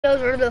Those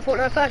are the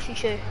Fortnite fashion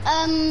show.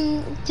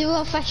 Do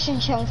a fashion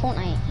show on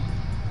Fortnite.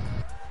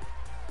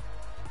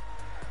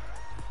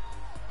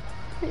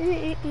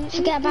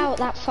 Forget about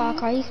that Far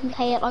Cry, you can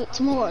play it like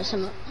tomorrow or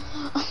something.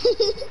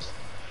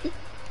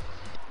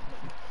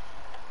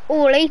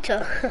 Or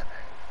later.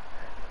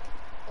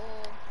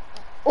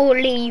 Or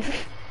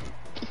leave.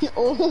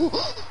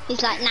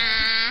 He's like,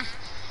 nah,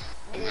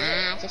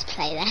 just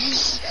play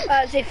this.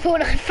 That's it,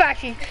 Fortnite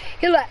fashion.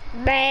 You're like,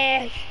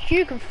 nah,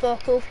 you can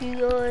fuck off,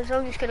 you guys.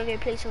 I'm just gonna go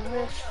play some of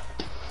this.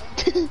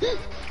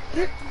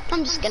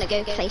 I'm just gonna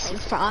go play some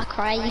Far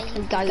Cry. You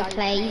can go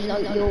play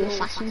like your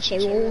fashion show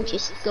or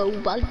just go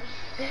bug.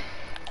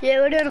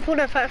 Yeah, we're doing a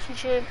Fortnite fashion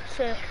show,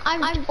 so.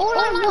 All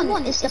I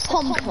want is the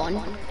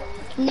pom-pom,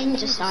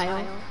 ninja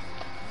style.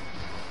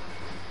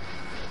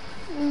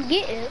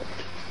 Get it.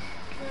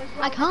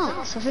 I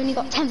can't, so I've only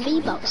got 10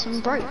 V-Bucks,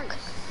 I'm broke.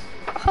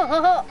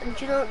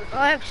 And you know,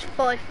 I have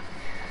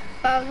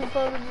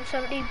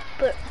 5,570,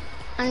 but...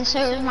 And so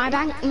is my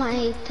third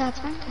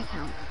bank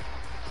account.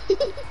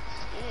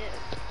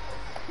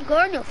 Go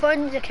on your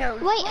friend's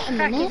account. Wait a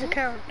minute. Hack his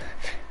account.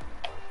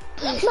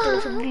 Mom,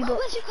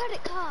 where's your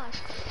credit card?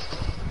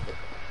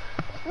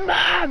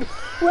 Mom,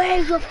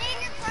 where's your...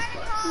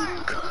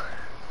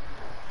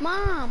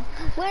 Mom,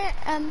 where,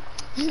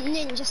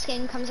 ninja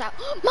skin comes out.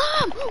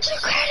 Mom, where's your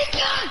credit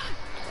card?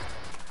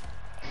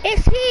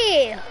 It's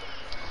here.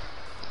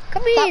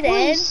 Come here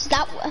then.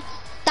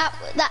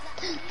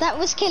 That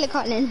was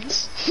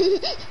Killlacollins.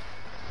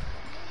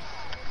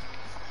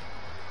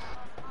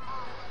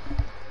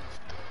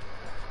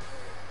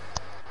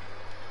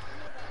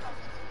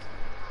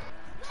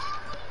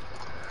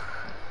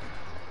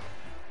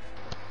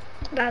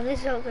 Now this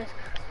is how it goes.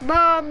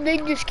 Mom,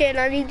 ninja skin,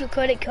 I need your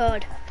credit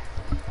card.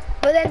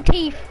 But then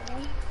Tifu,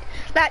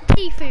 like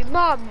Tifu,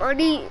 Mom, I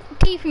need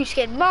Tifu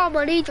skin. Mom,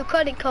 I need your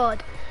credit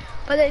card.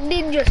 But then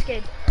ninja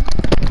skin.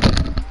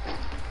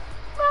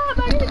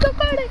 Mom, I need your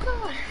credit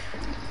card.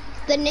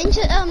 The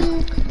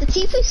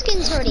Tifu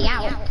skin's already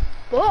out.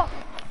 What?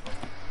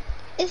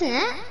 Isn't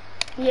it?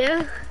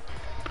 Yeah.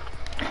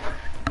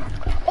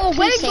 Oh,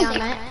 where's say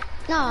on it?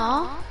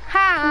 No.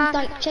 Ha. I'm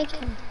like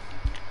chicken.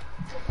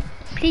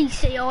 Please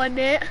say I'm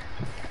it.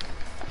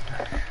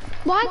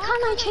 Why can't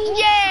I change?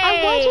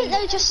 Yay! Why don't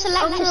they just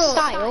select a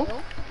style?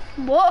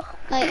 What?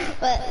 Like,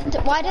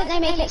 but why don't they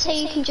make it so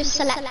you can just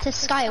select a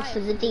style for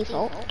the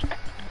default? I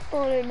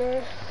don't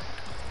know.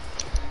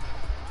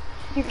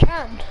 You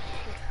can.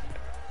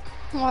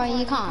 Why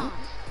you can't?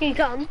 You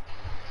can.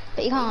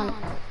 But you can't.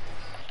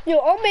 Yo,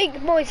 I'll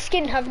make my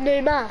skin have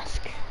no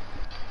mask.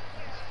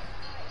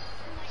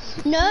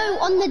 No,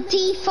 on the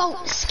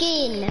default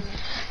skin.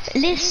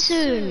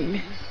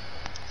 Listen.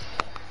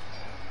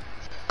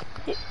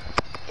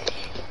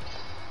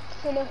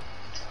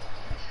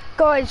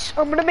 Guys,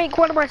 I'm gonna make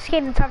one of my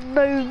skins have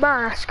no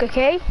mask,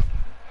 okay?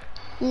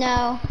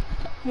 No.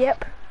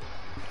 Yep.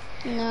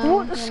 No.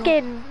 What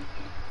skin?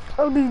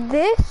 I'll do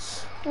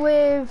this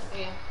with...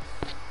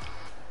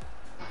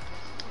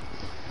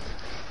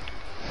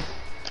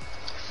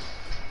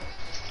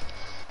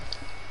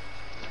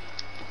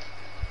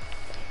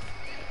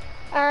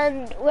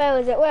 And where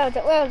is it,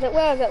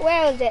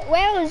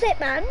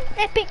 man?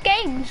 Epic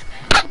Games.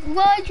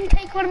 Why'd you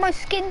take one of my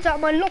skins out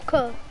of my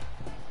locker?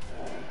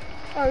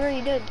 Oh, no,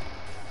 you did.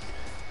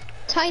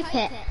 Type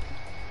it.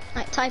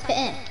 Like, type it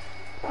in.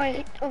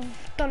 I've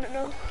done it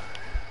now.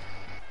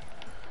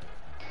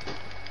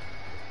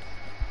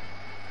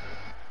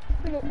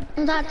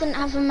 That didn't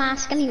have a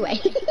mask anyway.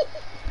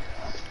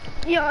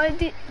 Yeah, I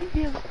did.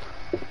 Yeah.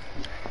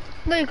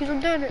 No, because I'm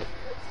doing it.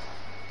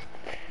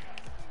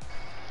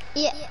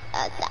 Yeah.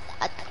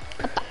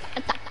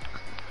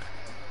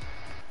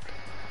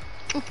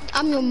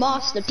 I'm your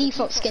master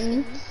default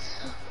skin.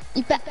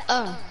 You bet.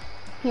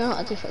 You're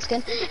not a default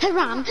skin. Hey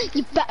Ram,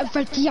 you better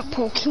ready up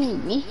or kill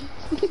me.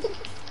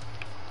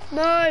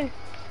 No.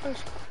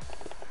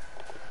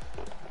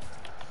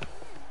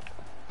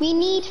 We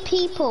need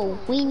people.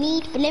 We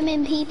need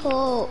blimmin'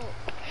 people.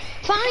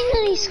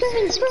 Finally,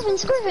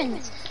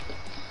 scrivens.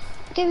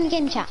 Give me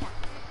game chat.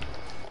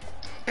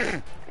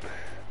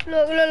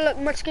 Look,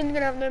 my skin's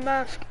gonna have no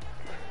mask.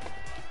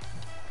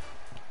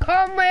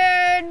 Come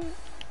in!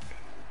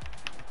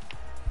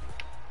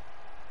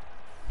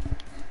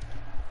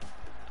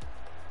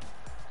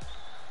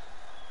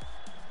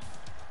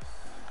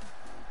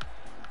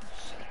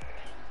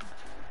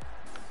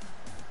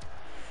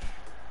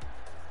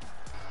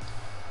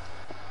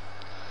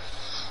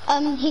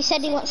 He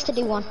said he wants to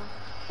do one.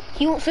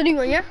 He wants to do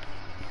one, yeah?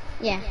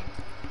 Yeah.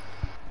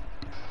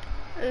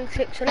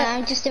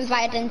 I just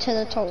invited him to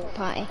the talk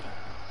party.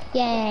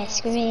 Yeah,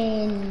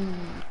 screen.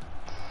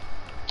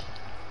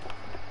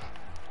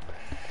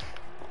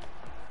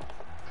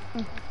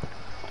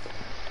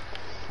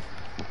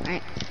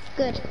 Right,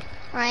 good.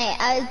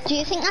 Right, do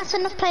you think that's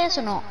enough players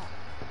or not?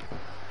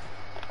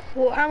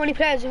 Well, how many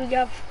players do we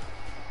have?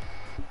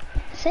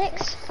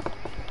 6.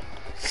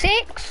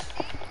 6?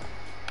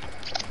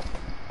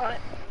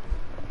 Alright.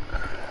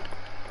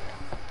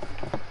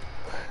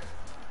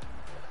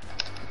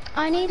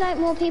 I need like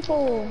more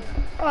people.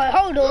 Alright,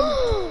 hold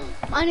on.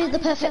 I knew the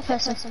perfect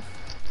person.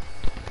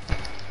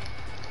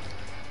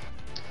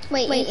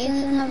 Wait,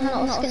 Ethan have a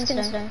lot of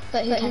skins though,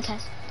 but who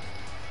cares?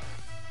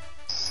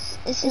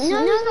 No, he's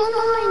not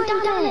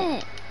mine, damn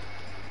it!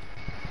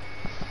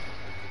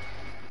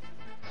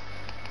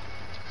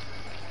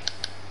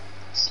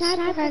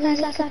 Sniper is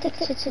like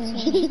addicted to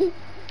me.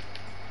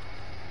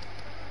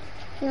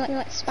 You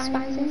like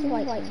spamming and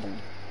white.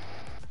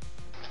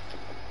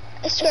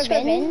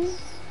 Scribbins.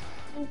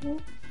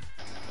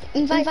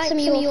 Invite some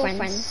of your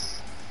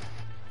friends.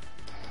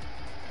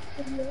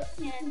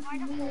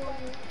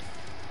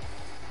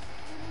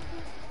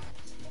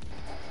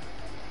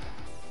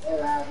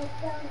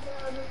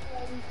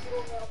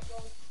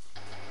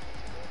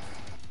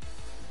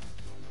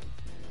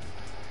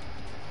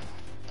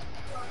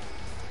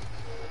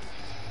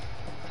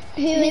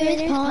 Who in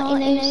this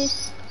party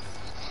knows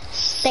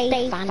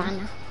Save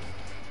Banner?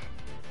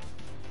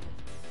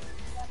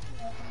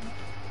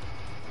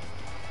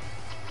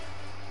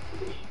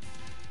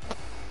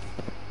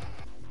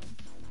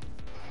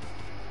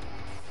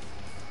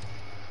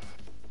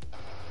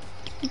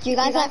 Do you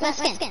guys like my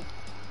skin?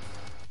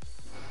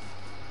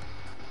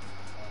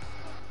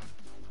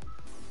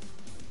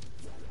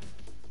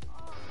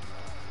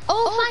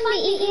 Oh,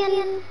 finally,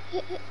 Ian.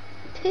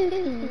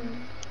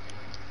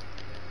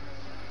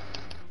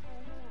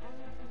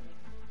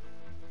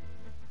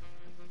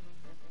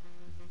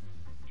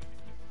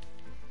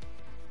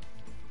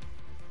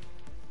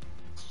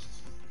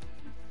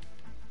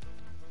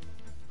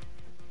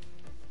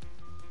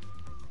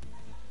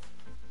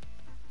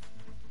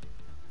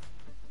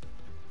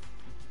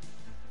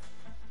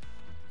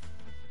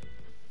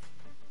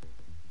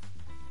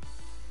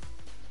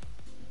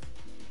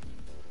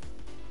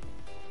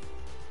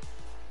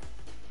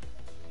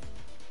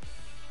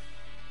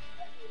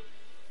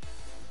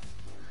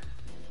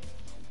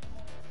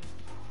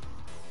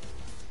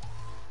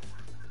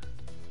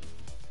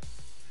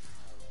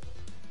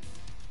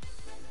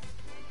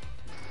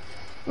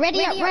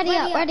 Ready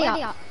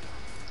up.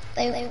 I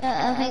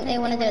think they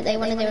want to do it, they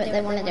want to do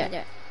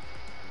it.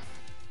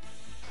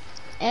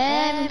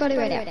 Everybody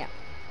ready up.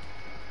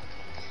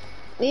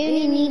 We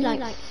only need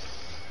like...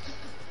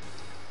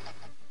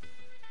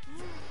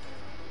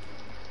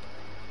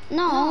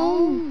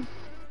 No!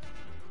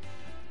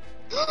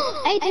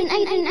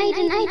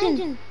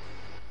 Aiden!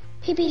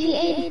 PPG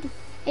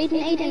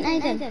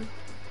Aiden.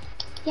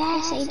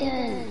 Yes,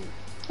 Aiden.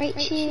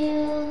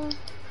 Rachel.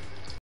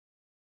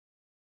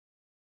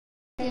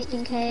 Just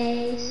in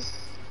case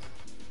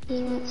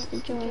he wants to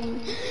join.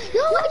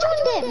 No, I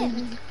joined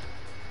him!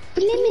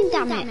 Blimmin'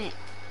 damn it.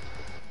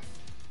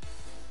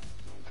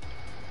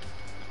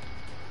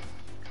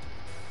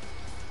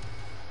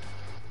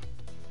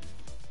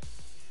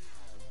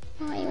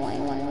 Why?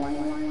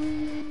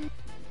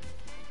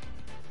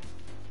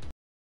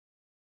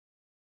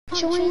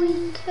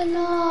 Join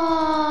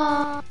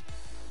Killlacollins.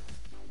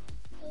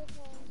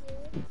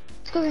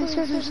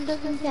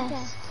 Scribbins,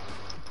 yes.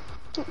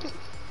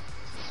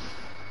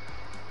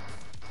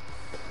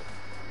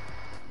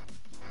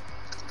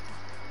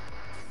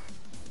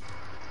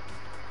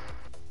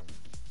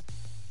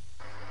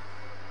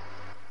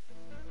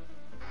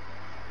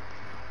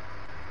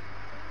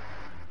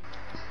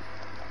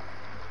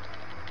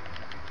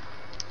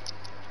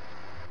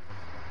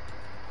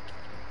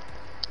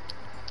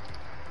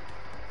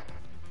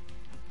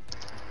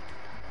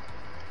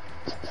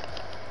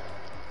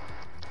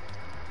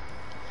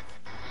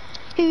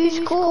 Who's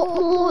got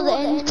more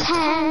than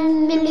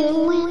 10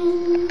 million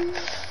wins?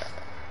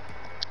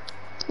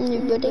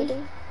 Nobody.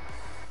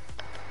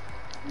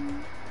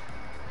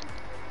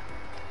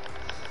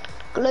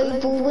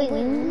 Global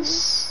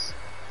wins.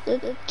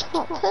 The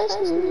top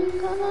person.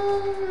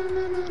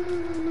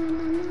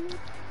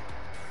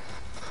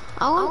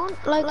 I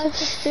want like a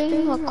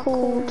streamer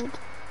called...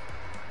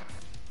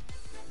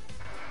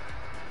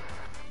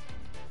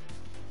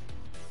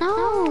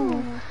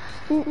 No!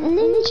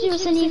 Ninja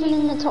wasn't even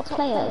in the top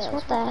players,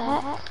 what the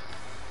heck?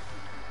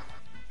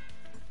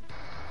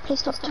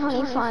 Please top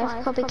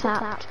 25, probably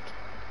clapped.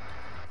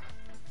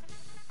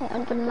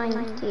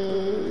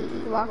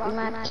 890, Rocky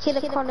Mad,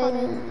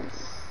 Killlacollins,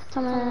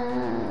 I'm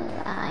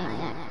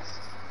next.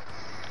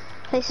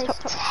 Place top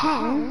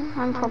 10,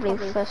 I'm probably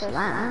first for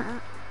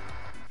that.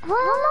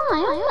 Well, no,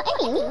 I'm not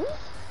 8th.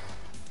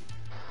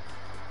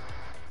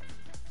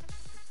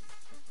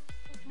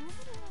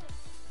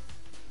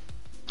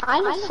 I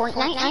love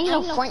Fortnite.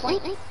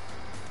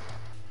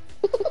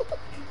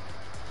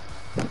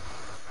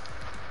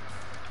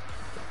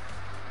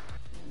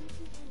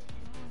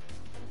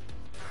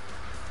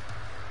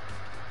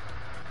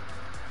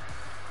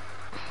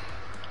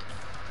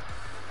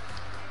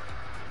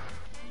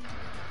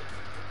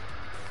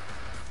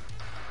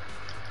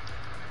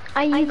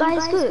 Are you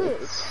guys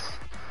good?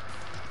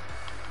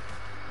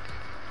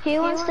 Who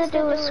wants to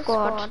do a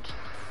squad?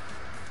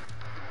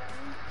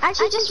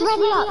 Actually, just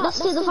ready up. Let's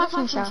do the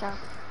fashion show.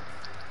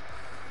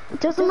 It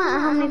doesn't matter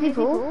how many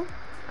people,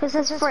 because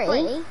there's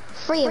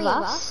three of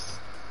us.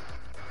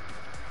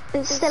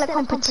 It's still a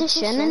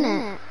competition, isn't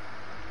it?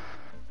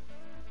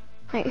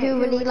 Like, who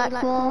would he like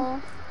more?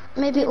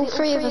 Maybe all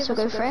three of us will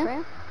go for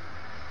it.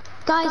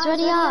 Guys,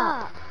 ready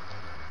up!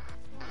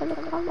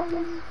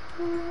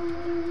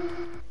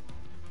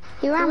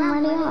 You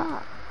ran, ready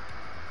up.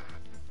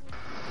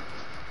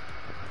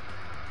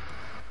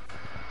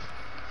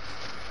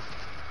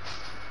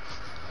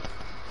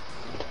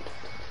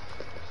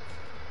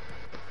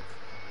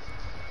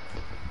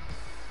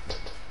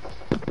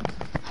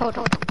 Hold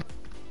on.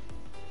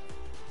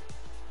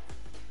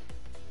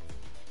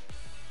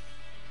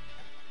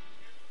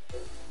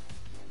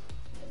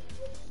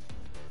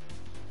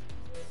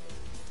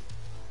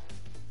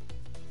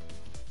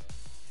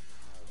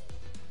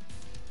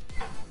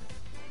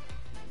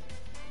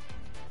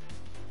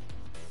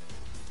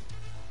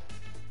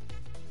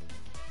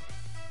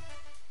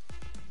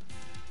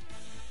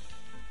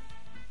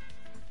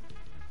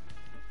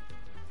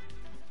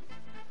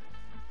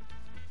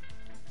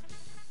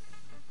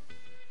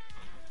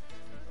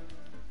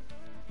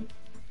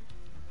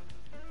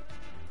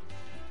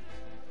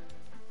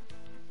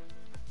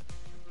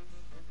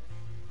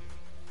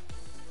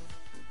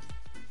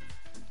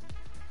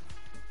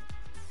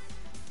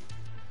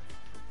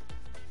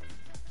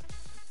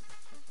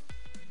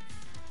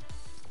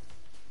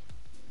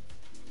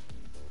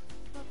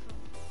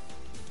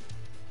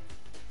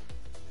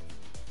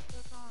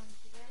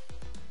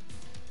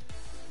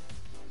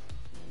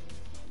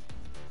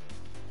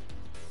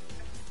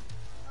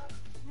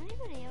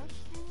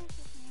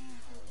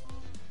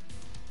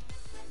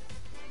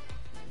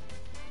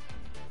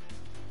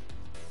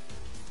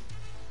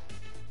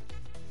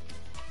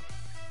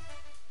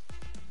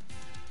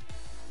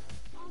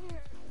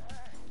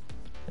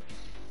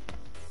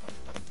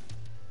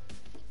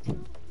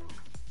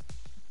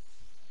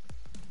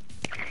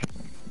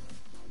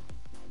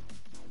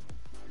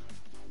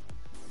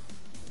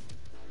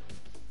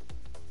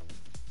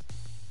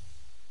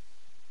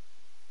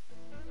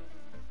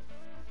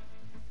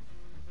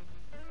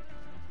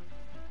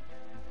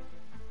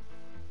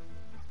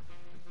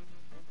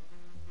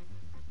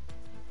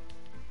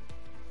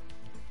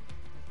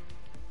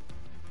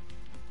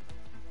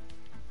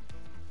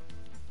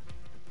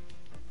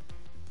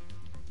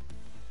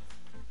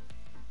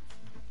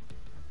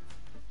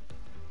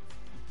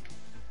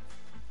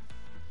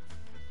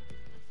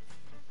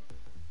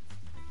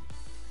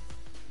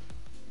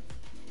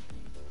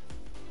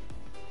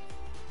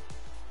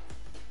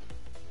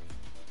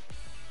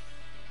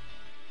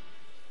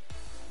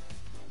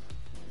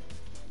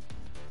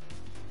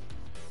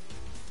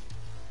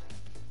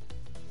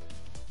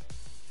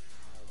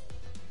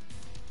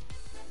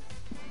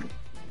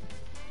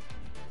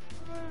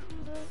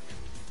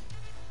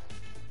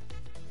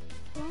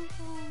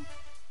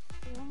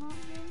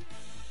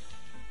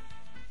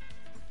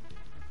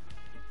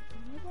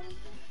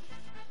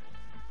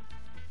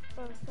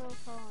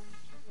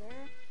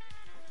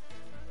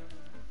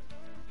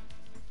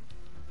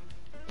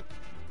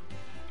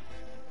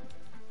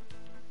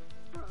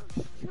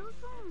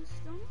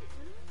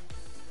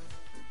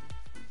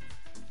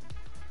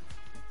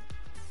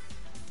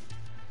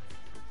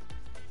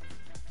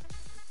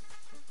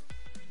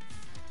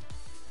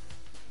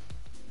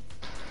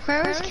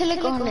 Where is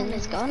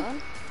Killlacollins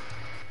gone?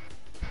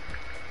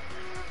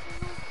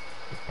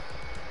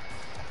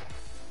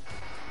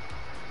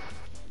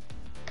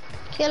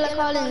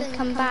 Killlacollins,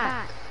 come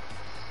back.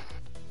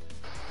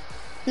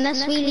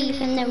 Unless we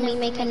leave and then we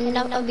make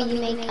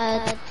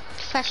a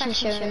fashion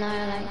show in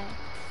Ireland.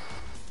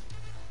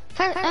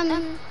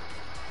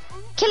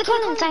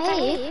 Killlacollins, I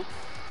hear you.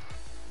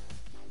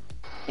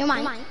 You're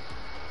mine.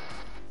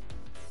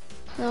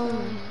 Oh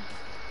my.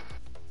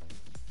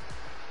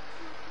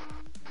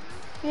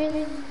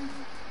 Really?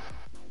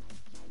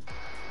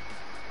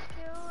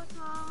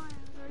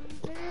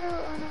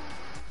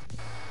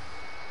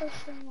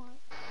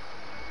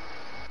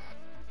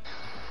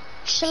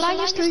 Shall I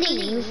just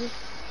leave?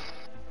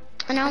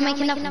 And I'll make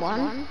another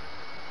one.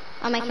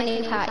 I'll make a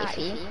new party for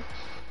you.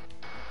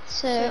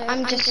 So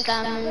I'm just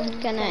gonna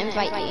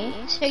invite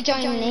you. So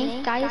join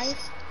me, guys.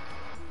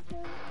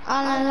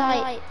 I'll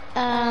like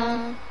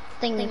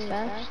thingy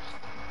first.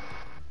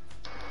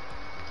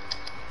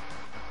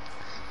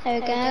 There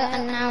we go,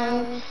 and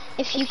now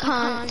if you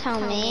can't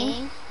tell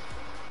me,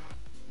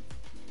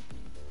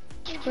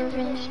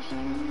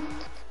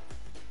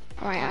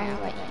 alright, I'll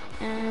invite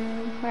you.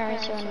 Where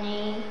is your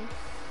name?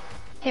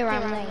 Here I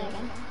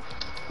am.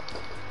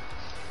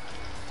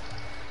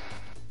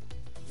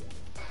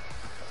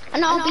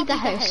 And I'll be the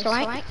host,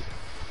 right?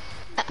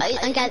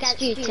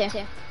 Against you two.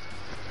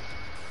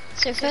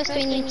 So first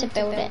we need to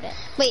build it.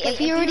 Wait,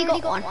 have you already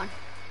got one?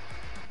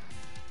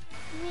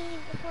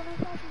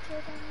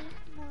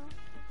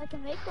 I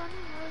can make one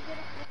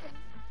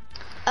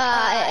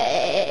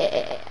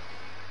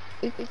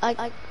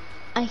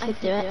I could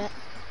do it.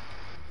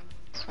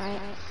 That's right.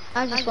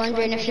 I was just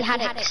wondering if you had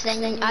it, because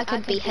then I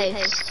could be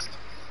host.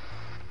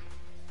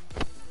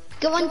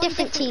 Go on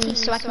different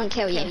teams so I can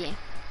kill you.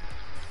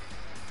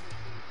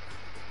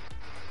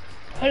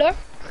 Hello?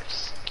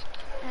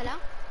 Hello?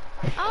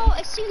 Oh,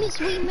 as soon as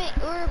we're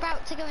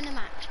about to go in a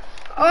match.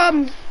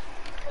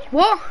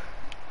 What?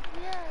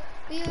 Yeah,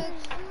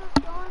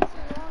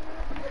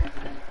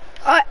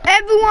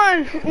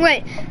 Everyone,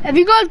 wait, have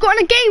you guys got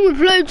in a game with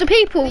loads of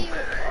people? No,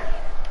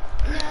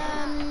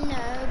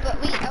 but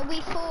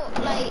we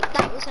thought like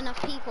that was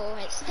enough people.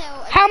 It's still.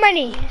 How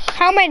many?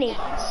 How many?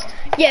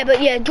 Yeah,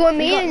 but yeah, join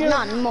me in.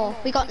 None more.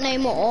 We got no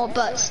more,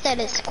 but still,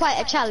 it's quite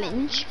a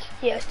challenge.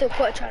 Yeah, it's still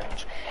quite a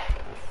challenge.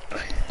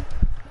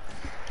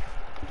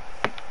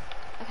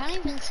 I can't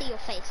even see your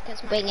face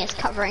because my wing is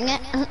covering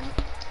it.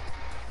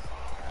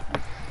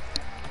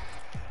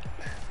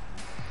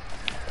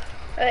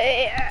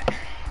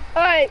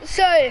 Alright,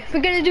 so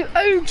we're gonna do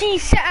OG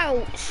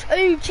setouts.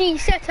 OG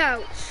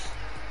setouts.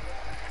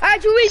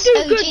 Actually, we do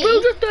good.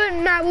 We'll just do it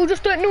now. We'll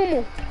just do it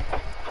normal.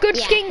 Good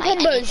skin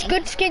combos.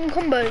 Good skin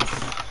combos.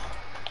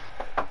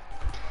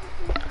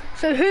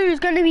 So who's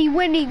gonna be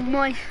winning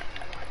my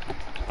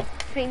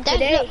thing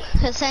today?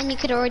 Because then you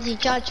could already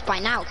judge by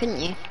now, couldn't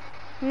you?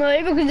 No,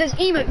 because there's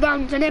emote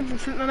rounds and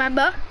everything.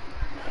 Remember?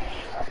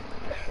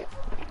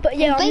 But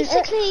yeah,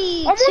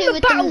 basically I'm two on the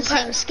with the battle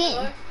same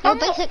skin. You're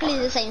basically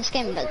the same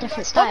skin but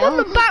different style. I'm on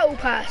the battle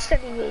pass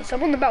anyways.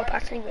 I'm on the battle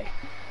pass anyway.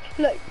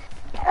 Look,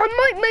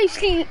 I might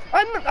mostly.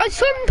 I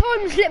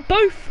sometimes let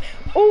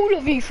all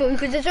of you through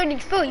because there's only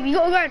 3. You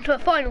got to go into a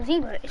finals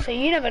emote, so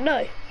you never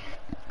know.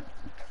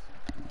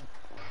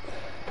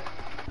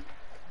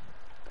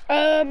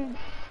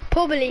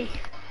 Probably.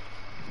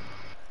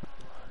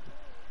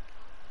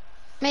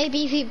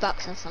 Maybe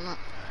V-Bucks or something.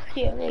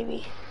 Yeah,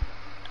 maybe.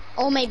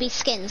 Or maybe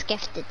skins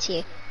gifted to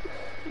you.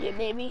 Yeah,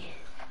 maybe.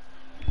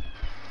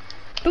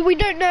 But we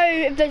don't know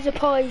if there's a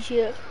prize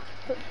yet.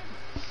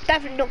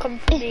 Definitely not coming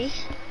from me.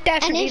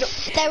 Definitely and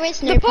if not. There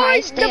is no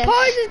prize. The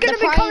prize is going to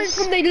be coming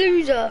from the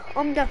loser.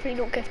 I'm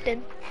definitely not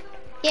gifting.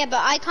 Yeah,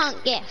 but I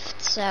can't gift,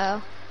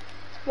 so.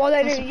 Well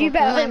then, you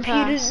better hope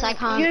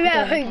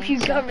you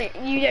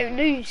don't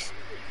lose.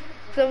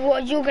 So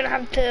what you're going to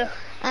have to.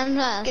 And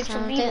plus, I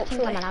don't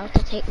think I'm allowed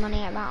to take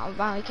money out.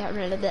 I'll get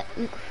rid of it.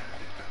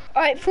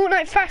 Alright,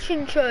 Fortnite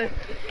fashion show.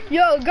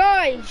 Yo,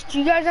 guys, do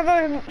you guys have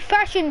a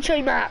fashion show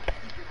map?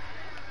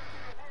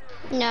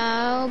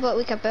 No, but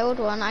we could build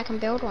one. I can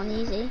build one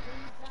easy.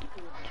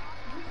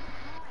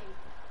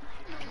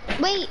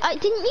 Wait,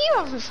 didn't you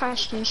have a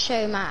fashion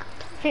show map?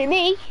 Who,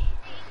 me?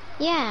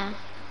 Yeah.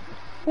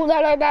 Well,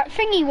 that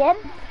thingy one.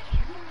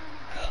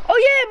 Oh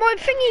yeah, my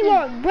thingy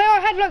one, where I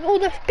had like all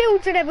the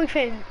builds and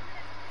everything.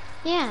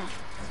 Yeah.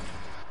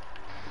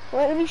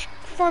 Well, let me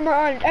find my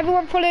island.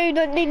 Everyone follow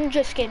the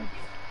ninja skin.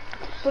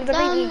 With the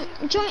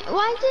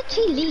why did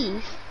he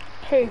leave?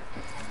 Who?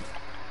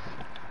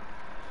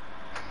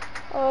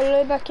 Oh,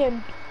 let back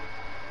in.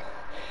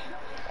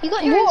 You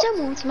got your own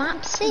Jumbles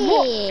map, sick.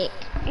 What?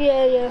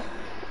 Yeah.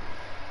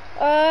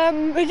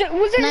 Was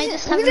it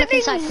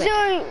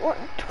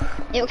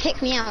It'll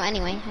kick me out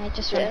anyway. I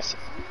just realized.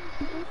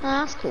 Oh,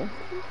 that's cool.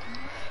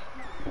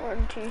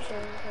 1, 2, 3, 4.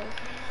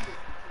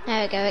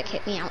 There we go. It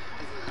kicked me out.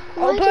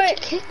 Oh, why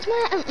did you kick me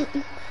out?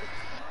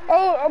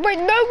 Oh wait,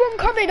 no one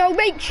coming. I'll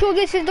make sure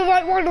this is the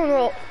right one or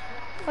not.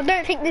 I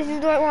don't think this is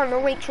the right one.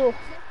 I'll make sure.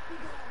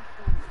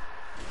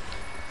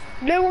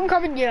 No one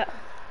coming yet.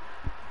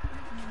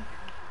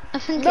 I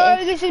think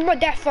this is my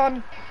death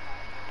one.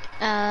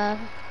 No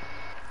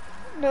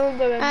one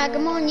going.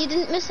 Come on, you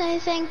didn't miss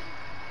anything.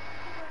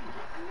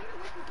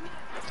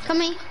 Come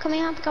here.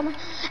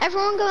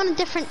 Everyone go on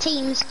different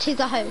teams to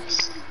the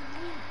host.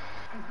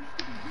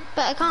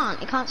 But I can't.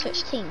 You can't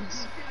switch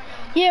teams.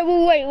 Yeah,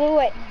 we'll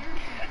wait.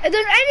 Does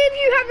any of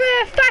you have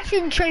a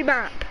fashion show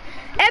map?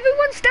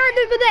 Everyone stand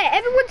over there.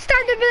 Everyone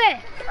stand over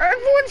there.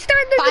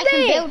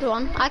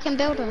 I can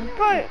build one.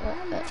 Right.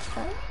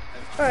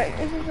 Right.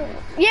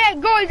 Yeah,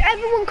 guys,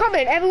 everyone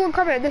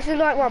coming. This is the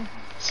right one.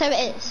 So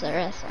it is. There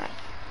is, right.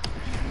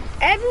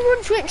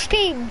 Everyone switch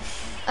teams.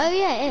 Oh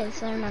yeah, it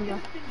is. I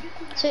remember.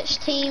 Switch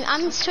team.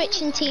 I'm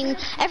switching team.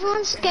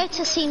 Everyone's go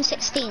to team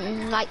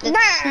 16, like the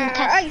test.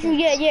 Actually,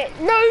 yeah.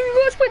 No, you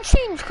gotta switch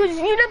teams because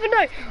you never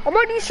know. I'm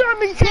only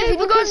Simon saying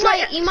because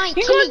like you might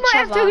kill each other.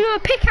 Have to do a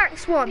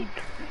pickaxe one.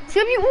 So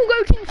if you all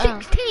go team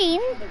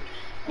 16,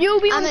 you'll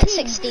be on I'm at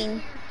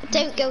 16.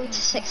 Don't go to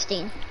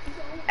 16.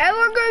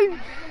 Everyone go.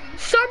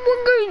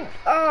 Someone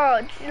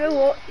go. Do you know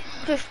what?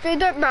 Just it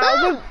don't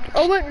matter.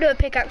 I won't do a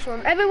pickaxe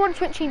one. Everyone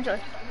switch teams though.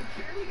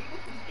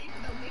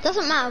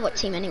 Doesn't matter what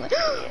team anyway.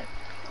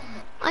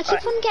 I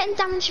keep on getting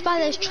damaged by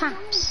those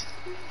traps.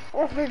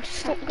 Oh,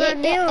 stop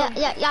going near.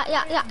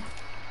 Yeah.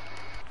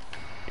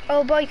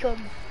 Oh, bike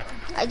on.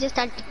 I just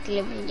had to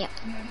kill him, yeah.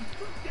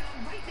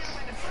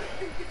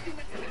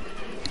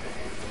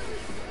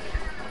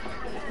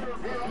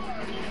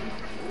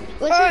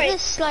 Wasn't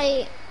this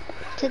like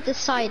to the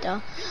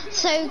decider?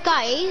 So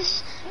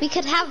guys, we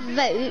could have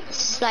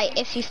votes, like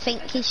if you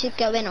think he should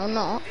go in or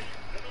not.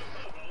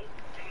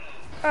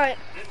 Alright.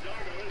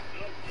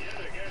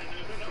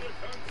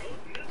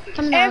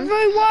 Come down.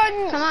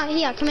 Everyone! Come out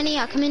here, come in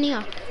here.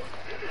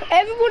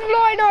 Everyone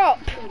line up!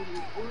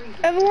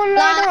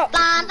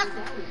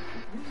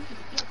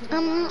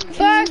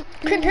 First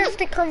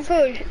contestant come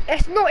through.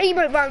 It's not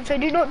emote round, so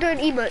do not do an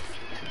emote.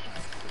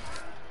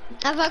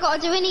 Have I got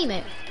to do an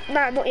emote?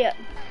 Nah, not yet.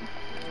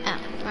 Oh,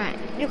 right.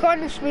 You're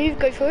kind of smooth,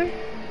 go through.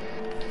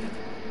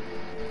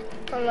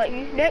 I like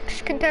you.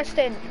 Next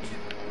contestant.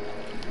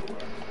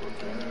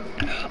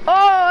 Oh,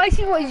 I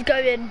see what he's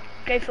going.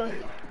 Go for.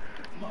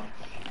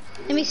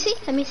 Let me see.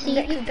 Next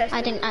You. contestant.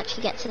 I didn't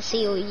actually get to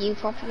see all you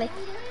properly.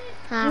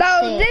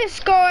 Now this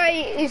guy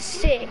is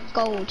sick.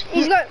 Gold.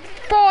 He's like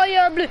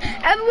fire blue.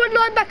 Everyone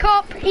line back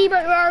up.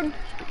 Emote round.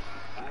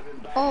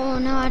 Oh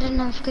no, I didn't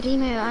have good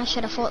email. I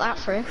should have thought that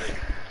through.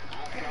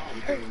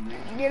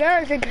 You know,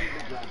 it's like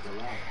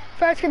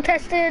first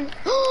contestant.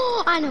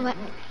 Oh, I know it.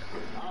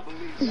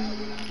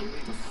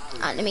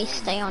 Let me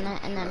stay on it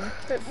and then.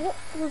 What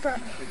was that?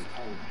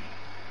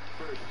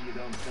 First you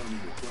don't tell me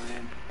your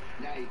plan,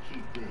 now you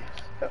keep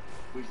this.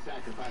 We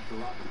sacrificed a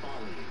lot to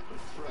follow you, but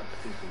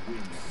trust is the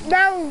win.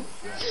 Now,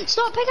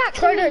 Stop pickaxe.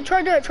 try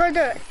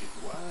do it.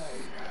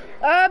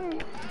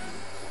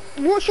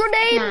 What's your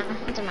name? Nah,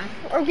 it doesn't matter.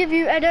 I'll give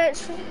you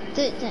edits.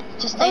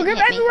 Just I'll don't give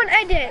hit me. everyone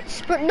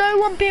edits, but no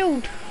one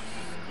build.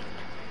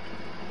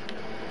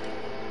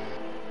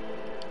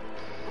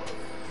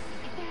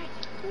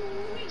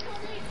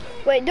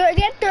 Wait, do it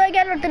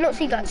again, I did not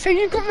see that. So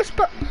you got the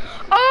spot.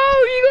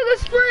 Oh, you got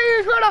the spray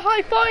as well, a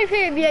high five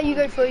him. Yeah, you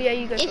go for it,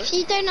 If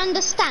you don't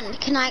understand,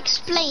 can I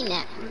explain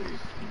it?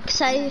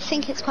 Because I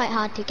think it's quite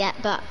hard to get,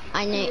 but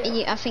I know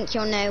I think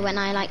you'll know when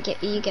I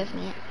you give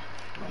me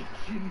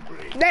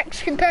it.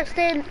 Next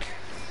contestant.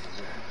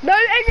 No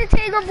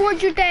editing,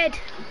 otherwise you're dead.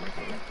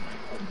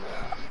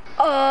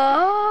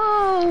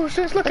 Oh,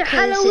 so it's like Because a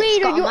Halloween.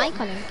 it's got on your, a mic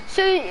on it.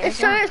 so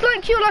it's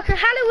like you're like a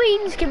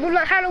Halloween skin with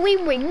like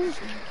Halloween wings,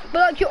 but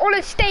like you're on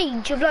a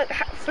stage of like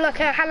for like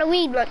a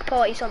Halloween like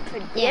party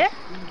something. Yeah.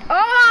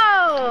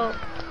 Oh.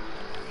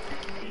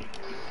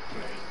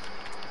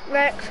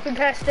 Next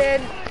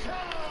contestant.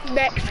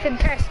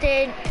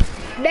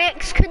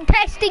 Next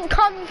contestant,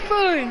 come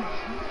through.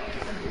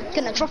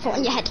 Gonna drop it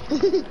on your head.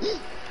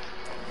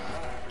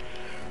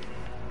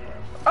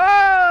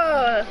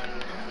 Oh,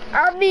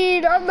 I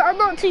mean, I'm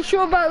not too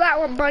sure about that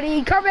one,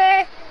 buddy. Come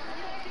here.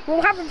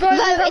 We'll have a vote.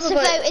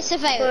 It's a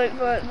vote.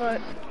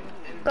 Vote.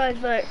 Guys,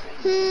 vote.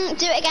 Do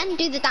it again.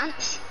 Do the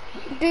dance.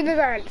 Do the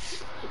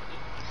dance.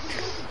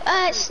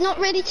 It's not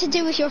really to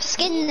do with your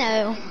skin,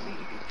 though.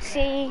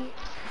 See.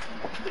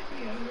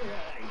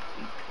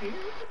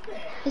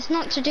 It's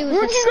not to do with the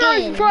Would you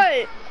skin. guys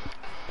vote?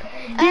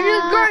 You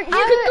can go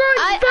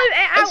and vote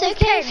it out It's of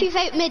okay 10. if you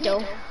vote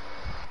middle.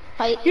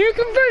 Like, You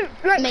can vote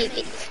like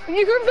maybe.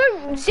 You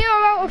can vote 0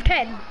 out of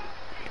 10.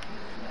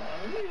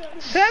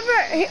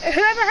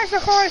 Whoever has the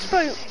highest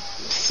vote.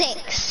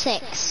 6.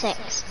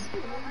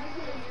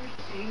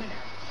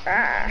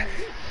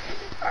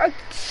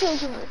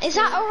 Is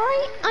that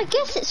alright? I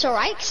guess it's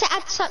alright, because it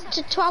adds up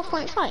to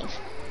 12.5.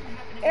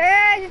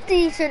 Yeah, it's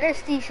decent.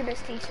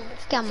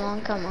 Come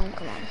on.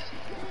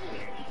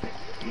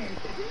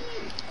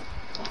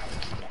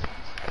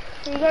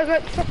 You guys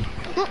like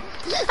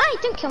Hey,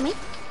 don't kill me.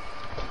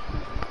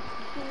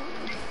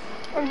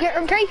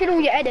 I'm taking all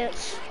your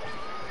edits.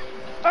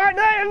 Alright,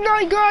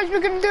 no, guys, we're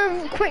gonna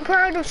do a quick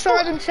round of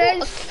Simon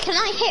Says. Can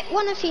I hit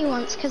one of you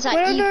once? Because We're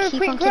gonna you do a keep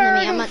quick on killing me.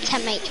 round I'm of at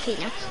 10 HP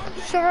now.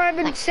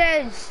 Simon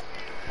Says.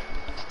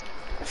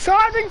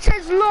 Simon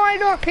Says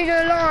line up in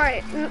a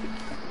line.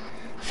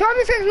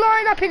 Simon Says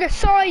line up in a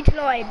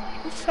sideline.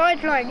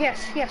 Sideline,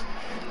 yes.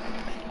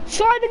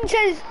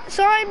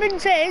 Simon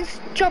says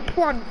jump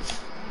once.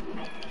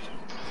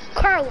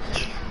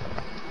 Crouch.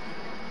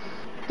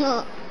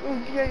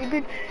 Very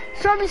good.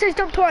 Simon says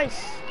jump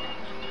twice.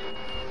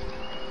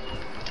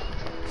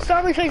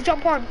 Simon says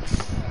jump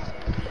once.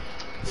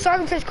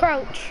 Simon says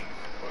crouch.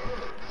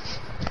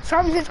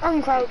 Simon says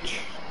uncrouch.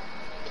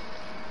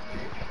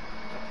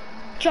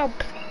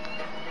 Jump.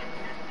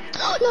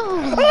 No!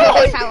 Oh! We're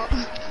both out.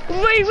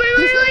 Wait,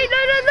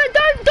 no,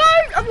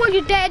 don't! Otherwise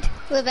you're dead.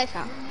 We're both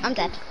out. I'm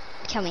dead.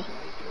 Kill me.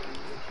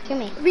 I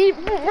mean,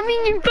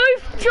 you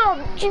both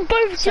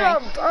jumped.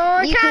 Sorry. Oh,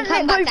 I You can't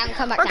can come let back down,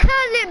 come back I down.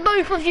 can't let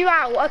both of you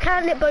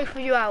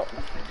out.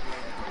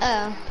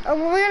 Oh.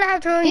 And we're gonna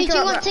have to. Who do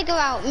you want to go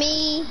out?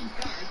 Me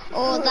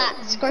or that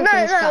scorpion?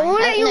 No, we'll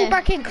let you all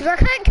back in because I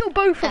can't kill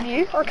both of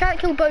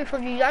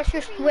you. That's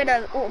just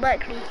winner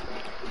automatically.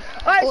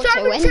 Alright,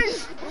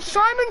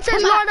 Simon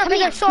says line up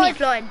in a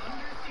sideline.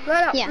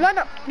 Line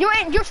up. You're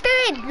in. You're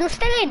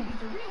still in.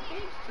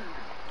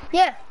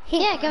 Yeah.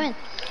 Yeah, go in.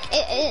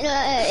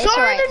 It's Simon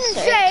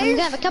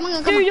alright. says, Come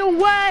on. do your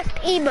worst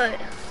emote.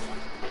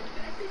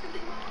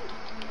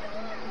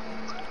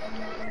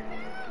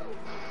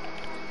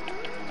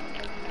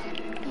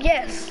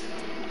 Yes.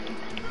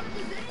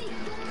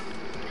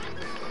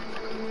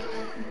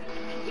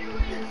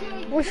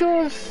 What's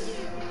yours?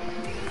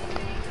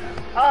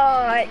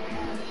 Alright.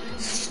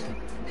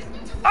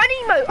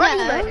 Unemote.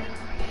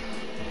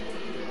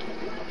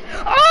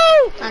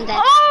 Oh! I'm dead.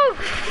 Oh!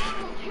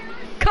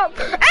 Come.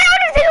 Hey,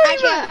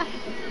 Actually,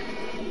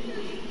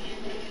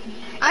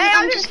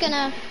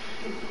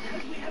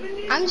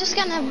 I'm just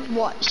gonna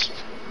watch.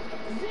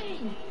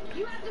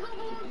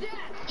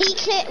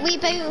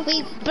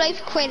 We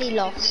both clearly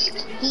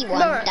lost. He won,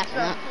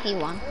 definitely. He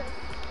won.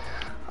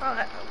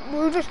 Alright.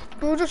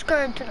 we'll just go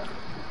into the...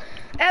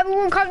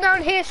 Everyone come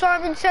down here,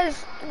 Simon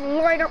says,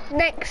 line up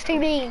next to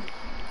me.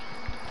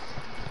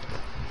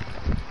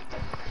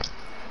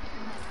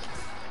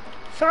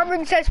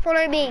 Simon says,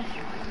 follow me.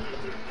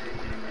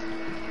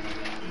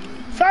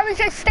 Simon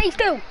says, stay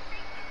still.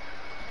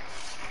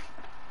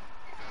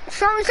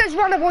 Simon says,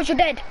 run, otherwise you're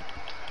dead.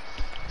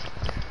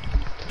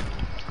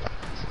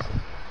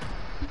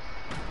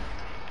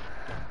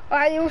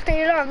 Alright, you all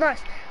stay alive,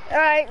 nice.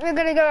 Alright, we're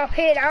gonna go up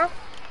here now.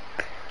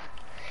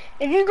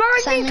 If you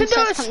guys Simon need to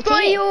do a says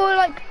spray or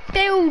like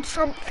build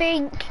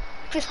something,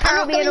 just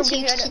tell me and I'll give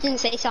you he didn't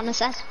say Simon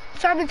says.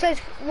 Simon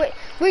says,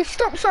 we've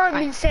stopped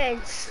Simon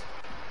says.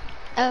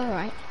 Oh,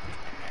 right.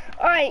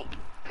 Alright,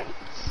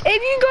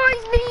 if you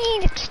guys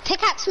need...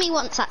 Pickaxe me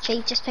once,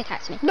 actually, just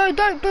pickaxe me. No,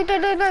 don't. If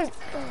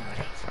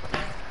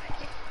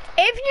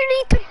you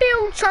need to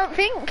build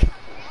something,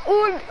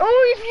 or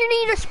if you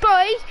need a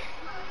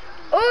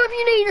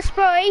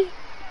spray,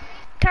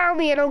 tell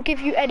me and I'll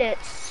give you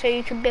edits so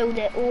you can build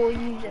it or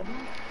use it.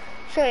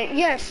 So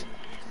yes,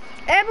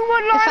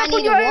 everyone line up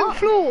on your own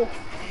floor.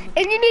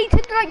 If you need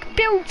to like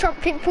build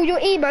something for your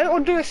emote or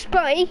do a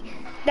spray,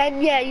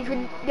 then yeah, you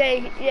can.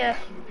 Yeah.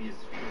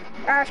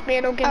 Ask me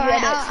and I'll give you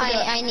edits.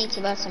 I need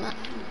to build some up.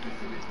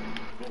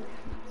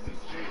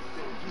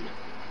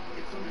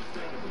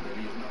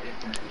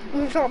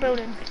 We'll start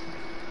building.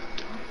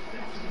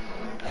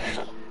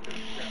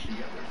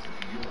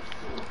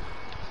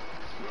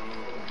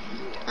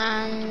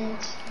 And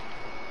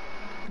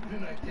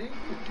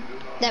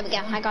there we go,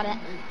 I got it.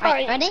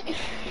 Right, ready?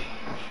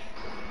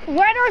 When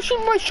I shoot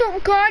my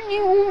shotgun,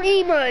 you all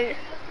emote.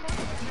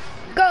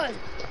 Go.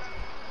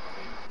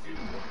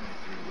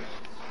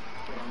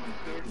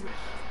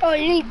 Oh,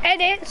 you need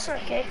edits?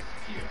 Okay.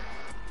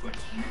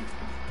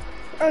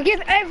 I'll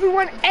give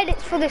everyone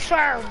edits for this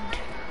round.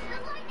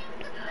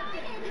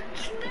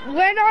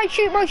 When I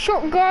shoot my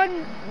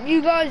shotgun,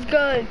 you guys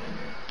go.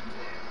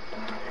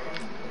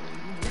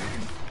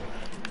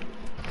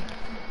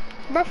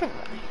 Nothing.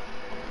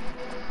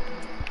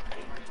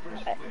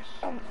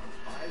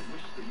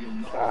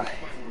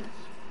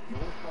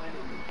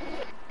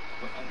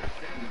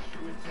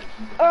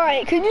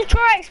 Alright, can you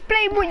try to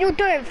explain what you're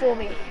doing for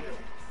me?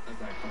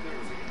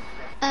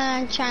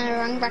 Trying to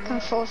run back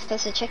and forth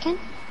as a chicken.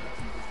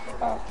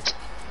 Oh.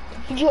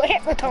 You got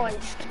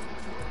hypnotised.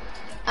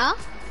 Oh?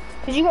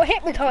 Because you got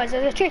hypnotised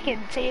as a chicken,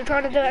 so you're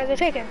trying to do it as a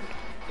chicken.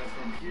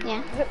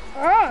 Yeah.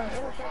 Oh.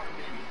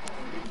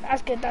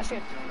 That's good, that's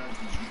it.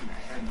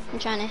 I'm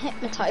trying to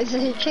hypnotise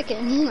a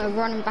chicken,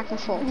 running back and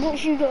forth.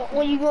 What you got?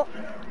 What you got?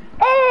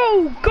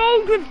 Oh!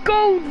 Gold with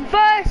gold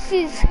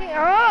versus...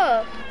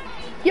 Oh!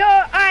 Yo,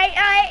 alright,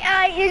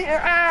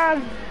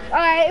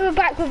 we're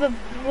back with a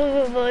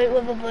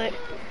vote.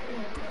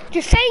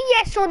 Just say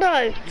yes or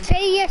no.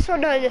 Say yes or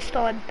no this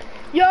time.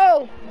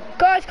 Yo!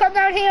 Guys, come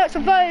down here, it's a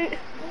vote.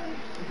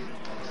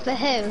 For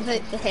who?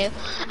 Vote for who?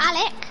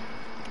 Alec?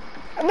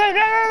 No.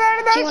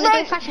 Do you want to do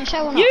a fashion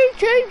show or not? You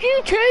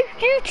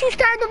two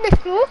stand on this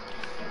floor.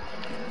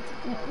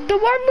 The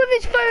one with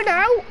his phone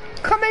out,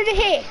 come over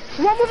here.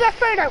 The one with their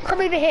phone out,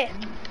 come over here.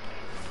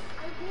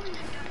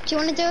 Do you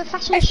want to do a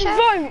fashion It's show? a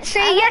vote.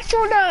 Say yes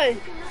or no.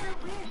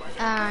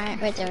 Alright,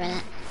 we're doing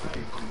it.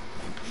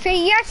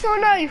 Say yes or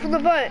no for the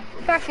vote.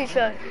 Fashion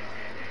show.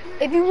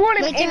 If you want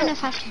it, we're doing a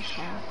fashion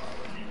show.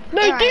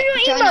 No, right, do your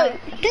emote.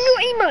 Do your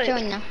emote.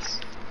 Join us.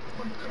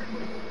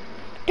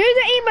 Do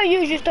the emote you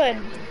were just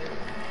doing.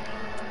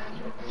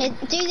 Yeah,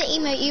 do the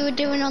emote you were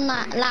doing on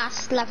that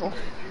last level.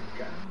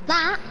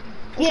 That?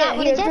 Is Yeah, that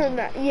what he it was did? doing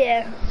that.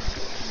 Yeah.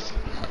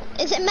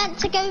 Is it meant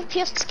to go with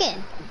your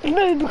skin?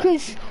 No,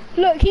 because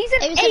look, he's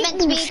an It was meant to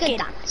 8-ball be a skin.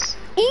 good dance.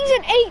 He's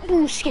an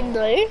 8-ball skin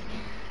though,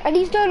 and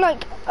he's doing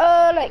like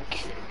a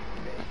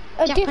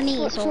Japanese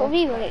different sort or of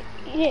emote.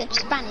 Yeah.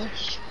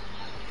 Spanish.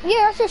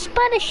 Yeah, that's a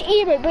Spanish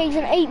emote, but he's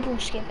an 8-ball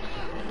skin.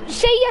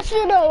 Say yes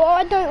or no.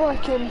 I don't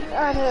like him.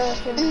 I don't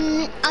like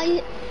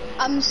him.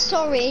 I'm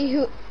sorry.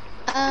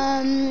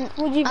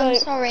 Would you vote? I'm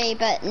sorry,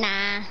 but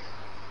nah.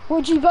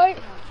 Would you vote?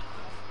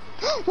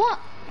 What?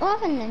 What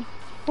happened then?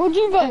 Would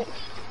you vote?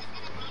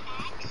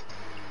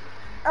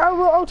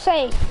 I'll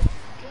say.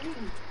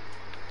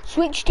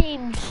 Switch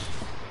teams.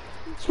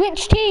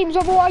 Switch teams,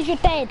 otherwise you're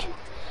dead.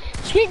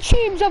 Switch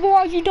teams,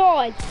 otherwise you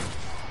die.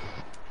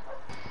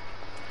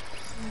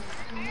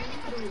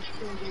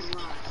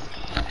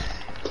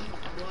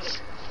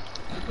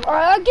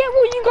 Alright, I get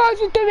what you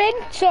guys are doing,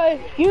 so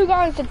you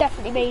guys have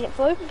definitely made it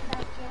through.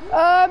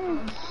 Now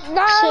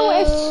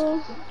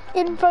it's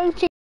in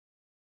voting.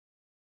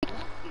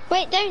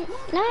 Wait, don't.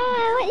 No,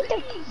 what are you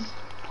doing?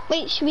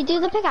 Wait, should we do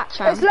the pickaxe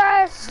round? It's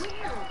last.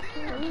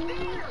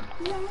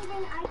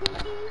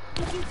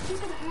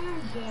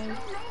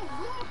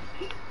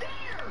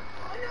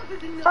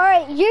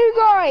 Alright, you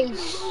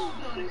guys.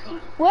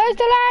 Where's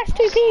the last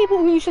two people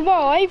who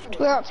survived?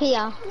 We're up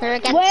here. We're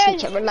against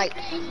each other, like.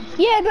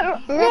 Yeah,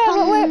 but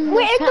we're in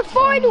the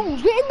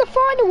finals. We're in the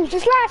finals.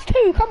 It's last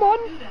two. Come on.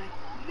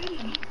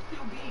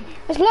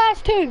 It's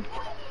last two.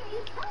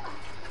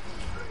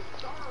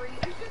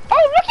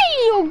 Oh, look at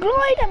you,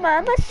 glider,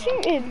 man. Let's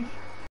shoot him.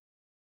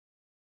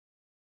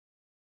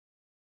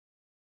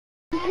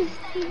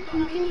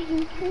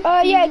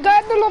 Yeah, go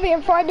in the lobby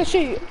and find the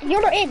suit.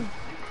 You're not in.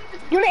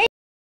 You're not in.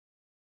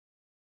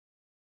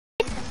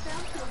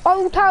 I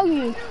will tell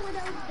you.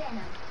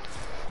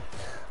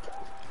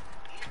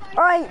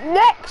 Alright,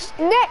 next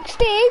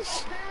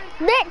is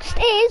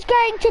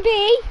going to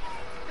be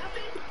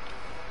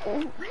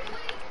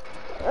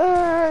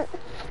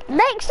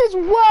next is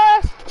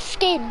worst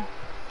skin.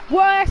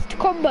 Worst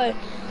combo.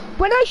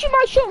 When I shoot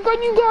my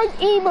shotgun, you guys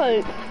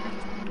emote.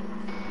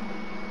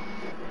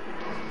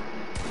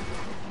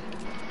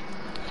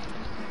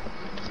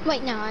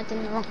 Wait, no, I did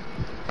it wrong.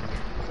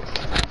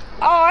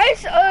 Oh,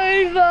 it's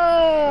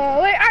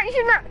over. Wait,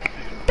 actually,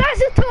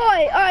 that's a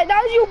tie. Alright,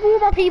 that was your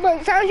warm-up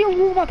emotes. That was your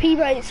warm-up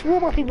emotes.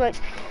 Warm-up emotes.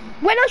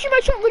 When I shoot my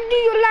shotgun, do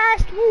your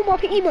last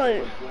warm-up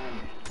emote.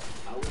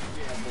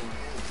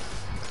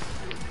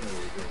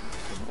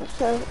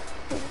 So,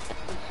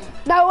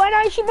 now when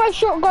I shoot my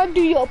shotgun,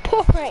 do your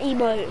proper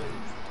emote.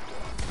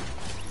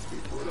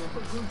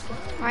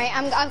 Alright,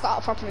 I've got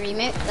a proper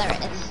emote. There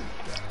it is.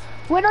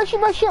 When I shoot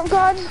my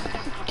shotgun,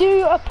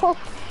 do an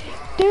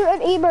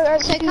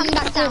emote. So come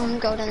back down,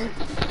 Golden.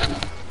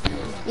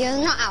 You're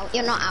not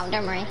out,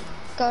 don't worry.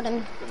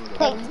 Golden,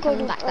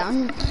 come back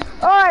down.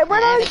 Alright,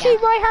 when I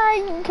shoot my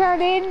hand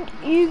cannon,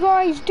 you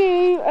guys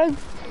do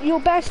your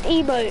best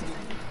emote.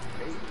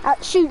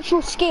 That suits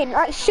your skin.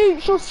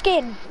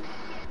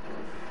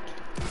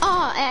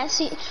 Oh,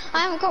 see, I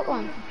haven't got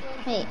one.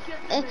 Wait.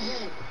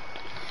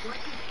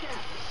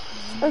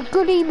 A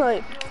good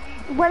emote.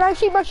 When I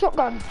shoot my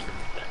shotgun.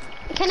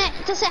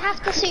 Does it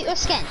have to suit your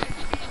skin?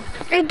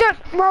 It don't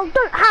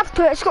have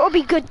to, it's gotta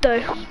be good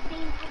though.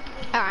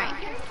 Alright.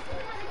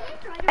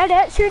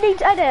 Edits, who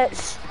needs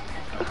edits?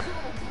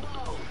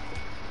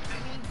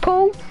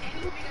 Paul?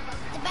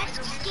 The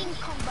best skin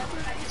combo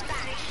is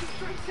back.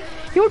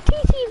 Your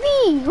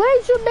TTV,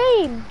 where's your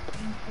name?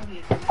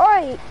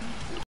 Alright.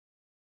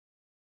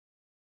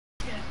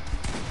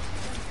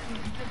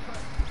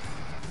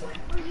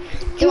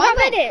 Do you have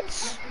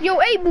edits?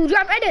 You're able to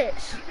have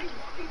edits.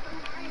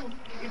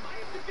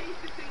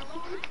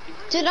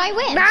 Did I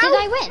win? Now? Did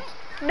I win?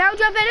 Now do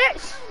you have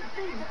edits?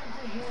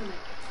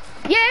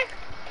 Yeah?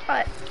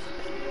 Alright.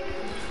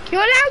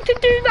 You're allowed to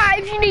do that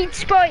if you need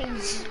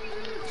spies.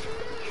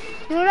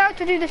 You're allowed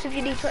to do this if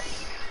you need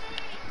spies.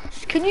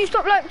 Can you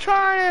stop like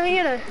trying to,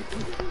 you know?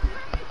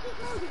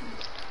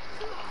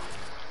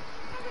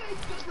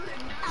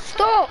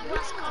 Stop!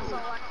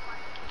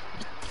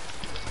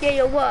 Yeah,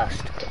 you're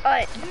worst.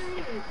 Alright.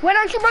 When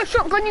I shoot my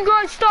shotgun, you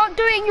guys start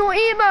doing your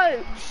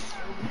emotes.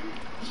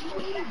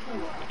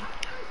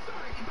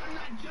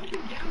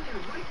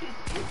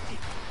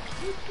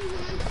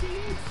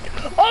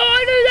 Oh,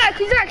 I know that,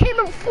 because that came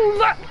up full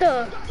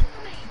raptor.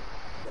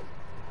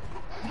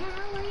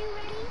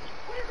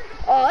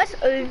 Oh, it's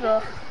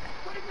over.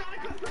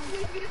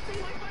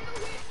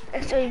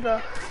 It's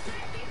over.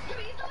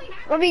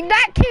 I mean,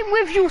 that came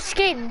with your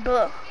skin,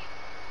 but...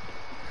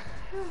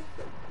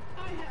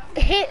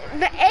 Hit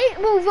the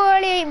 8-ball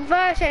volley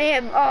version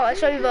him. Oh,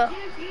 it's over.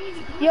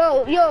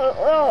 Yo.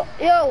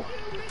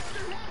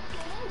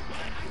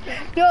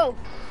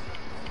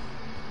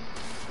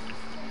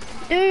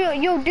 Do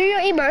your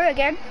emo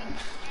again.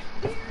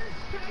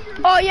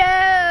 Oh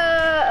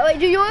yeah. Wait,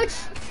 do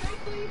yours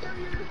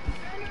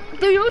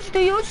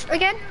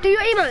again. Do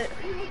your emo.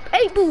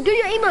 8-ball, do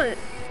your emo.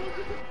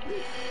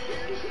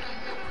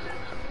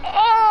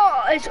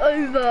 Oh, it's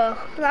over.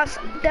 That's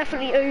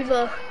definitely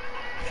over.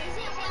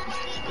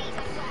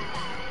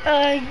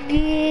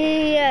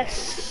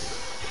 Yes.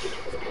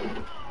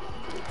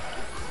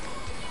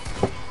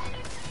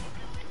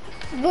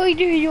 Go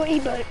do your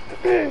emote.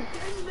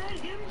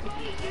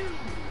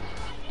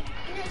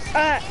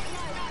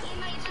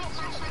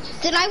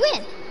 Did I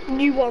win?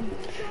 You won.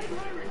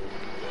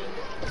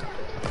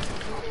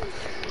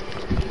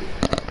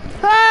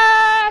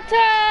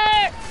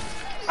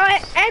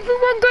 Alright,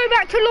 everyone go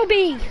back to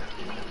lobby.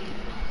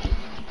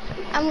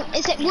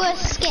 Is it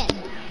worst skin?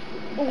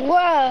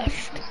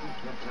 Worst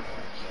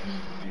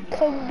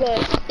combo.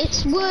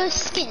 It's worst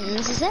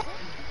skins, is it?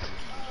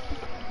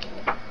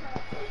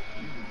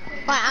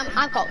 Right,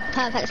 I've got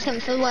perfect skin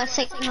for worst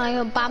skin.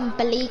 I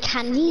Bambly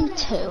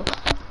Canito.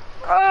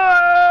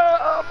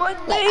 Oh, my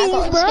I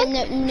got a skin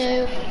that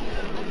no.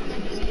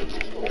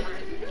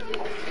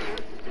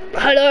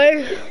 Hello.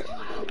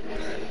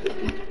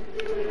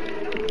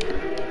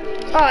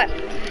 Alright,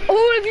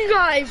 all of you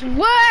guys,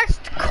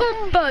 worst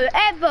combo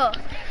ever.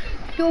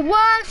 Your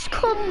worst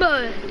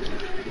combo.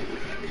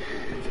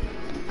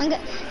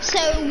 So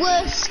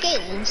worst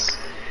skins.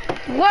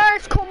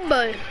 Worst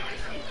combo.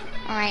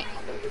 Alright.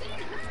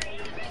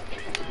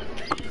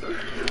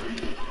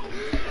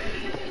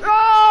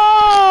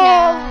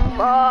 Oh No.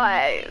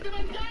 my.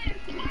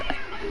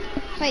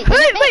 Wait,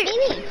 Wait.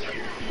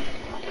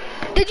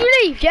 Did you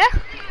leave, yeah?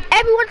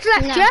 Everyone's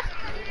left, No. yeah?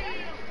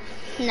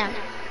 No.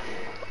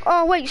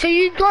 Oh wait, so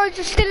you guys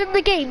are still in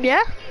the game,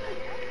 yeah?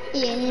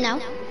 Yeah, no.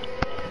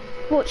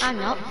 What? I'm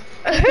not.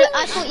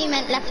 I thought you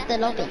meant left the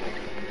lobby.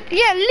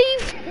 Yeah,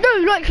 leave. No,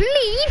 like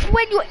leave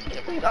when you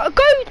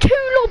go to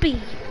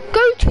lobby.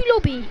 Go to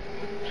lobby.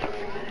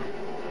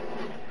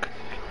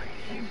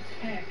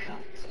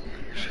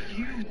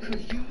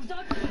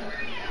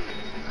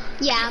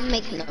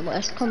 making the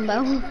worst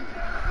combo.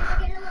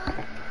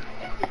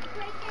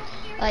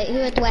 Like, who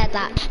would wear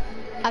that?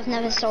 I've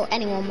never saw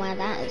anyone wear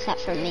that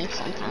except for me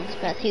sometimes,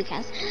 but who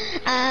cares?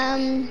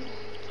 No,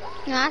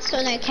 that's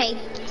still okay.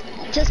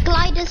 Does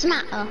gliders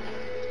matter?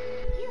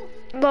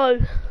 No.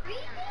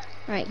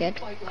 Right, good.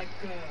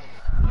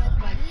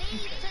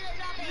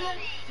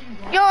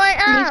 Yeah, I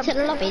am. Move to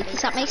the lobby.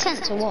 Does that make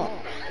sense or what?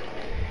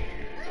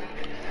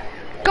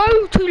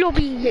 Go to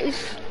lobby.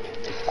 It's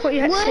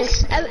quite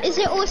Worse. Is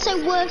it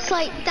also worse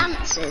like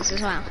dancers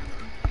as well?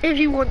 if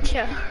you want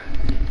to.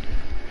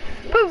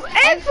 Bro,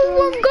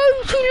 everyone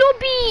go to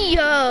lobby.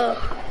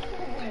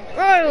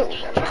 Right,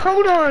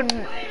 hold on.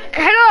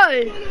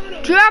 Hello.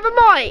 Do you have a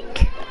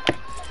mic?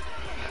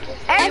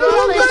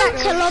 Everyone go back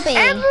to lobby.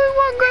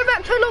 Everyone go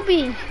back to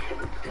lobby.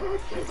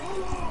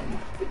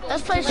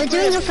 We're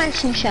doing a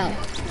fashion show.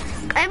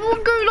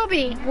 Everyone go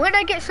lobby. When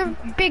I get some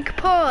big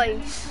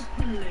pies.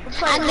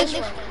 And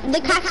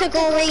the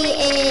category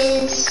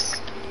is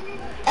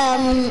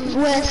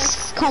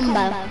worst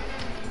combo.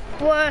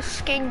 Worst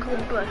skin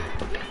combo.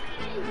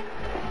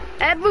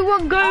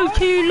 Everyone go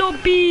to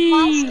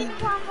lobby.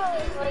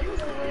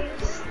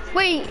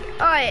 Wait,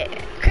 alright.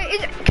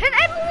 Can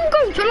everyone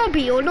go to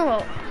lobby or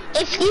not?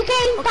 If you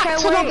go back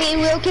to lobby,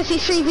 we'll give you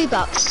 3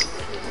 V-Bucks.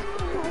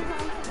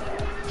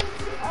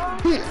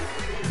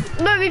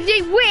 No, if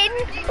they win,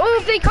 or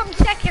if they come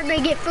second,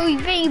 they get 3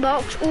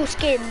 V-Bucks or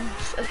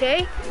skins,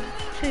 okay?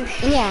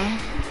 Yeah.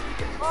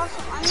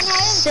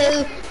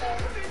 So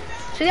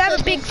they have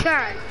a big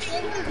chance.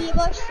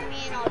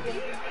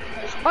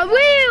 I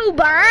will,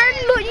 man!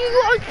 Look, you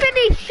gotta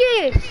finish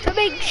this to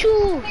make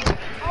sure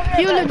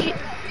you're legit.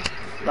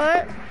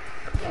 But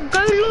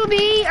go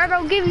lobby and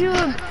I'll give you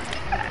them.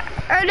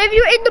 And if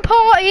you're in the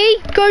party,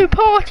 go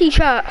party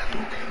chat.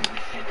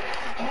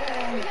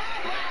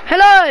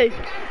 Hello!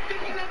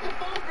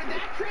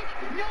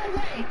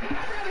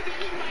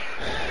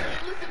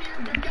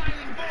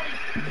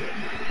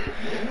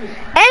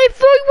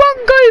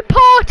 Everyone go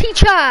party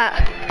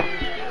chat!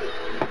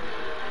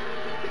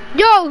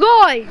 Yo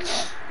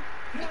guys!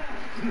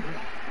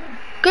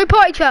 Go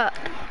party chat!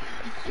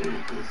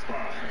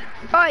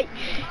 Alright,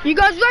 you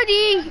guys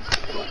ready?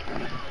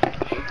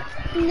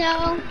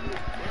 no.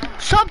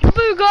 Sub to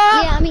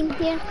Booger! Yeah, I mean,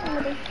 yeah.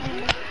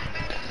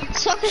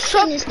 Soccer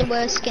skin is the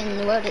worst skin in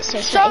the world. It's so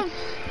Sub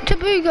to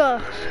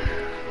Booger.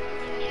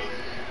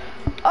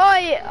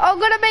 Alright, I'm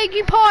gonna make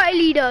you party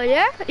leader,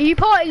 yeah? Are you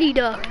party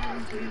leader?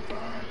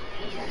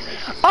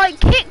 Alright,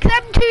 kick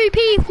them 2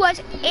 people as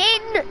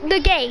in the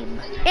game.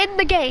 In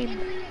the game.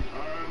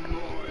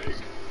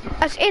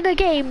 As in a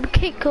game,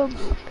 kick them.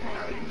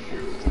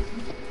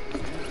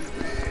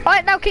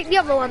 Alright, now kick the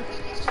other one.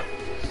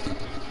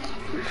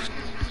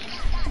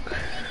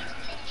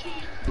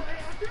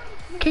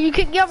 Can you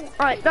kick the other one?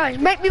 Alright, nice.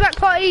 Make me back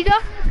party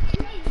leader.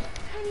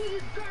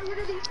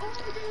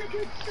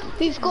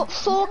 We've got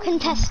 4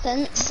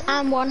 contestants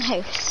and 1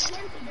 host.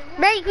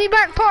 Make me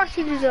back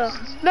party leader.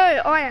 No,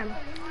 I am.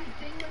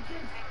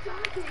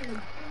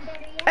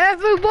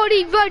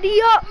 Everybody ready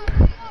up.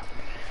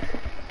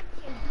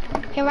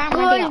 Here, I'm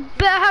ready up.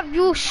 Better have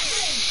your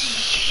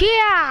shit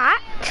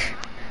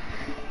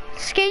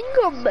skin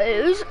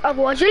combos,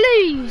 otherwise you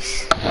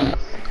lose.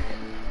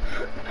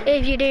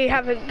 If you do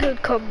have a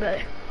good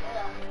combo.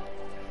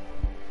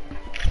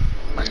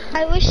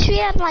 I wish we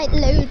had like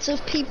loads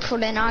of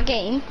people in our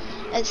game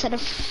instead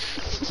of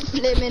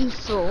flimming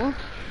 4.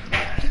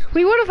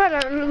 We would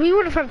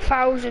have had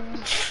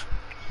thousands.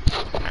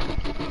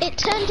 It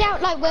turned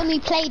out like when we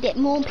played it,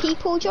 more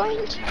people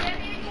joined.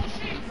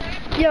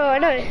 Yeah, I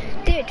know.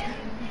 It did.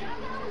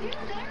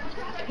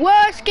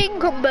 Worst skin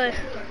combo.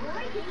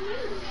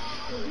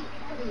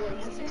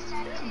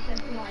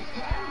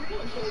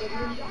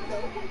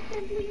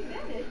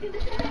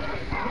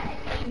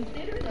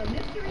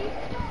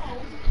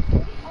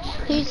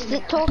 Who's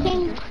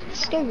talking?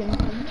 Scoring.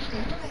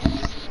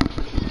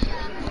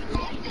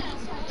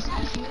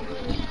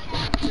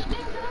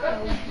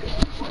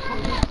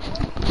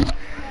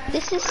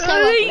 This is so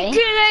ugly.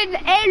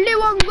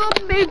 Everyone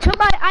got me to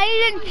my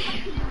island,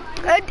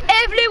 and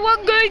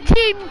everyone go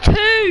team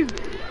 2.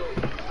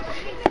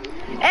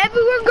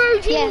 Everyone go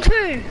team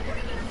 2.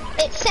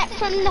 Except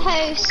from the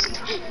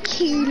host,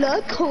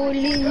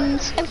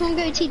 Killlacollins. Everyone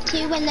go team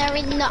 2 when they're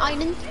in the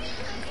island.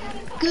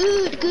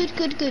 Good, good,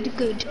 good, good,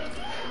 good.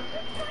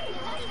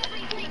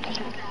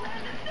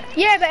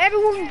 Yeah, but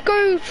everyone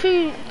go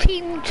to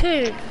team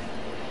 2.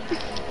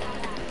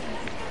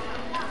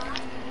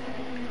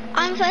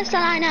 I'm first to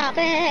line up.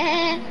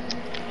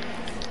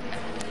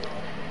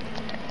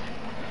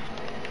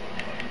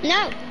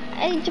 No,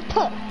 I need to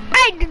put.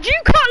 Hey, did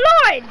you cut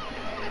line?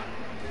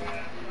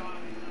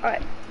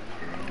 Alright.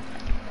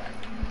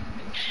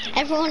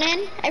 Everyone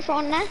in?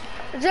 Everyone there?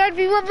 Is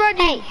everyone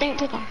ready? Hey, don't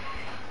do that.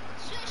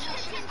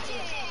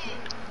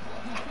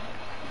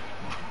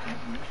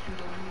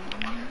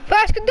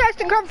 First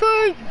contestant come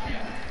through.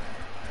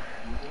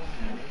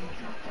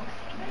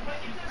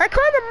 I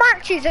kind of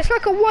matches. It's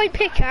like a white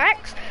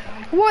pickaxe,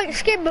 white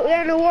skin, but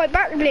then a white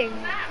back bling.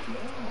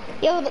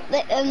 Yo,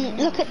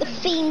 look at the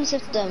themes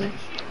of them.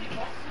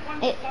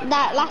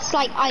 That's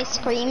like ice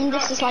cream.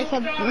 This is like a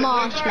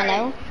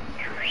marshmallow.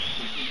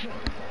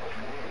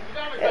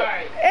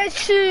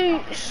 It's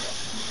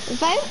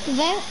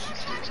Vote.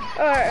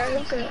 alright,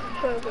 okay.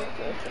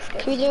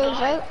 Can we do a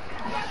vote?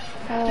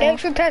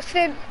 Next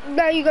contestant.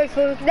 Now you go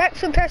for next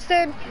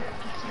contestant.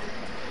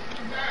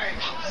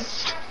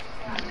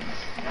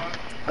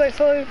 Go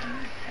for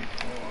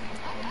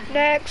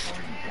next.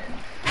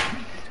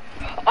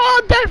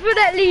 Oh,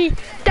 definitely,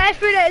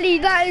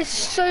 that is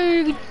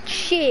so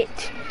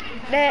shit.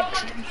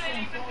 Next.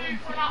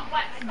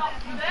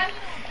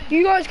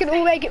 You guys can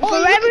all make it for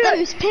look everyone. at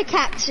those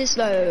pickaxes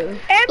though.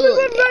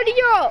 Everyone ready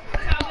up.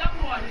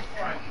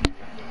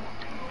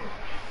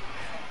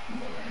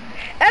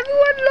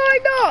 Everyone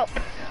line up.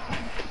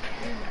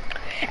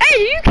 Hey, are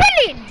you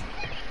kidding?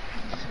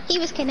 He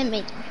was kidding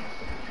me.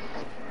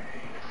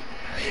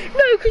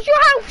 No, because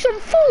your house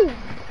is full.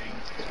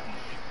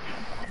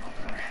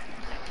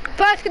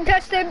 First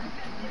contestant.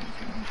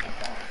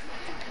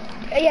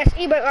 Yes,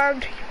 emote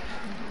round.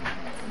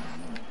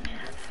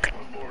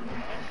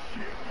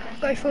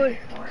 Go for it.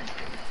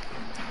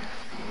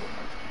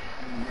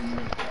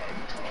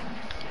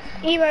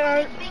 Emote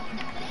round.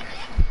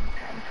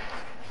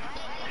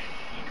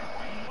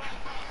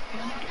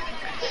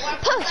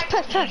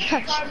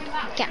 Push.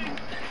 Yeah.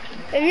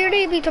 If you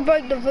need me to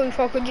break the roof,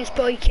 I can just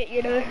break it,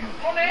 you know.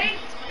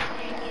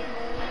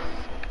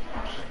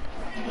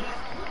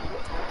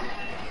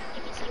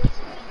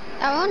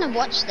 I want to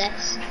watch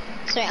this.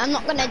 Sorry, I'm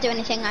not going to do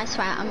anything, I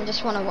swear. I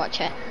just want to watch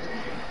it.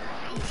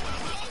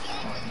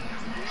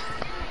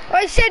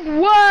 I said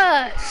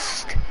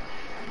worst.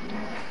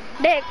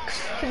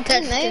 Next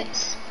contestant.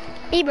 Emotes.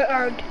 Emote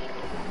round.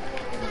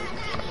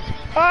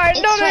 Alright,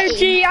 It's not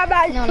sweaty. OG, I'm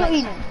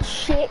actually No,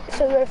 shit,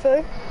 so go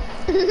through.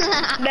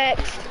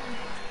 Next.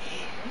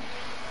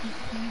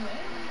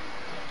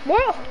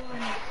 What?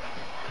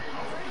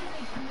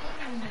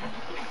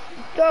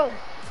 Go.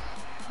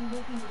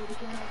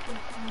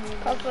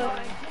 Cover.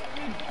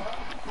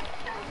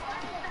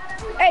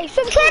 Hey,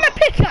 stop trying to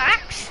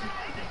pickaxe!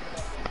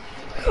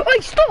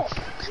 Hey, stop!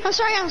 I'm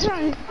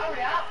sorry.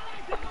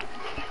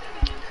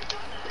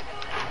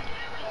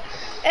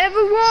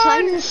 Everyone!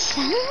 Simon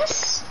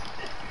Says?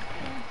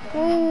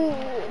 Ooh.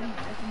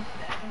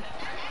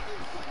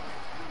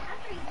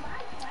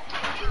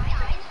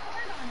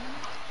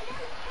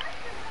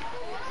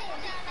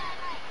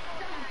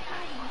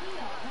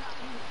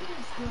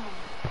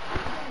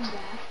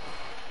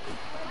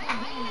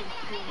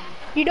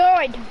 You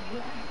died.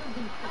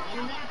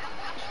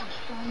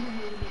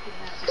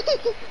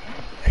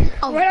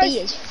 I'll Well, be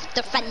his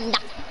defender.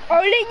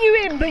 I'll let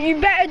you in, but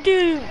you better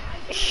do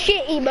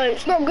shit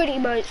emotes, not good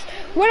emotes.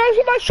 When I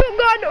see my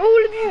shotgun,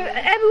 all of you,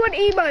 everyone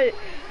emote.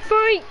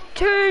 3,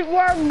 2,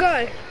 1,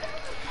 go.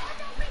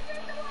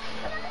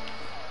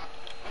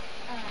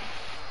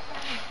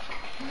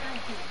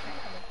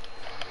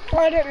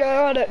 I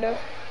don't know.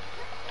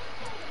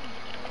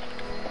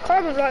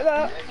 Kind of like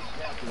that.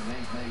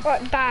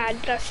 Like bad,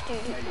 that's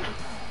stupid.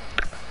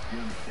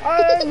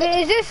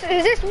 Is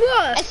this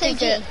worse?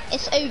 SOG.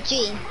 It's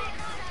OG.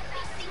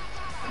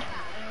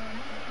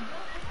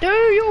 Do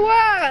your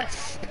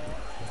worst.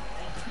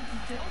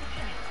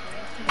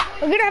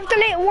 We're gonna have to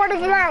let one of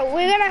them out.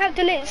 We're gonna have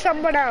to let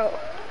someone out.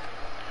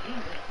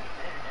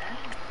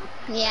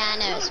 Yeah, I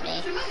know it's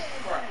me.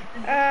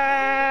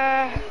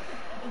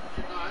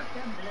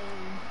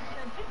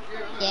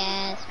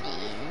 Yeah, it's me.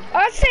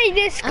 I'd say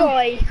this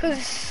guy,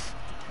 because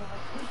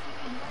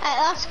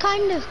That's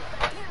kind of...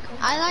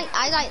 I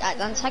like that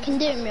dance. I can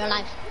do it in real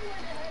life.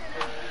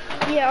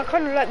 yeah, I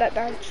kind of like that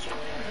dance.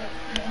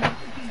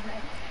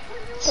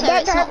 So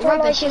That it's not dance I like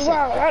rubbish, as is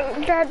well. it?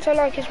 That dance I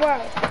like as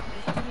well.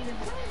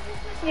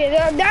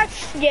 Yeah,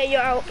 that's yeah. You're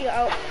out.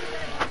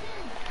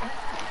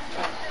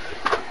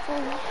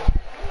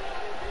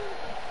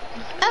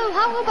 Oh,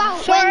 how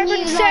about Simon when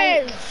you says.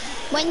 like,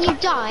 when you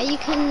die, you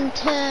can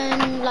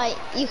turn like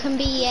you can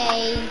be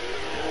a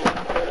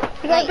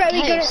You guys like better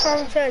be good at host.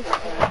 Simon says.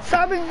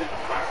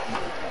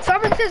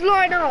 Simon says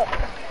line up.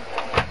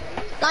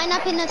 Line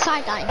up in the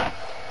sideline.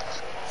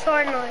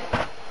 Sideline.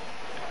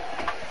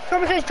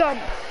 Simon says jump.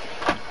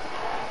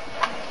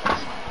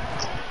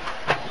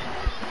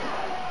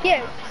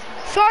 Yeah.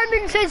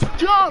 Simon says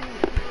jump.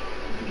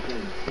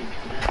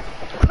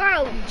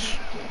 Crouch.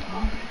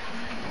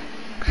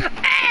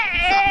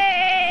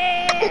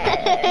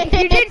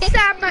 You did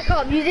stand back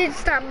up. You did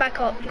stand back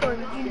up. Go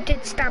on. You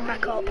did stand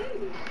back up.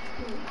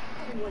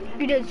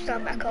 You did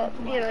stand back up.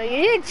 You know,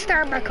 you did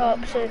stand back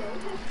up. So,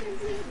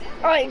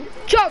 alright,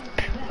 jump.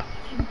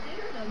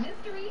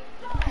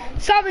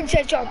 Simon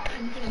says jump.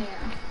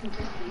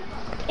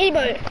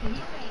 Emo.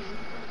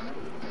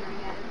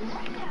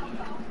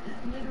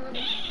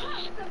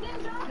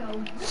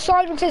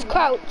 Simon says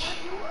crouch.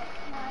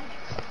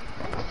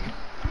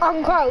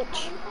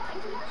 Uncrouch.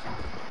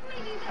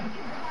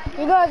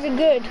 You guys are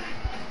good.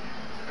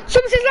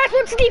 Someone says last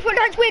one to default,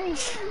 that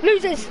wins.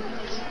 Losers.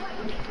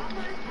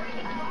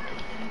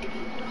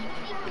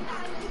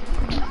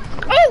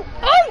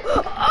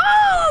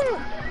 Oh!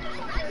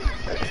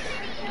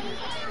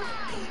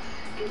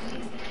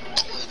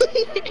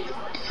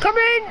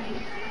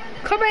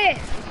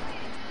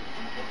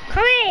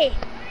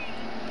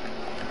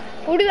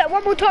 We'll do that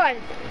one more time.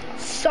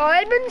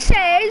 Simon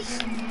says,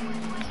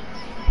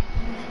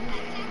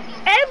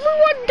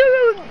 everyone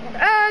do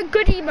a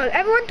good emote.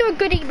 Everyone do a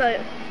good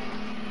emote.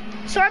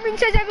 Simon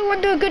says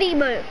everyone do a good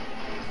emote.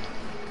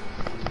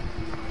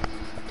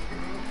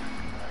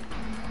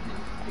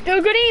 Do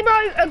a good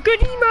emote, a good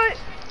emote.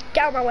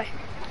 Get out of my way.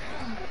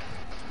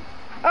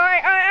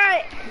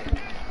 Alright.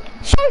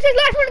 Sean says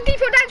last one,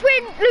 default dance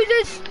win,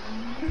 losers.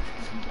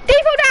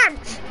 Default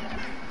dance.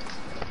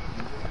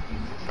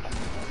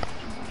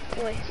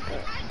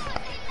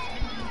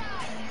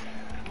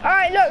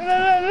 Alright, look,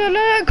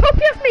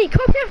 copy of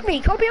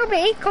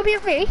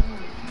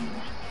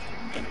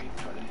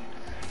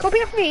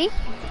me.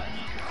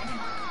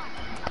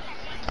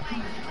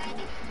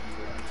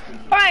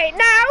 Alright,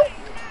 now,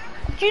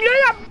 do you know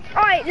that?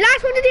 Alright,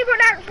 last one to default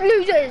dance,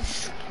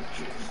 losers.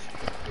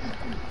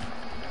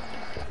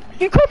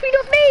 You copied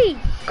of me!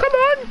 Come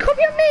on,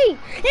 copy of me!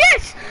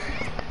 Yes!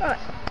 Alright,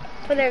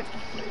 but then.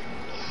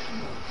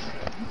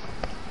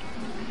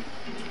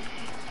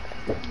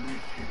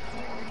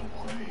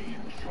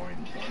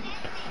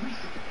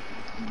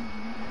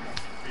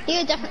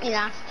 You're definitely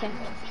last, Tim.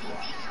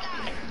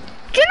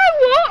 Do you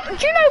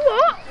know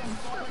what?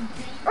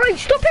 Alright,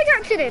 stop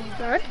pickaxing him,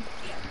 man.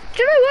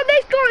 Do you know what?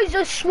 This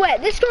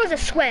guy's a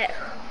sweat.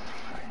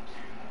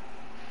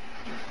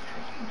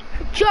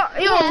 Yo,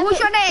 what's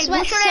your name?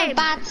 Sweat's a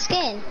bad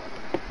skin.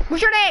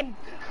 What's your name?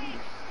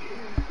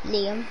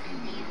 Liam.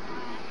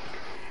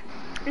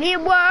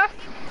 Liam Worth.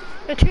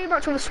 You're too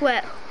much of a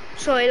sweat.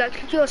 Sorry,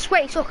 like you're a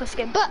sweaty soccer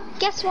skin. But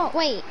guess what?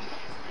 Wait.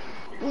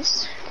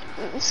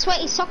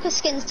 Sweaty soccer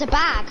skins are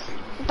bad.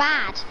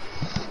 Bad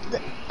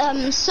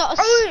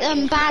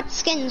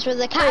skins were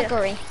the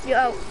category.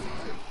 Yo.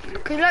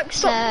 Can you like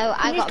stop? So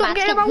I got stop bad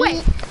getting in my way.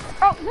 skin.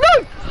 Oh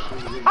no!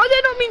 I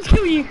did not mean to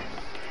kill you.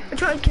 I'm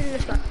trying to kill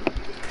this guy.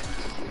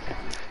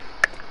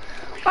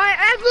 Alright,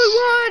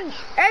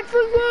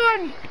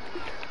 everyone!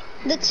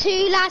 The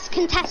two last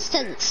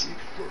contestants.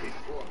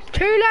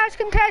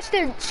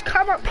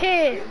 Come up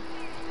here.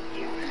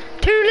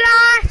 2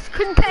 last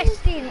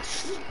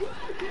contestants.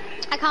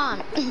 I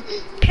can't.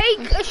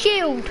 Take a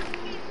shield.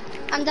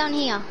 I'm down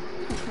here.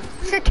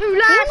 It's the 2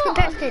 last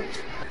contestants.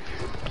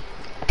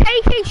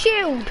 Take a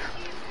shield.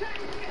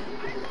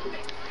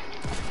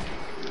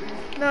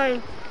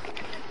 No.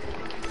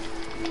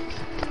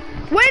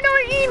 When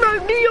I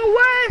emote, do your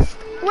worst.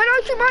 When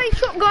I shoot my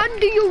shotgun,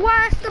 do your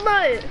worst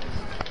emote.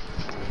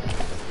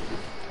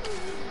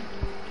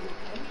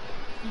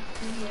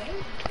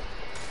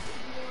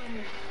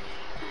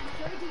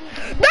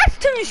 That's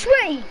too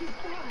sweaty.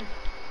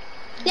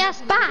 Yeah,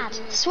 it's bad.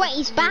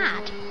 Sweaty's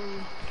bad.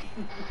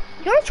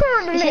 You're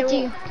trying to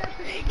little. Yeah,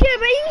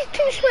 but he's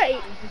too sweaty.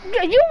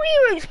 Your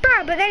emote's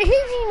bad, but then his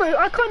emote,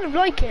 I kind of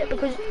like it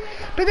because.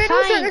 But then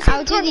also Fine,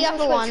 I'll do the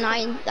other one.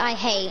 I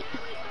hate.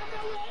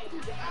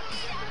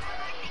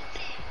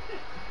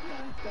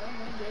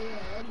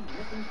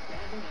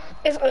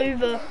 It's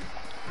over.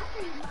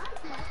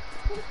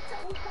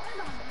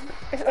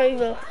 It's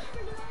over.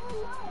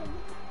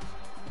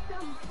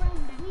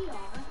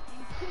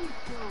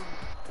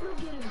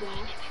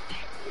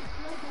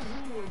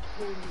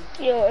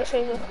 Yo, it's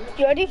over.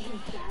 You ready?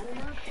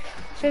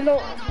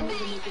 No,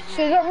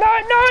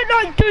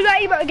 do that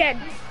emote again.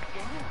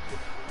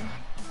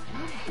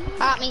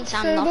 That means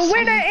I'm so lost. The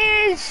winner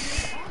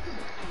is...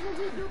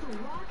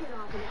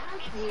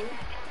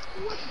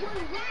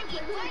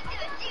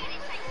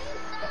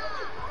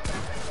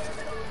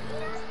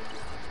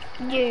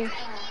 you.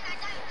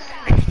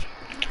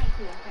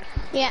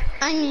 Yeah,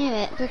 I knew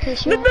it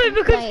because you. No,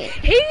 because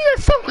he's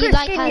a soccer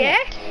skin, yeah.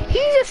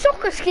 He's a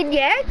soccer skin,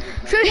 yeah.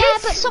 So yeah,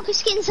 but soccer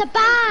skins are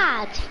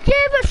bad.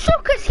 Yeah, but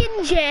soccer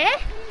skins, yeah.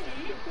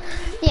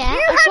 Yeah,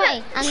 that's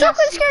right. And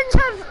soccer skins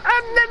have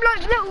them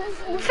like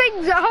little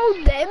things that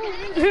hold them,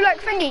 who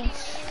like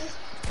thingies.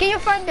 Get your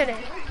friend in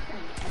it.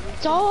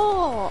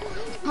 Stop!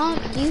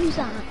 Can't use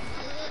that.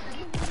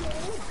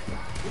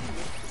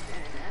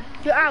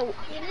 You're out.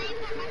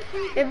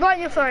 Invite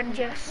your friend,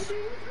 Jess.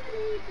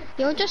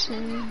 You're just...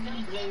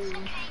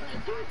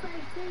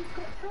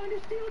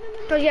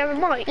 Does he have a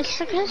mic? It's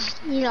because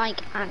you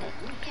like add it.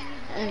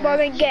 Well,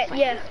 then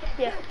yeah.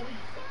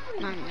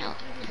 No.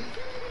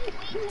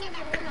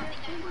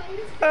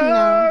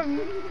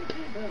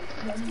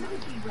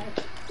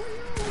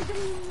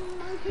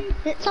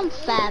 It's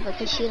unfair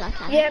because you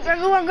like add it. Yeah,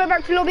 everyone go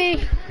back to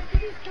lobby.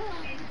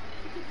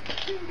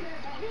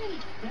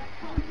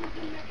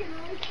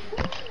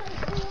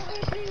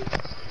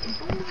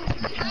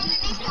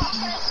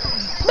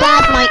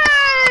 Bad mic.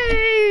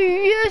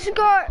 You just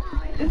got...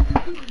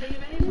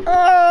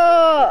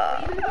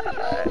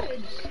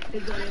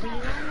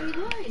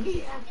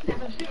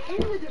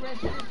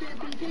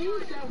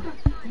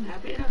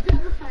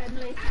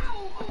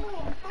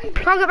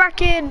 Plug it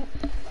back in.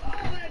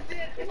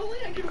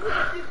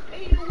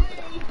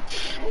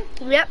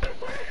 Yep.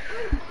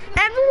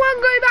 Everyone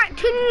go back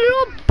to the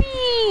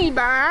lobby,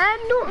 man.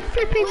 Not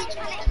flipping.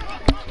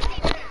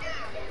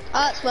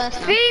 Oh, it's worse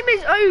now. Theme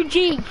is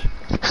OG.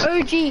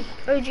 OG.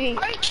 Oh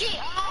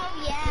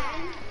yeah.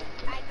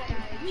 I got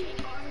OG.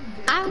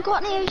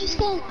 haven't got any OG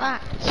skin.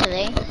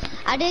 Actually,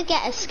 I did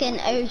get a skin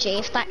OG,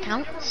 if that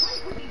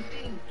counts.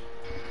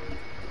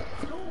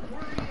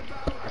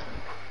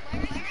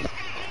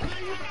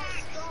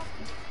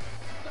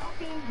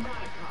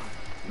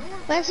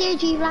 Where's the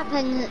OG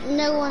weapon?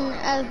 No one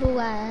ever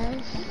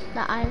wears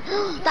that.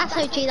 That's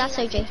OG. That's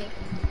OG.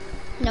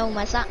 No one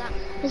wears that.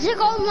 Does it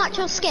go match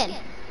your skin?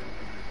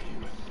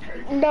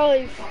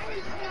 No.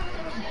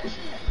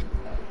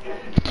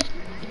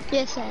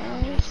 Yes,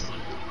 it is.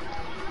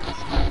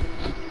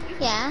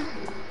 Yeah.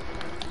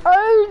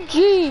 OG.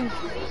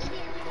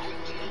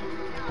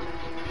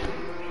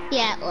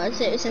 Yeah, it was.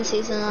 It was in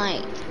season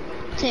like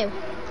 2.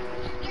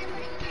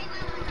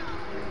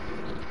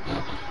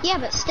 Yeah,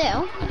 but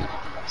still.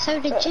 So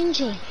did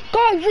Gingy.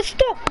 Guys, just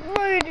stop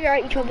moaning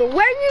at each other. When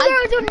you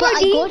guys are but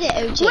ready, I got it,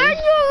 OG. when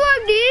you're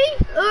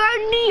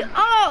ready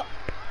up.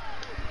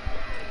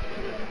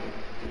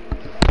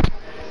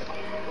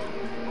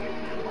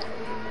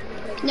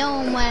 No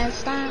one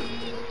wears that.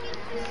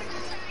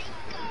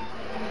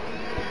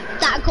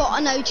 That got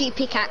an OG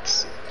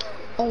pickaxe.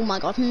 Oh my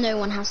god, no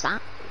one has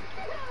that.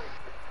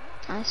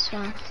 I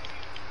swear.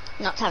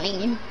 Not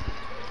telling you.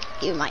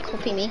 You might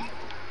copy me.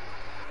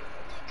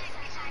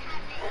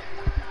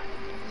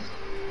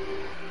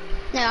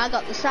 No, I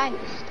got the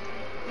safe.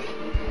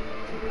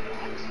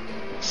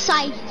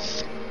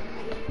 Safe.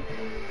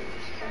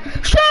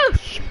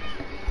 Shush!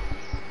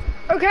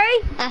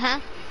 Okay? Uh-huh.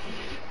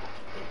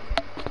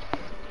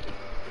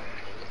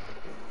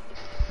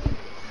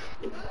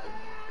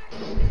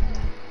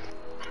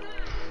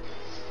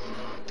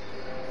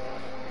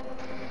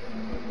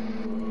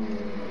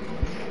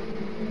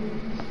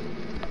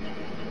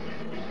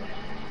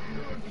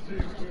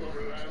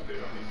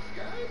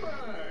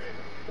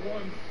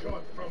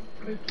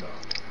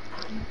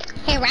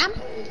 Hey Ram.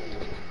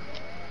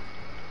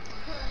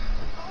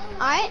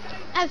 Alright,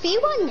 have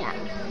you won yet?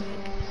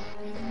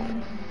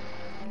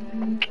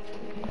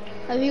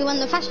 Have you won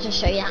the fashion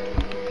show yet?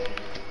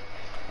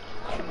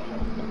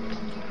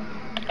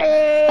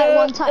 At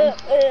one time.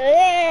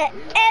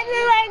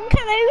 Everyone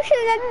come over to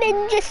the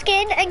ninja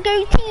skin and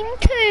go team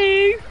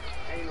 2.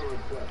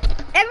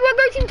 Everyone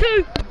go team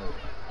 2.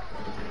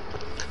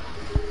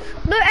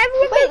 No,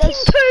 everyone go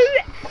team 2.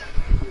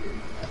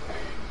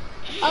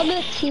 I'll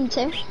go team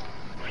 2.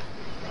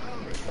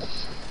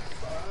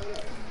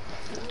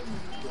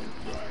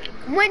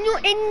 When you're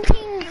in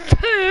team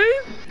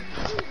 2,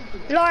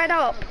 line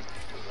up.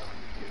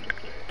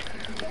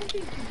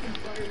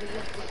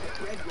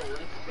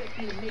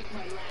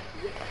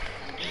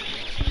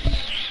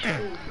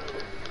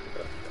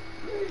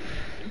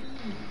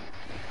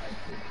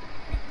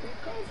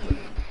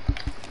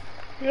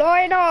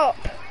 Line up.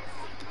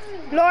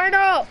 Line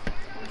up.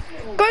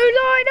 Go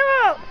line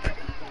up.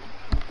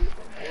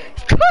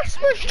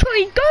 Christmas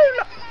tree,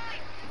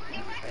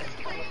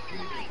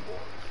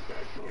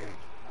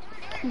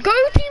 go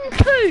team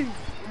 2.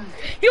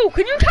 Yo,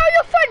 can you tell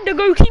your friend to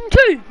go team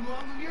 2?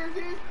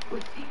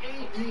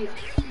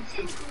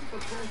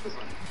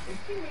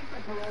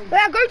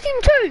 Yeah, go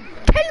team 2.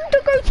 Tell him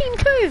to go team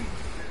 2.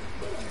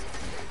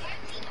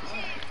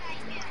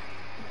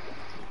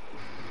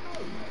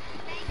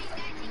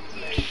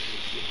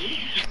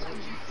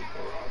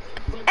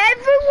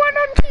 Everyone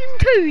on team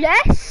 2,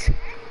 yes?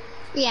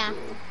 Yeah.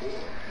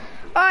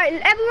 Alright,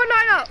 everyone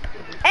line up.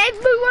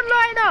 Everyone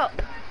line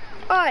up.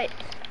 Alright.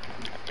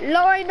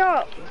 Line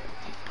up.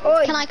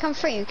 Oi. Can I come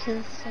through?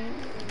 Cause.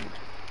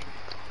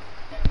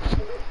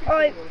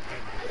 Alright.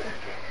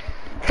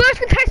 First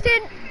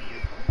contestant.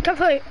 Come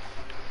through.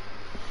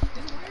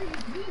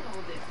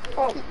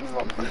 Oh,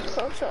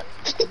 sorry.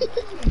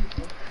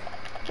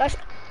 Let's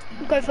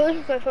go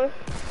through. Go through.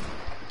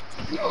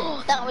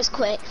 That was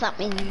quick. That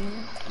means.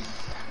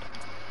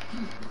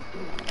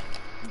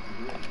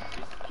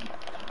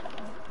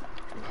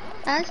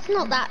 It's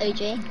not that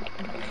OG.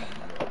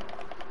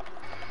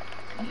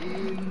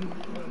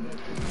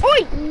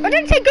 Oi! I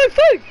didn't say go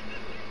through!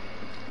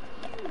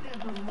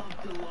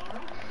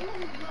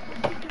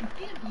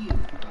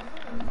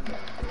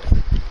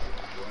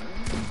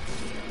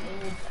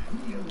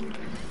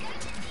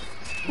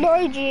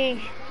 Not OG.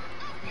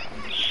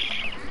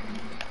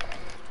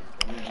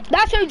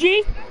 That's OG.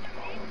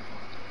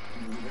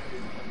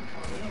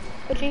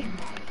 OG.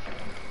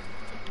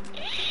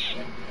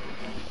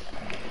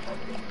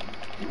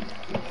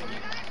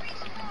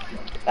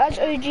 That's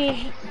OG.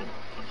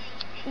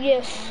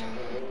 Yes.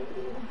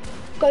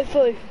 Go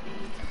through.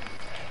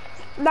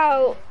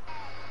 Now.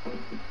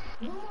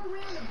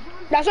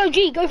 That's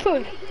OG. Go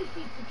through.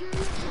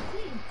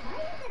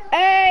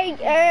 Hey.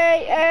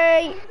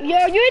 Yo,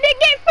 you didn't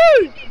get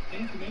through.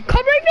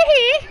 Come over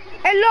here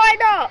and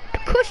line up.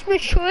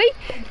 Christmas tree.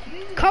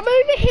 Come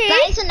over here.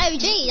 That isn't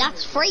OG.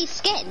 That's free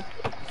skin.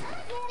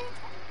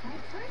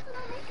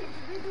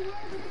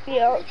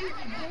 Yeah.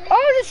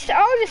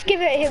 I'll just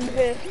give it him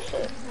here.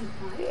 So,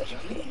 yes.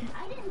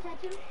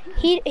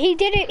 He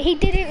didn't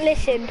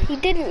listen. He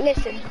didn't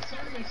listen.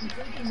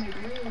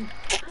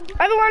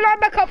 Everyone line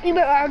back up, you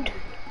look around.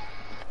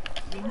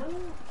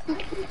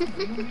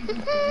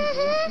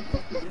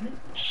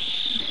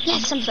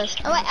 Yes, I'm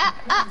first. Oh wait,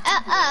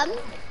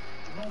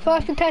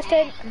 First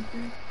contestant.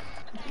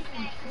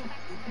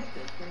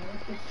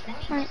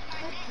 Right.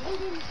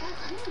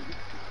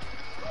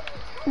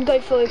 Go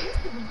through.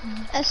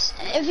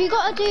 Have you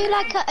got to do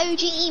like an OG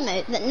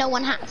emote that no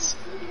one has?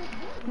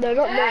 No,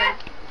 not now.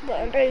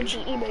 But an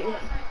OG email.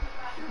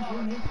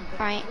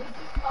 Right.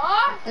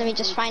 Let me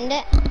just find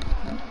it.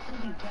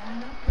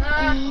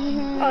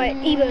 Alright,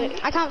 emote.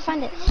 I can't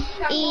find it.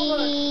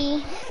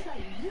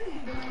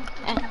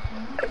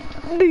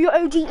 Do your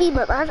OG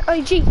emote, man.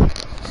 OG.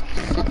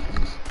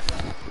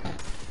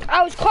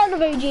 I was kind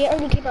of OG. It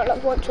only came out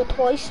like once or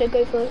twice, so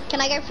go for it.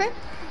 Can I go through?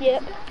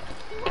 Yep.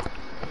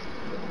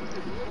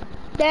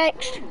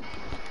 Next.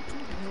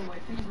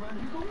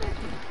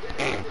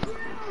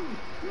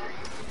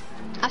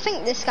 I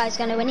think this guy's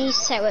gonna win. He's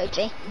so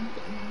OG.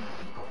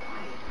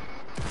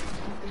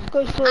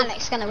 Go through.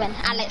 Alex gonna win.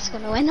 Alex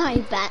gonna win. I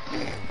bet.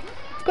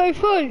 Go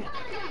through.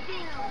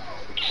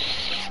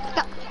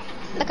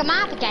 Look at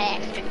my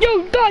game.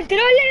 Yo, guys, did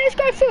I let us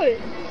go through?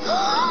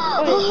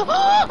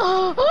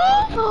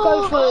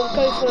 Go through.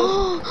 Go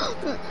through.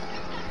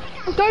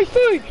 Go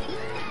through.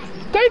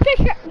 Go pick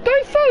it. Go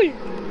through.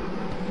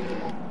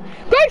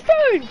 Go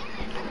through.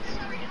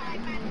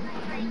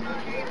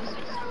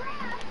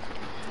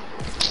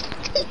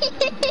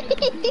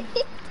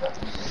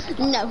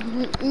 No,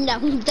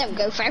 don't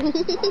go through.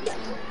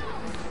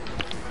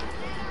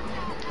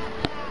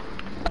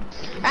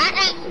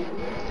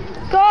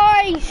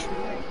 Guys!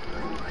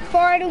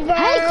 Final round!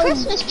 Hey,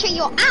 Christmas tree,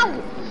 you're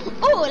out!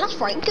 Oh, that's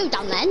right, go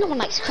down there. No one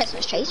likes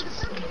Christmas trees.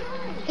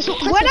 It's not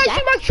Christmas When I yet,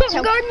 see my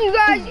shotgun, you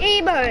guys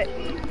emote.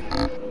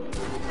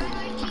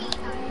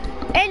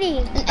 Any.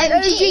 An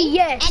OG,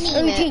 yes. Any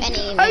emote,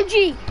 any emote.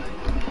 OG.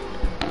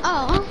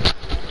 Oh.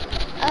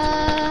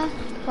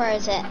 Where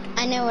is it?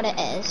 I know what it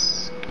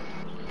is.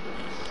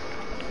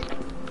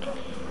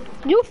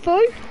 You're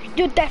full.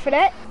 You're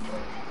definite.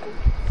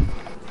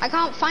 I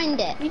can't find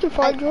it. You can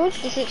find yours.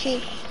 It's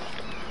literally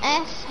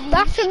F.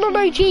 That's a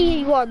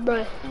non-OG one,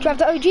 though. Do you have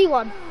the OG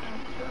one?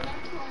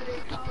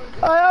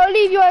 I'll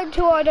leave you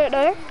until I don't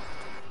know.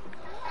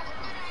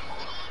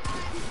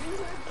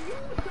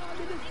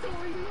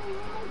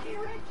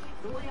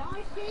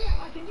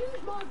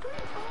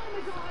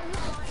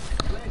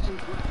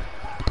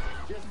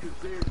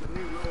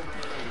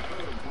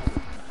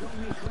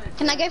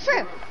 Can I go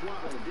through?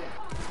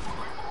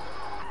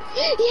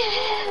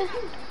 Yeah!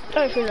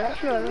 Don't do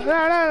that. No.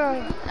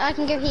 I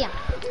can go here.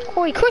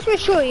 Oi,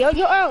 Christmas tree,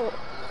 you're out.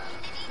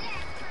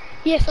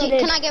 Yes, I did.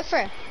 Can I go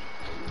through?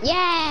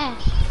 Yeah!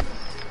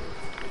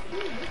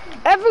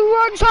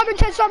 Everyone, Simon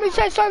says.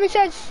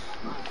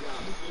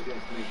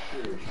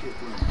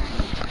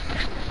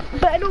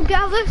 Better not get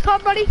out this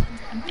time, buddy.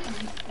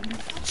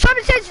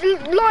 Simon says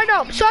line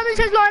up.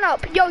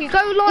 Yo, you go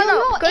line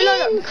up. Go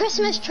line up.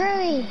 Christmas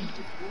tree.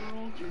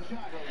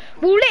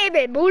 We'll let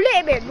him in.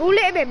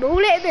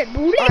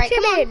 Alright,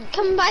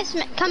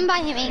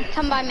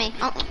 come by me.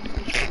 Oh.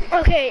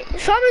 Okay,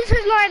 Simon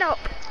says line up.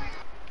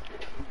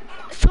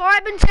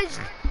 Simon says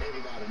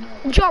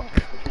jump.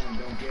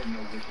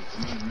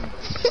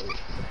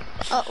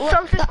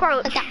 Simon says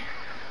crouch. Okay.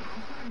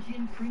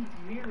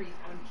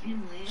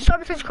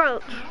 Simon says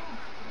crouch.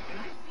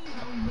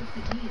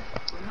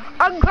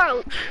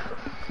 Uncrouch.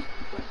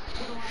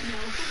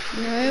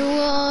 No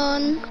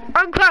one.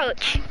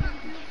 Uncrouch.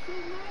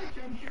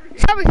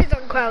 Simon says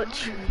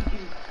uncrouch.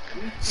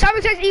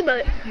 Simon says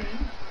emote.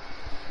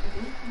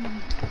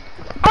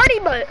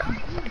 Unemote.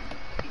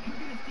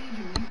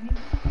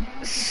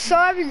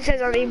 Simon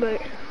says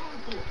unemote.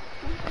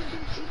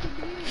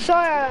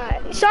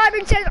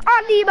 Simon says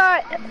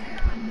unemote.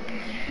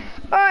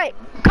 Alright,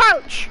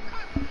 crouch.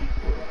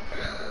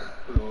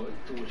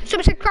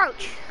 Someone said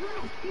crouch.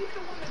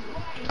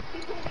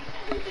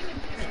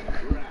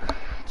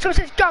 Someone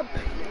says jump.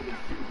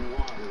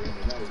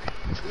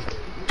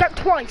 Jump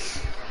twice.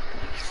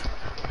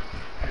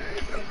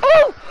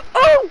 Oh!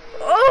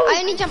 I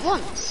only jumped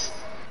once.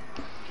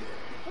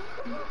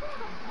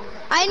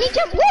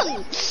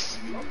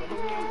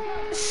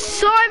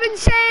 Simon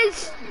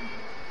says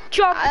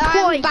jump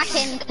twice. I'm back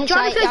in because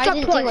I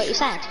didn't do what you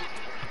said.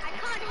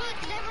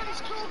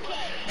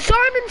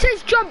 Simon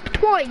says jump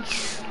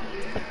twice.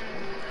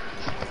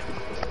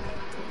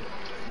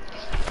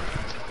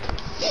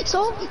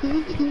 So,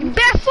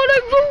 better follow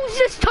rules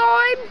this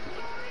time.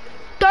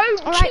 Don't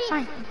cheat. Alright,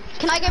 fine.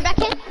 Can I go back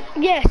in?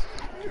 Yes.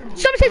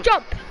 Someone said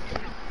jump.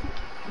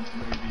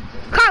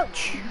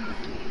 Crouch.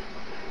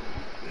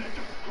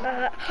 I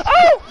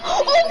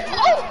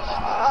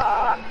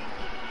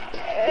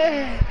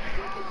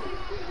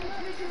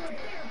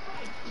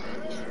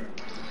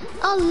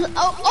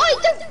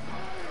don't.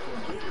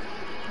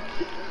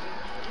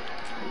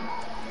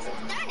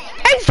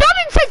 Hey,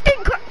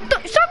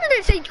 someone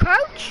didn't say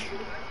crouch.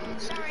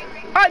 Sorry.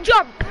 Alright,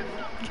 jump.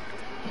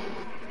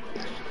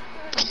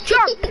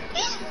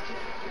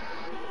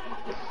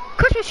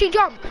 Christmas tree,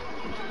 jump.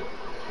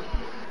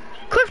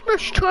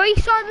 Christmas tree,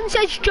 Simon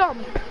says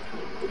jump.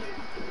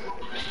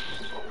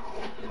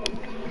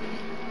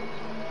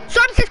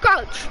 Simon says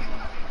crouch.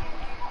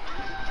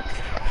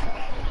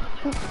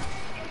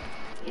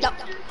 No.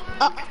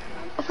 Oh,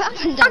 what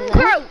happened down there?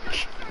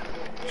 Uncrouch.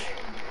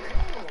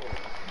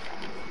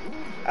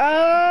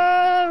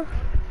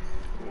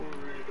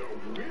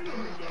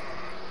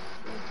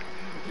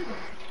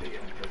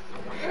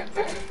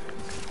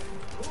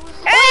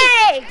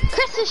 Hey!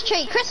 Christmas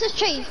tree, Christmas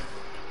tree.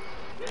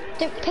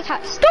 Don't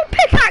pickaxe. Stop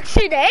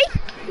pickaxing, eh?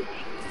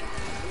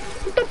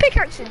 Stop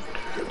pickaxing.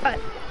 Right.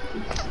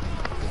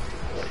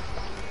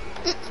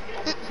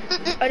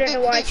 I don't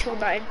know why I saw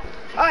that in.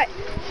 Alright.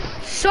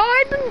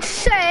 Simon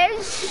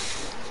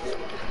says...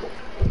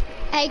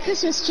 Hey,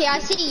 Christmas tree, I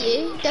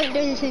see you. Don't do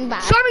anything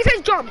bad. Simon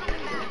says jump.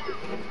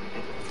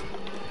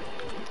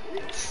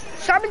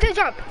 Simon says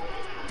jump.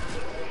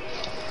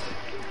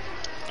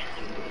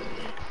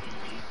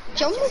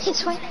 Jump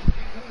this way.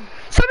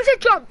 Simon says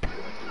jump.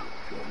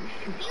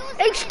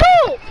 Hey,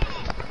 stop!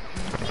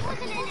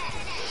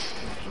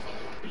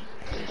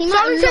 He might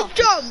Simon have says lost,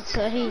 jump.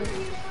 so he...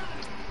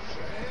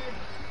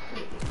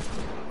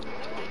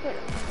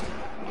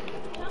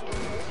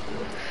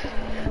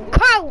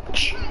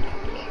 Crouch.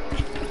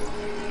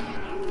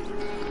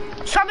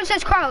 Simon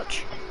says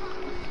crouch.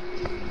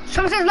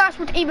 Simon says last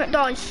one to emote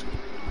dies.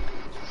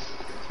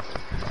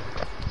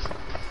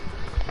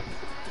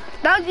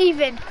 That was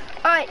even.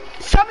 Alright,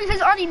 Simon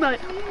says unemote.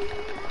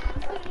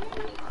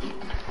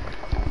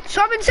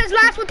 Simon says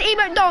last one to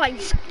emote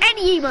dies.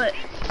 Any emote.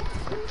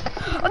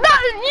 Oh, no,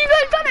 you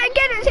guys done it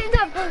again at the same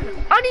time.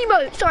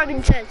 Unemote,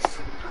 Simon says.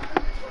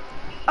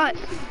 Alright,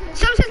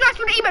 Simon says last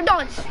one to emote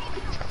dies.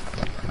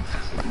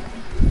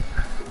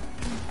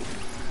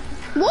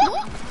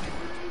 What?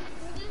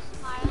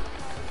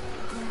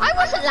 I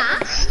wasn't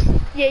last.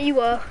 Yeah, you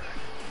were.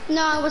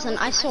 No, I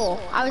wasn't. I saw.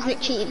 I was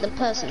literally the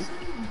person.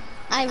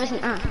 I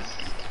wasn't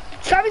asked.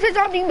 Simon says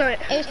unemote.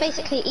 It was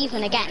basically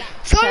even again.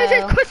 Simon so...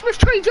 says Christmas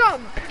tree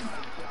jump.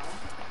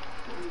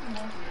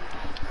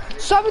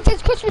 Simon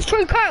says Christmas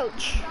tree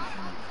couch.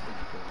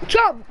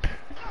 Jump.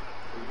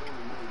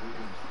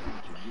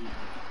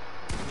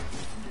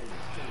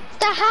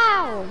 The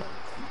hell?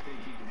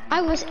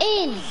 I was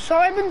in.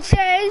 Simon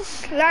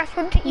says last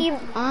one to eat.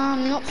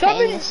 I'm not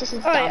playing this. This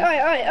is dumb.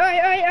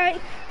 Alright.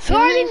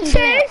 Simon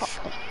says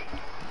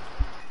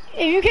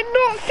if you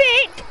cannot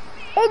fit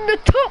on the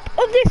top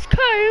of this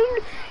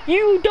cone,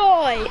 you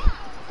die.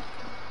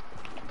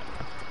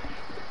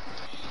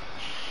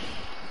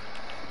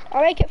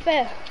 I'll make it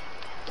fair.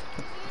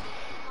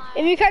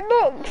 If you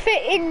cannot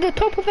fit in the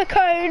top of a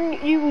cone,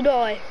 you will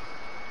die.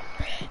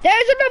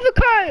 There's another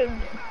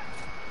cone.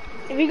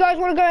 If you guys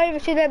want to go over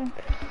to them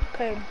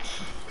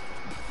cones.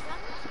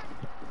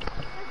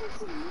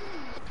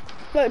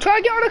 Look, try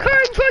and get on a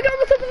cone. Try and get on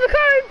the top of a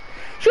cone.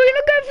 Sure you're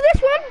not going for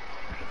this one?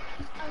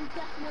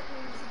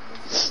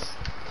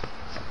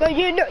 Well,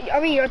 you know, I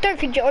mean, I don't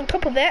think you're on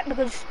top of it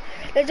because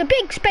there's a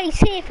big space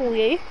here for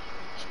you,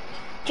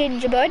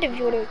 Gingerbird, if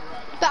you want to.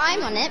 But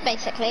I'm on it,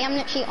 basically. I'm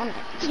literally on it.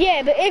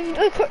 Yeah, but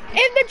if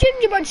the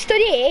Gingerbird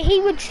stood here, he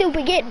would still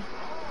begin.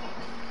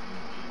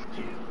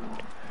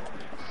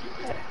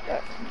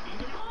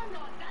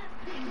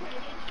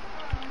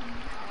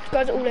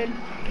 Guys are all in.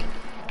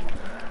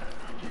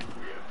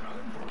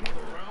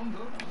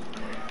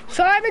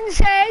 Simon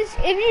says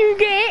if you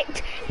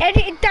get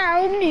edited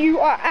down, you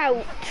are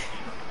out.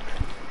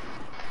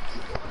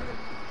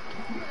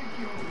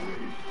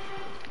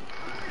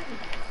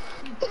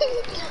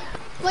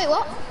 Wait,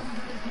 what?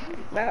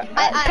 Come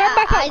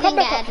back up, come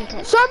back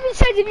up. Simon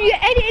says if you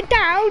get edited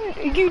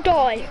down, you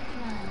die.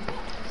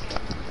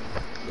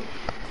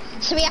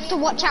 So we have to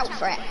watch out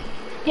for it.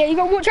 Yeah, you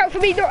gotta watch out for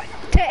me not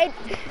to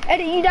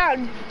edit you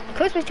down.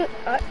 Christmas tree.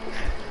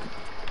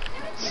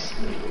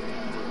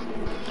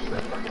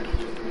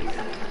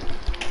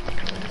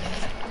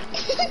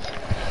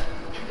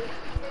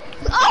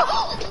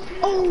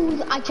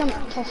 Oh, I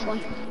jumped off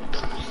one.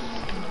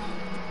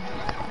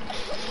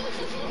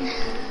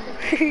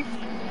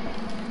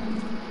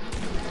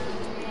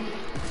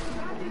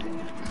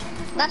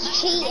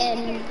 That's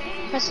cheating,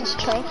 Christmas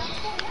tree.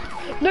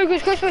 No,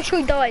 because Christmas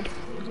tree died.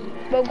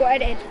 Well, got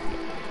edited.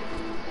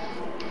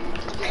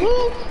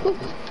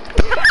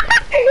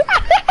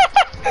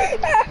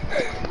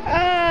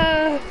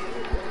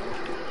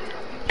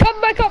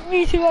 Come back up,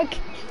 you two. I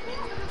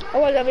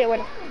want to be a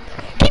winner.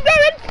 Keep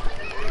going.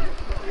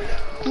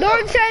 No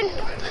one said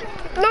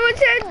no. No one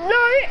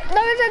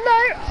said no.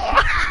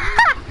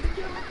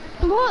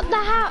 What the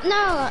hell?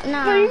 No. No,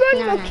 you guys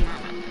no.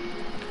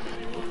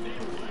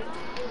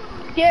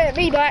 Yeah,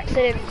 me by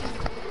accident.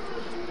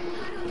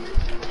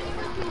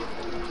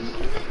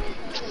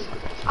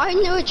 I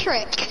know a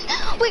trick.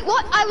 Wait,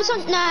 what? I was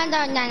on. No.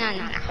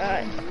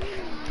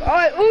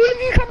 Alright, all of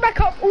you come back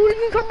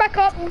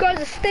up. You guys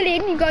are still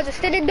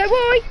in. Don't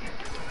worry.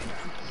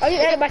 I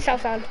didn't edit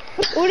myself down.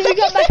 All of you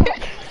come back up.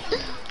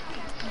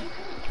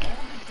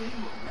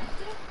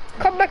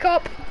 Come back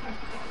up.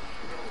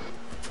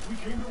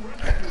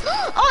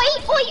 Oi!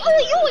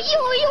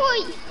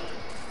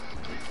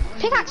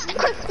 Pickaxe,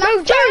 quick!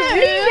 No, Joe,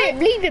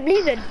 leave him.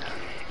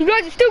 You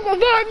guys have still got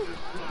fun.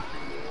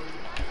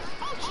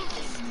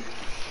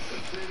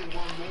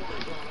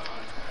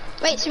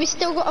 Wait, so we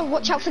still got to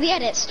watch out for the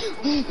edits.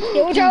 Yeah,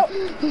 watch out.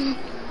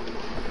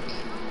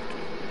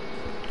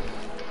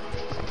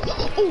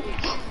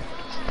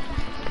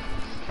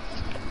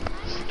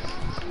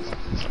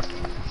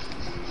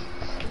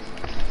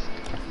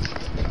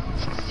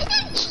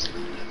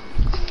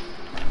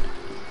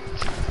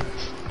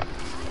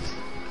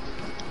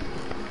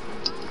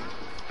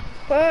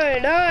 Oh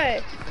no!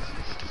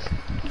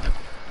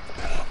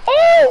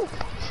 Oh!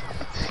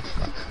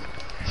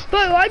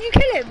 Bro, why'd you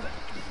kill him?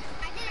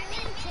 I didn't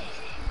mean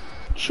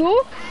to.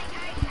 Sure?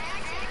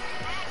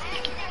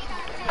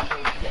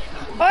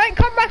 Alright,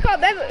 come back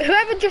up.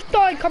 Whoever just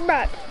died, come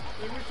back.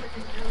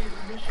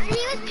 And he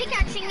was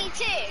pickaxing me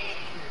too.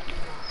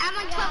 I'm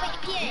on 12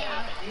 HP.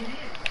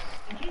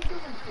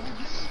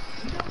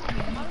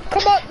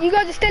 Come on, you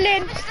guys are still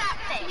in. What's that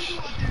fish?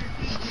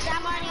 So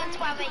I'm only on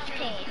 12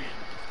 HP.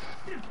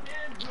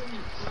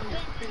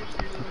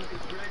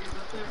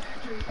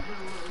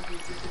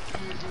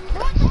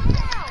 What the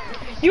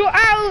hell? You're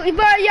out,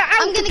 bro, you're out.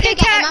 I'm gonna for go get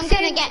him, I'm pickaxing.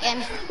 gonna get him.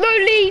 No,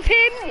 leave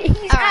him.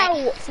 He's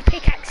Alright. out for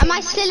pickaxing. Am I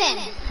still in?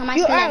 Am I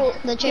You're still out.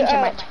 in? The You're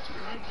gingerbread. out.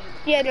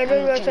 Yeah,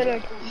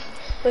 no.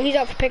 But he's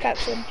out for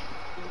pickaxing.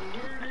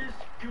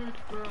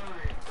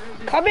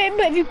 Come in,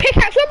 but if you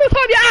pickaxe one more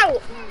time, you're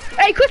out.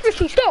 Hey, Christmas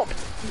tree, stop.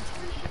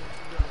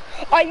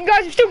 Alright, you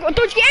guys have still got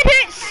dodgy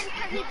edits.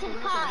 Take me to the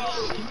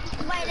party.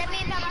 Wait, let me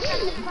invite my friend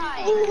to the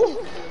party.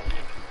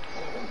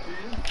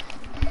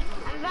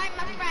 Invite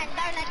my friend,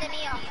 don't let them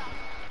off.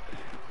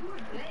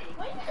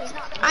 He's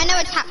not I know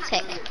a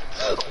tactic.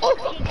 Oh!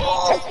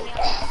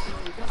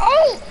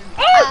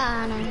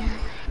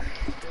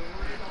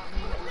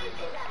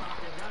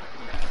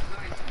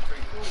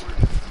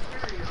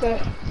 No.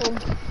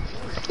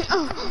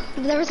 Oh,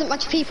 there isn't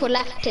much people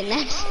left in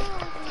this.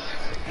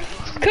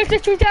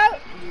 Christmas tree's out.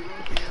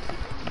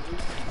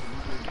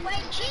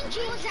 Wait,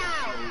 Ginger was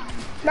out.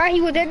 No,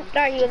 he wasn't.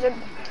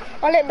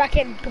 I'll let him back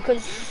in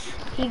because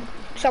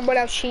someone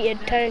else cheated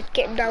to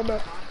get him down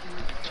there.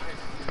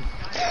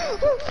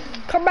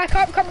 Come back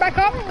up.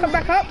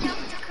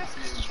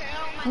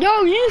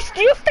 No, you're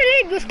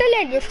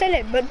still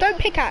in, but don't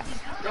pickaxe.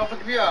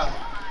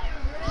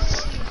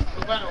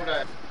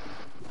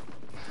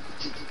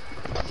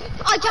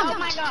 I jumped. Oh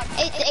my god.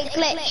 It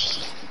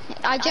glitched.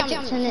 I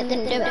jumped and it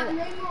didn't do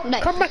it. No.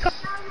 Come back up.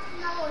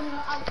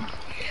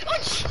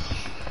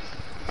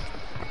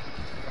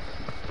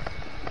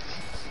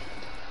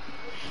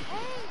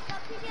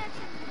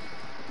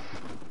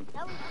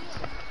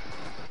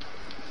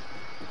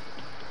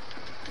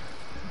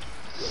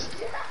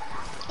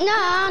 No.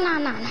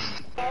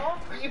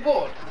 Are you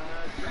bored?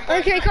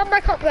 Okay, come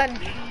back up then.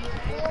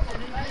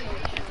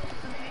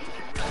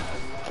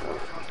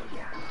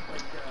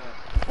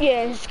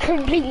 Yeah, it's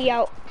completely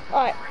out.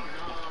 Alright.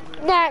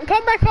 Nah,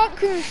 come back up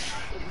because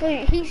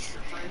but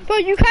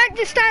you can't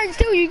just stand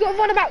still, you gotta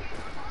run about.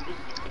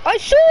 I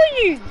saw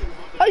you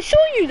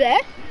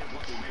there.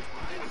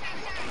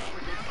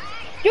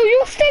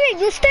 You're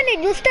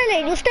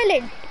still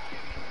in.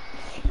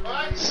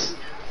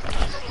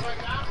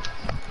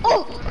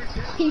 Oh!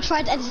 He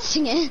tried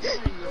editing it.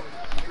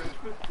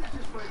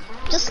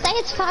 Just stay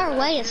as far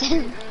away as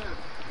him.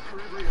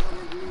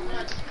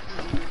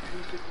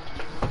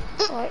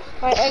 Right,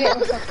 edit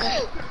myself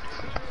there.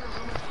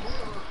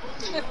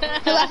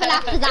 Whoever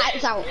after that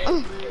is out.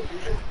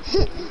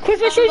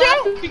 Christmas tree's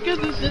out! Because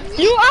of this.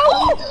 You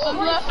out! I'm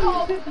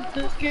laughing because of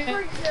this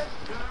game.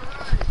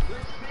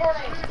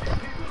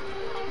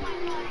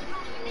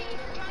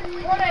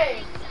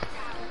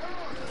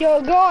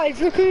 Yo guys,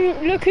 look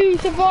who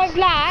survived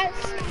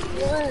last.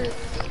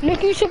 Look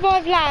who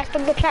survived last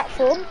on the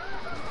platform.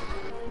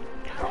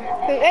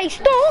 Hey,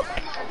 stop!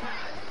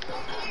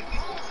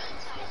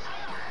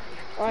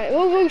 Alright,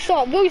 we'll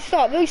start.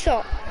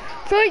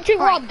 3, 2,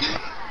 1.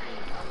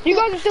 You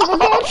guys are still got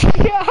dodge.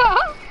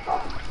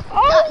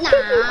 Nah,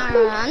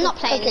 I'm not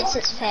playing this,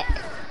 it's thick.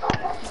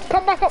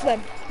 Come back up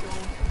then.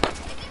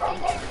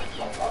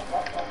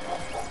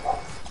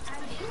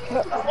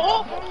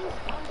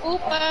 Oh,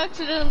 I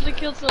accidentally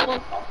killed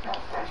someone.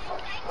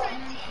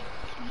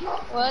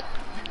 What?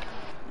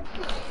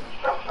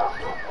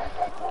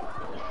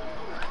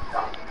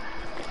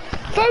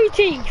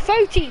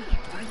 Foti.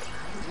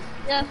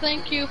 Yeah,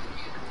 thank you.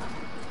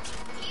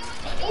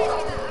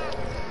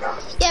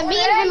 Yeah, me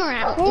and him are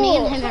out.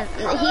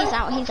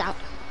 He's out.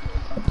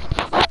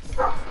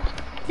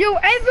 Yo,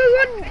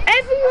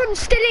 everyone's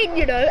still in,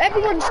 you know.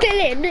 Everyone's still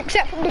in,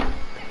 except from.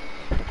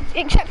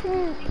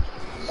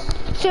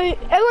 So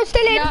everyone's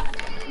still in.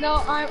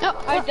 No,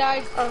 I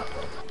died.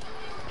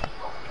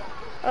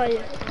 Oh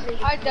yeah.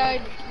 I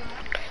died.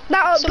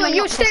 No, Someone but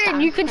you're knocked us still in.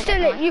 down. You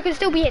can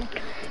still be in.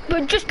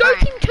 But just go Right.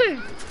 team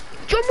 2.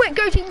 John Wick,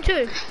 go team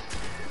 2.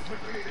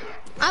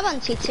 I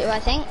wanted to, I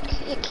think.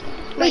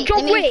 Wait,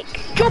 John Wick.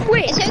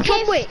 Is it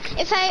okay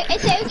is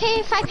it okay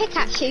if I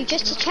pickaxe you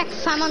just to check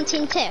if I'm on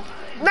team 2?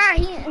 Nah,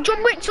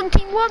 John Wick's on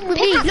team 1 with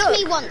me. Pickaxe Look.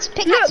 me once.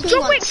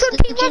 John Wick's on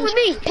team 1 with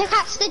me.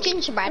 Pickaxe the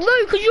gingerbread.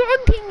 No, because you're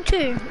on team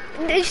 2.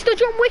 It's the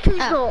John Wick who's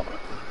not.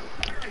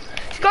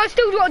 This guy's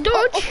still got a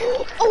dodge.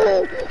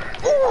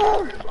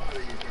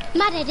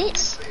 Mad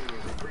edits.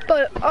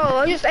 But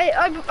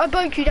I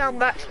broke you down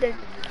by accident.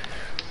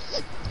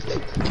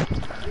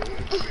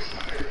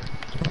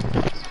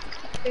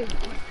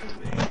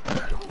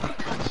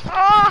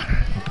 Oh!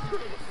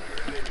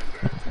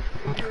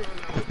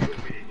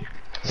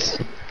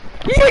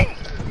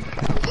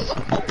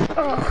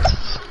 Oh.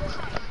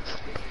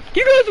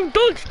 You guys have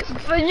dodged,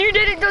 but you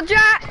didn't dodge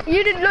that.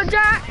 You didn't dodge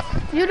that.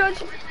 You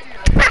dodged.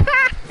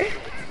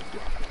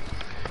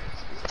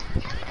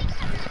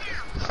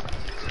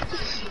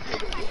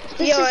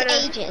 This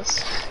is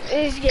ages.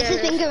 This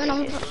has been going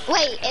on.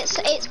 Wait,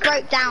 it's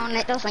broke down.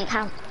 It doesn't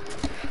count.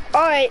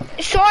 Alright,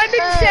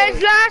 Simon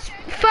says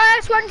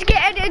first one to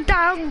get edited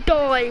down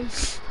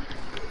dies.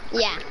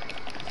 Yeah.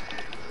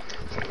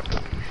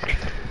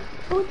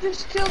 Who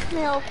just killed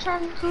me? I'll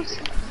turn to...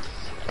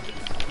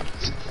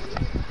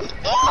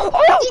 Oh,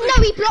 no,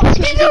 he blocked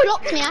me. He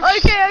blocked me.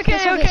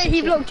 Okay.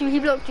 He blocked you.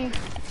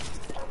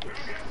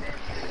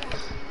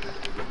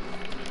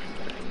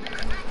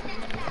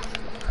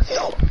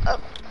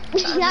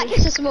 That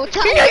gives us more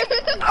time.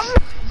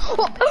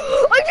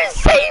 I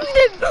just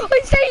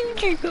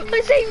saved him.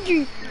 I saved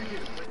you.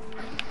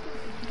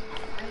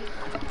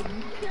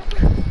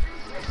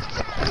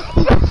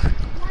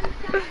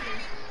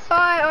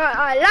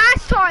 Alright.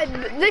 Last time.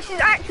 This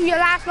is actually your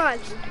last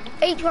lives.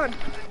 Each one.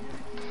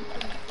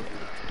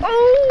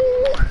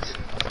 Oh!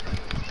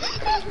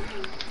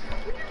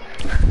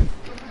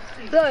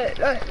 Look.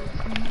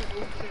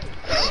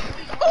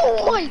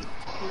 Oh my!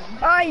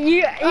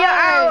 You're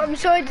out, I'm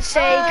sorry to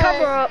say,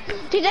 come up.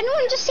 Did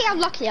anyone just see how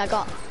lucky I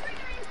got?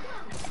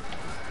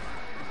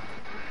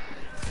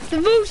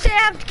 The rules say I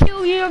have to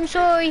kill you, I'm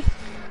sorry.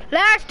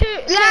 Last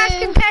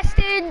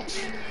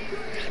contestants.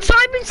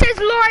 Simon says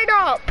line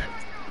up.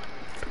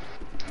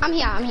 I'm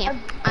here.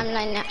 I'm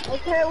lining up.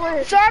 Okay,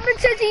 wait. Simon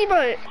says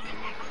emote.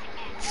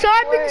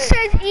 Simon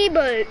says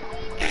emote.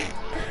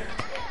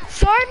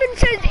 Simon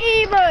says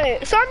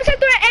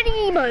do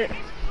any emote.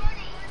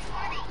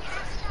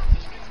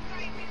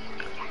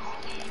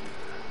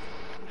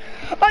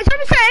 Oh,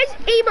 Simon says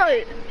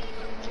emote.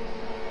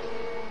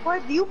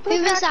 What, you pick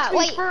Who is that?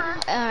 Wait.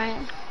 first?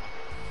 Alright.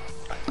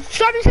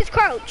 Simon says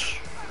crouch.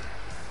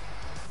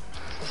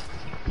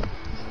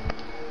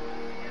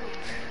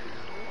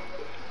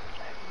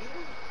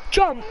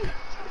 Jump.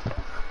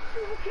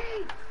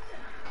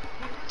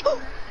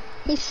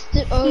 He's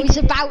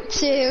about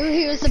to.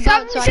 He was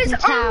about to. I Simon can says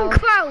tell.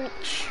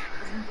 uncrouch.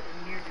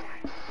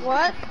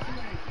 What?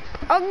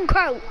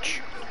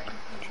 Uncrouch.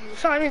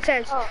 Simon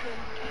says.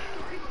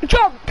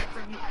 Jump.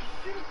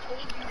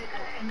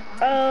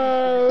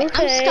 Okay.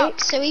 I'm stuck,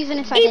 so even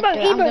if I did do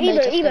it, I'm gonna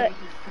just emote.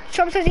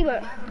 Someone says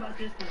emote.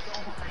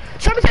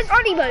 Someone says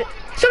on emote.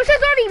 Someone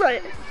says on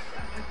emote.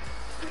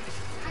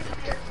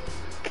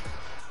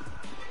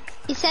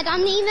 He said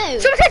I'm the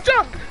emote. Someone says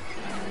jump.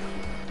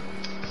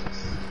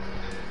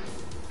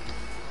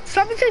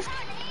 Simon says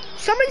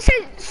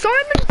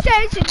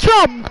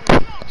jump.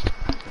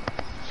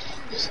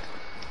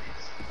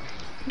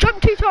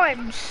 Jump 2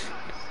 times.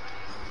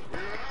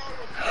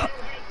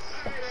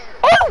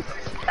 Oh!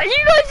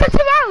 You guys let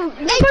him out!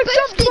 They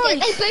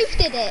both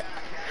did it.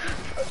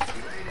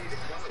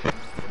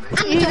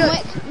 And the John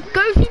Wick.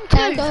 Go team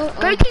 2.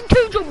 Go team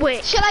 2, John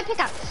Wick. Should I pick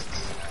up?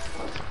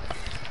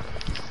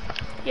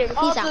 Yeah,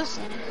 He's out.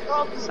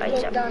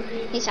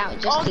 He's out.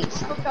 Just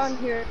please. Down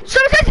here.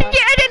 Someone says you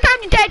get edited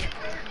down, you're dead.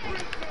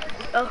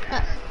 Oh.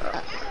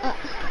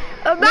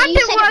 No, that you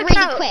didn't said work it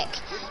really out. quick.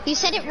 You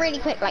said it really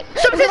quick, like.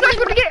 Someone says last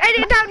one to get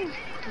edited down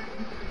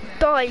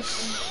dies.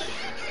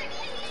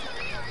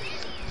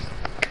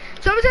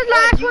 Someone says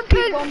last one to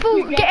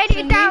get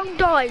edited down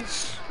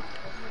dies.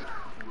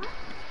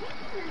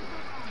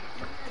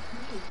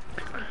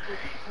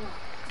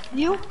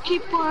 You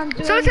keep on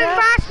doing Someone says that.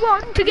 last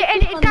one to get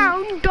edited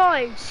down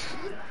dies.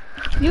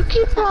 You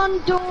keep on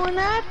doing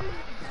that.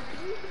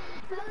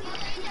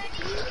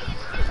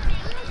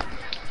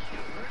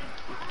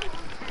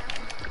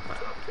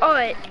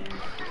 Alright.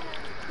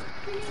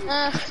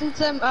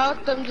 Since I'm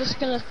out, I'm just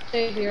gonna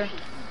stay here.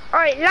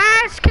 Alright,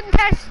 last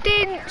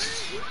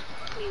contestants.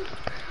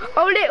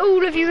 I'll let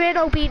all of you in,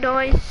 I'll be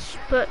nice,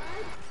 but...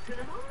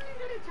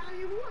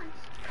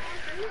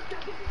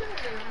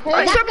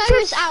 That guy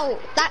was out.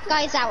 That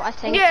guy's out, I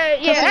think. Yeah,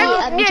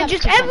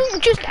 just everyone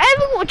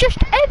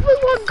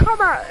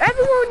come out.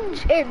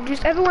 Everyone's in,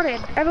 just everyone in.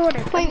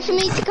 Wait for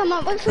me to come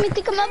up.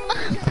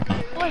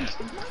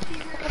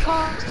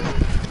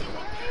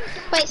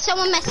 Wait,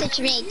 someone messaged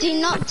me. Do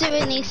not do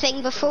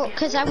anything before,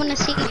 because I want to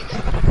see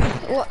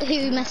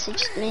who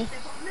messaged me.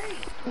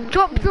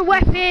 Drop the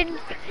weapon.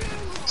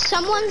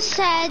 Someone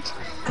said,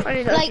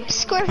 like,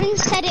 Scriven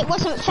said it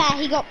wasn't fair,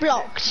 he got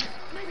blocked.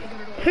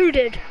 Who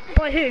did?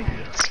 By who?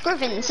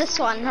 Scrivens, this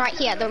one right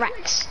here, the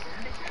Rex.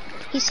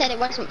 He said it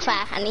wasn't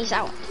fair, and he's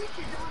out.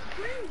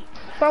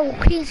 Well,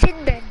 he's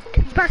in then.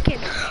 He's back in.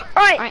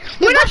 Alright,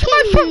 when I shoot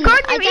my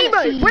shotgun, you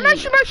emote. When I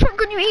shoot my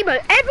shotgun, you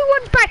emote.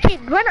 Everyone's back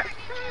in.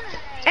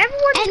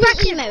 Everyone's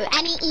back in.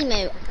 Any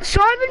emote.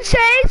 Simon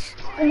says,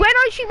 when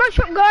I shoot my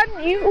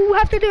shotgun, you all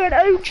have to do an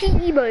OG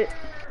emote.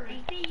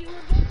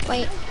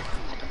 Wait.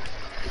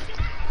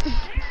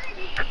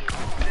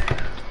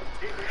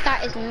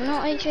 That is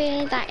not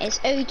OG, that is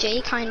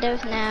OG, kind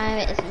of. No,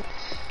 it isn't.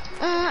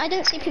 I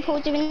don't see people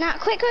doing that.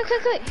 Quick.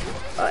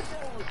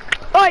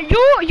 Alright,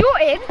 you're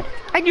in,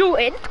 and you're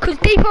in, because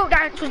Default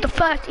Dance was the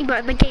first emote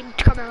in the game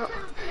to come out,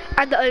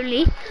 and the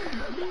only.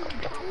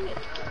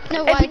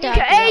 No, And I when you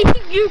get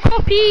anything you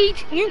copied.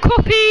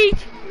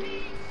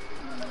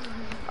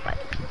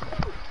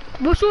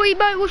 What's your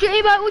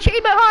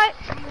emote, Hi.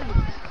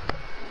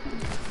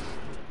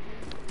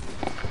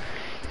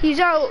 He's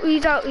out.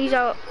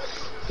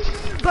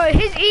 But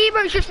his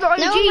emote's just not OG.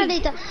 No one really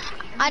does.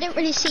 I don't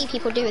really see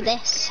people do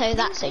this, so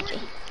that's OG.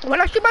 When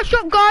I shoot my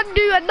shotgun,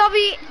 do another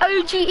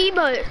OG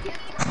emote.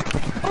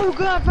 Oh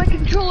god, my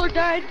controller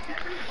died.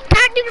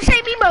 Can't do the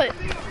same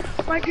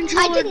emote. My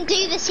controller. I didn't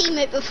do this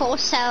emote before,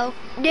 so...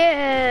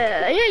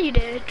 Yeah, you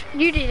did.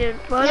 You didn't.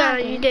 Well, No, no,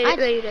 you did.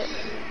 No, you did.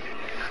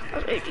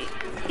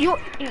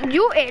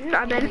 You're in,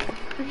 I meant.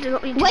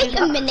 Wait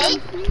a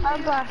minute.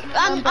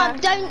 I'm back.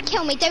 Don't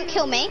kill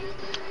me.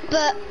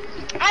 But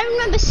I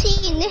remember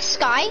seeing this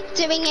guy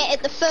doing it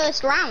at the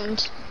first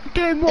round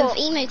Doing of what?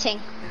 emoting.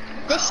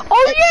 This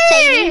yeah!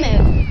 same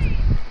emote.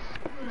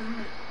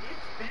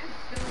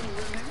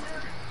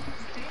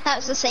 That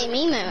was the same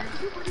emote.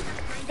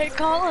 Hey,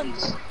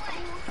 Collins.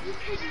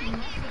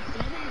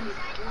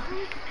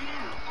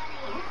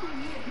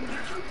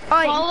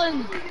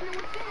 Collins.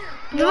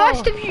 The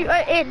rest of you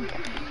are in.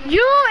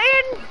 You're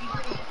in.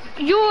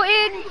 You're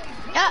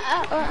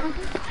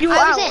I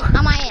was out. in.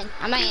 Am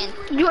I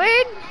in? You're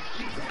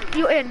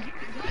in.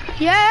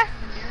 Yeah?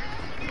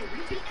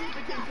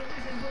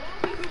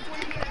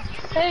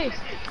 Hey.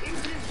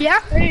 Yeah?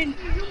 Hey,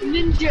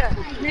 Ninja.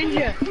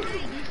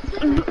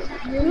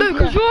 No,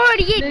 because you're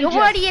already in. You're Ninja.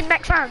 already in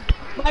next round.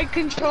 My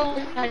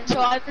controller died, so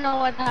I don't know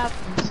what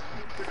happens.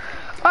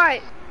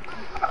 Alright,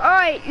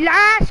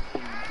 last.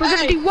 We're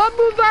gonna do one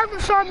more round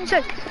with Simon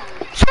says.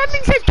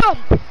 Simon says jump.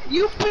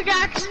 You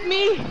pickaxed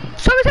me.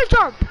 Simon says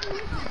jump.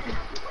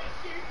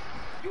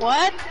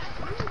 What?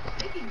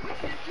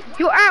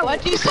 You're out.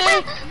 What do you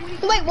say?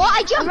 Wait, what? I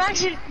I'm jumped.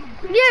 actually.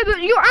 Yeah, but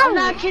you're out. I'm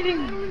not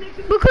kidding.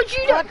 Because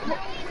you don't.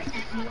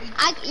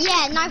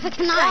 Yeah, neither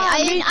can Yeah,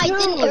 I. me I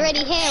didn't too.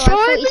 already hear. I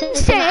thought you Simon said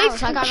something says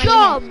else. I can't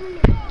jump. really hear.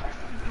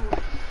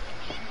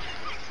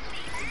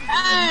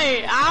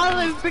 Hey, I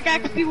only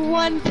pickaxed you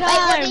one time. Wait,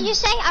 what did you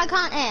say? I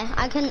can't hear.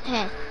 I couldn't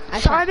hear.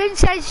 Simon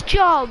says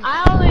jump.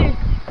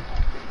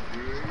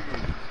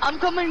 I'm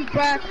coming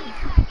back.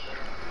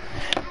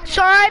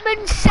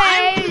 Simon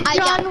says I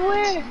John jumped.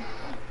 Wick.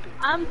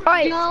 I'm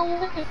Oi. John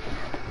Wick.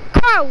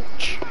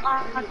 crouch.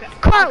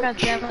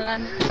 Crouch.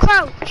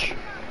 Crouch.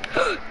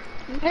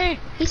 Hey,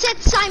 He said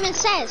Simon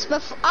says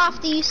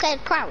after you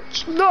said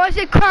crouch. No, I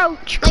said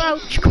crouch.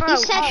 Like, you Crouch.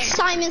 said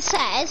Simon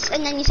says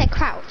and then you said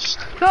crouched.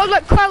 No, I was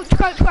like crouch. No.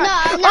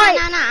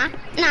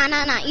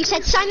 You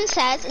said Simon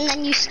says and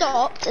then you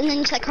stopped and then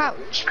you said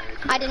crouch.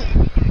 I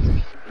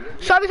didn't.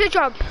 Simon said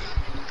jump.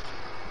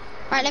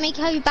 Right, let me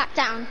go back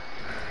down.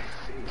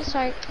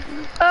 Sorry.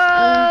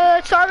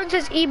 Simon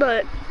says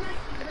emote.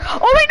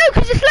 Oh wait, no,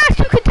 because it's last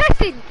two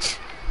contestants.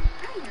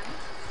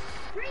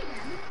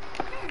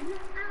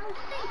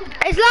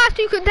 It's last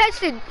two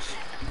contestants.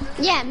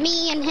 Yeah,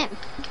 me and him.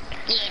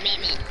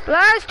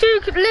 Last two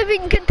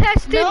living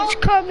contestants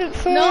coming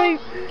through. Who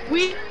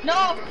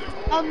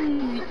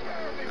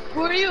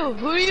are you?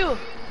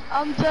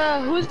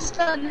 Who's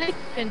the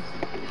Nathan?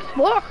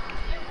 What?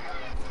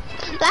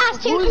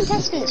 Last two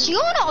contestants.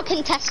 You're not a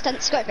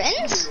contestant,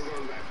 Scribbins.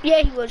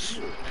 Yeah, he was.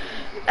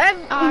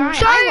 Alright,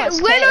 So I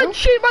was when too. I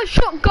shoot my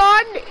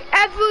shotgun,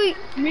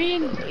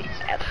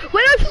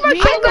 when I shoot my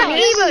shotgun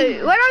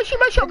emote, when I shoot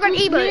my shotgun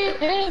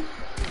emote.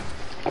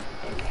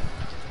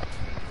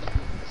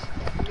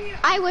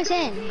 I was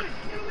in.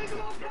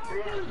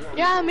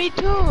 Yeah, me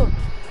too.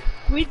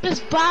 We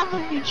just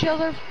battled each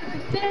other for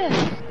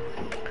this.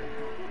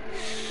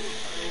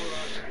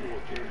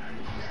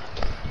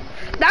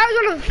 That was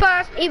one of the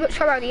first emotes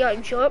from out the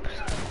item shops.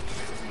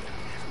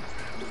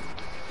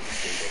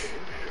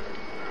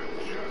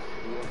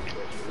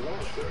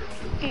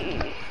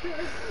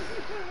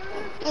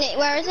 Wait,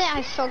 where is it?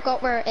 I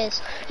forgot where it is.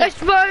 Let's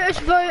vote. Alright,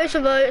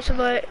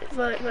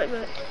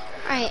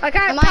 I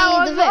can't am tell.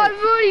 I in the I'm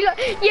vote? really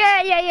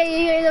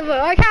yeah, the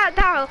vote. I can't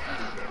tell.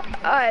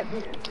 Alright.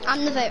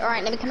 I'm the vote.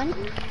 Alright, let me come in.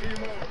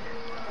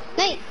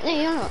 No,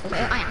 you're not the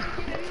vote. I am.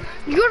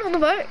 You're on the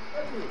vote.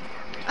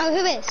 Oh,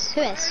 who is?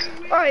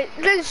 Alright,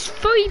 there's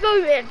 3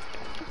 voting.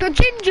 The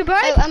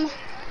gingerbread. Oh,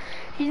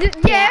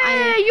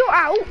 yeah, you're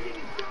out.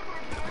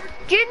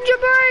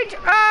 Gingerbread,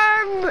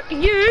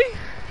 you.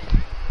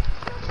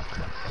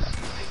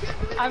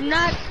 I'm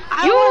not.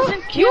 You're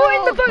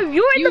in the vote.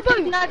 You're in the vote.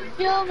 You did not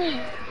kill me.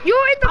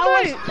 You're in the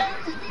vote.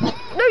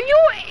 No,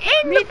 you're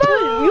in the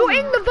vote. You're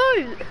in the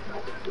vote.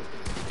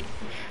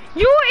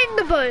 You're in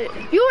the vote.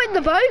 You're in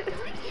the vote.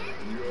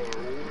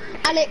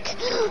 Alec.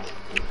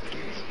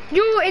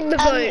 You're in the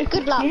vote.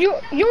 Good luck.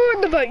 You're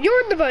in the vote.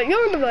 You're in the vote.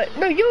 You're in the vote.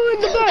 No, you're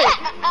in the vote.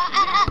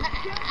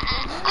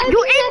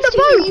 You're in the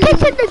boat.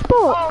 Get in this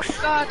box.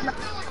 Oh God. No.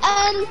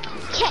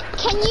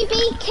 Can you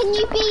be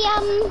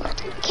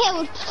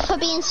killed for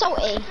being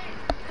salty?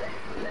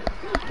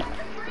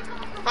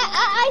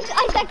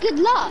 I said good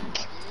luck.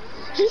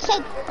 He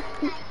said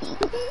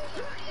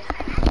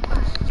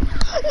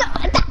no,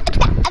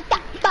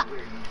 that.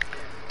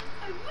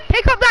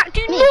 Pick up that.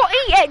 Do not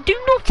eat it. Do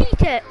not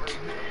eat it.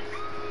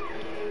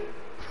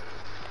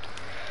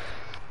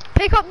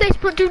 Pick up this,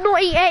 but do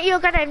not eat it. You're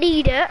gonna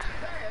need it.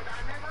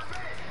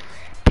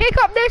 Pick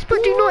up this,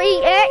 but do not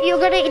eat it. You're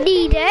gonna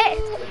need it.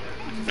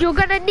 You're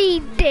gonna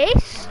need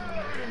this.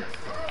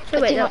 So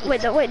wait.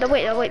 Let's not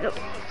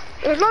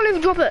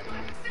even drop it.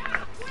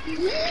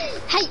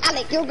 Hey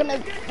Alec, you're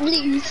gonna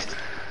lose.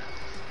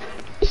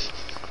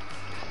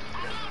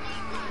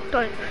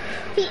 Don't.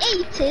 He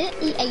ate it.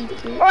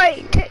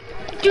 Alright,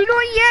 do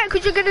not eat it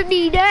because you're gonna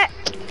need it.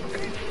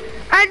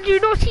 And do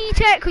not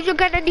eat it because you're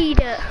gonna need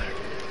it.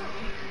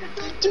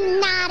 Do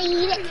not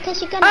eat it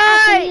because you're gonna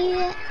need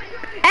it.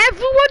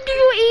 Everyone do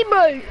your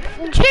emote.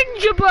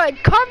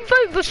 Gingerbread, come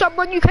vote for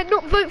someone. You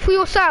cannot vote for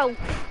yourself.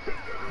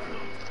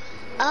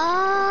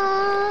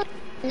 Nah,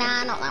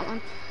 not that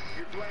one.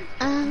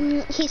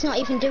 He's not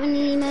even doing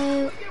the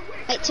emote.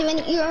 Wait, do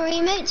your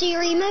emote? Do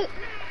your emote?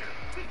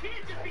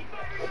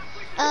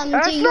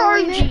 That's do not your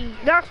OG. emote?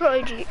 That's not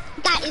OG.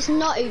 That is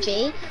not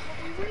OG.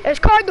 It's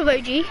kind of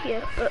OG,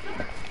 yeah. But...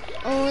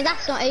 Oh,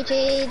 that's not OG.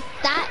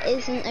 That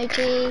isn't OG.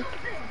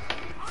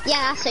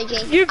 Yeah, that's OG.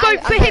 You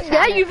vote for him,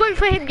 yeah? You vote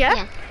for him, yeah?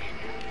 Yeah.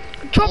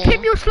 Drop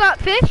him your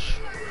slapfish.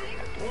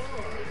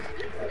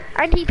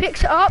 And he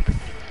picks it up.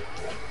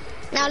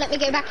 Now let me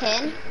go back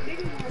in.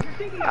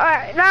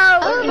 Alright, now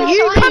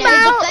you so come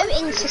out. The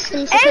voting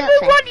system's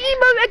Everyone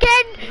emote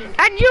again.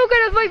 And you're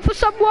gonna vote for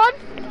someone.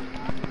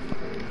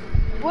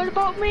 What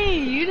about me?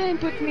 You didn't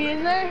put me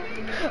in there.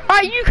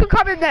 Alright, you can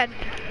come in then.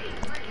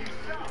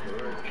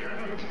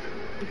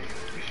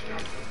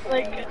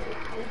 Like,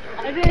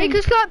 I didn't. Take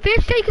a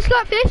slapfish, take a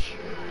slapfish.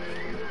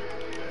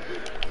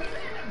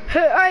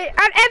 Alright,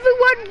 and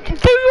everyone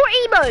do your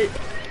emote.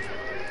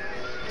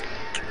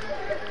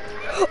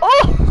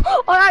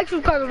 Oh, I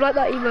actually kind of like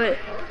that emote.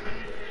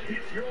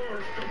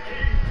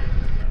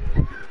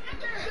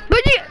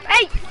 But you,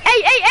 hey,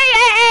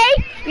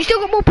 you still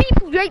got more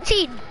people, you're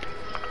 18.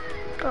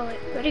 Alright,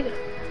 ready go.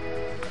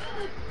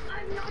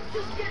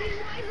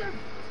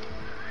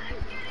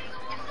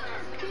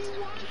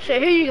 So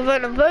who you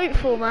gonna vote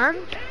for, man?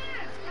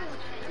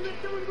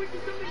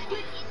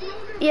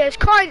 Yeah, it's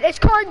kind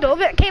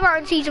of. It came out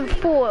in season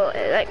 4,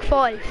 like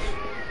 5.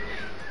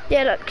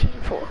 Yeah, like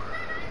season 4.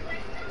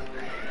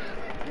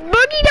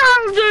 Boogie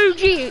down,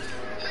 Zuji!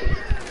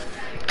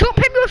 Drop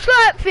him your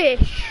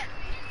slurpfish!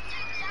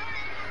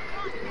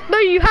 No,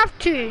 you have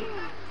to.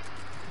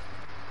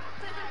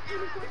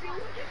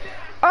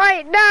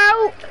 Alright,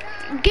 now,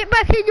 get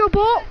back in your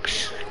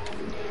box.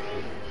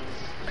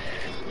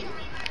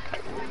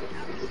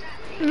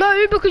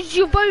 No, because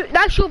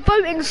that's your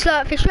voting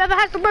slurpfish. Whoever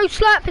has the most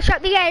slurpfish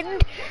at the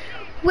end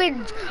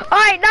wins.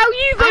 Alright, now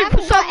you vote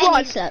for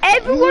someone.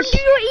 Everyone do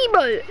your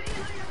emote.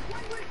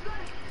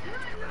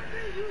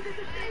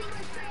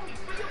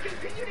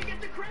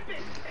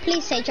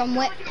 Please say John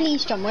Wick.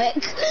 Please, John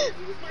Wick.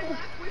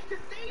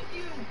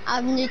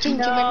 I'm the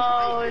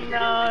gingerbread.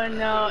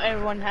 No.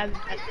 Everyone has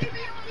that.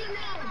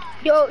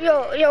 Yo,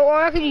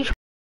 I reckon you.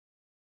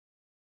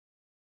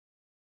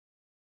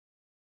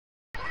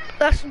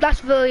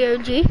 That's very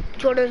OG. Do you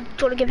wanna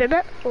give him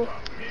it? Or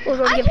do you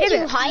wanna give him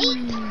it? Hype.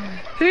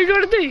 Who do you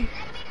wanna do?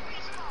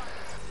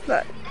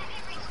 Right.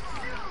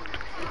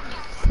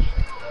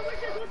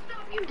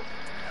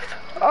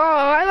 Oh,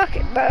 I like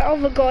it. That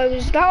other guy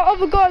was good.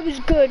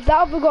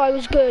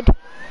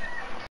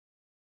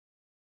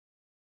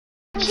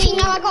 Actually,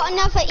 no, I got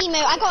another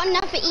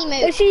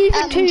emote. The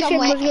season 2 John sim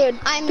Wick. was good.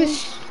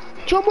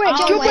 John Wick.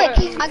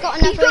 I got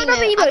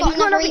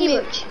another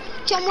emote.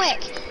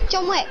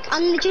 John Wick,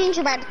 I'm the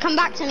gingerbread. Come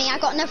back to me. I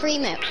got another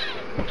emote.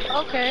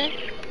 Okay.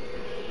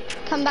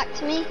 Come back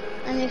to me.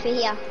 I'm over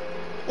here.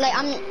 Like,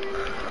 I'm...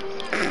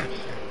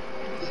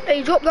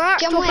 Hey, drop that.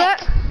 John Drop Wick.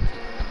 that.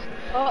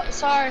 Oh,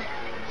 sorry.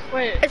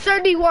 Wait. It's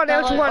only one.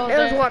 It was one. Oh, It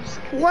was there. one.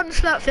 One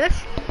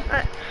slapfish.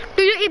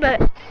 Do your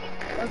emote.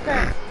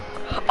 Okay.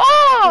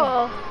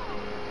 Oh!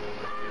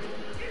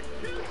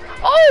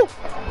 Oh!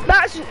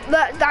 That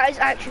is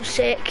actually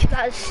sick.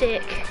 That is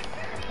sick.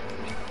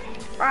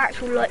 I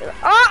actually like that.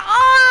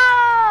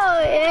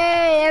 Oh!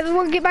 Yeah!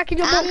 Everyone get back in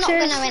your boxes. I'm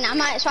not gonna win. I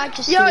might as well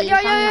just Yo! leave.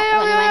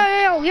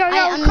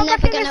 I'm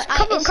never gonna.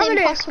 It's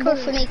impossible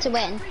for me to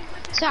win.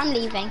 So I'm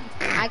leaving.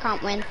 I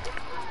can't win.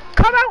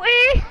 Come out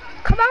here!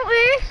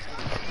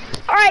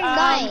 Alright,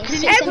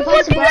 guys.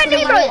 everyone do an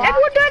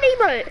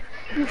emote.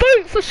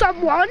 Vote for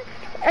someone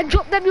and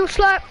drop them your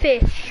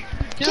slurpfish.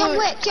 John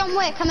Wick,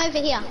 come over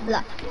here.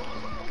 Look.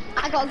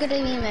 I got a good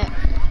emote.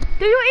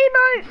 Do your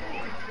emote.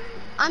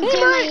 I'm doing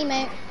my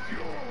emote.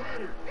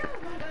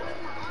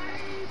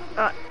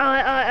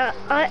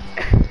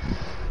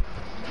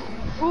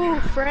 Ooh,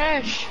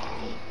 fresh.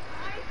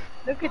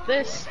 Look at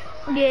this.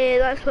 Yeah,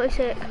 that's what I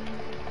said.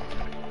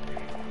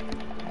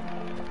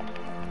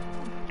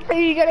 Who are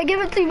you gonna give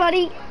it to,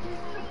 buddy?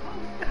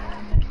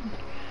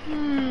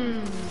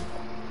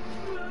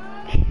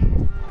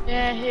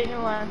 Yeah, he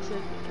wants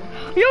it.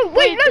 Yo,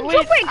 wait, no,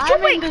 wait,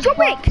 John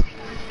Wick.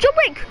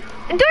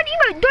 Don't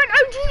emote, don't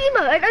OG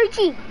emote, an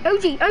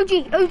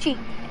OG.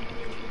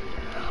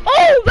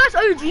 Oh, that's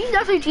OG.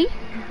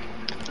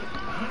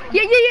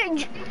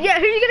 Yeah,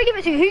 who are you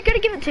gonna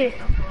give it to?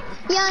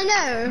 Yeah, I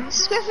know.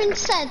 Scriven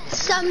said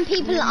some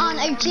people aren't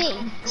OG,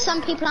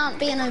 some people aren't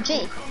being OG.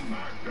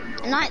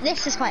 And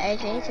this is quite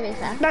OG, to be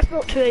fair. That's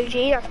not too OG,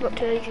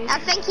 I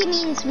think he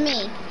means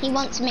me. He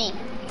wants me.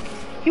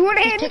 You want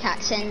He's him?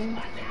 pickaxing.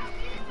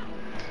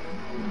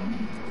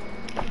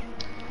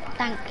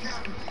 Thanks.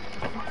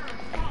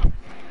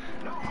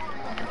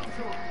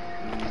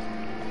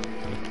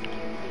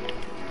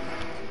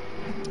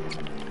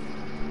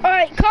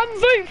 Alright, come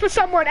vote for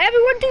someone.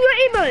 Everyone do your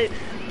emote.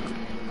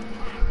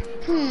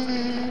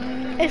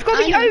 It's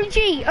gotta be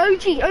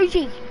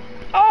OG.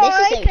 Oh,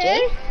 This is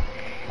okay. OG?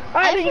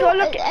 Alright, then you gotta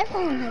look at...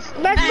 Everyone has...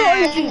 That's not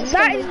OG.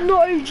 That is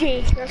not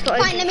OG. That's not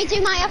OG. Fine, let me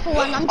do my other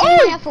one. I'm doing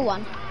my other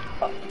one.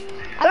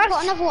 I've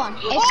got another one.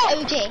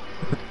 It's OG.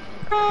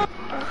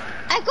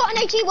 I've got an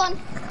OG one.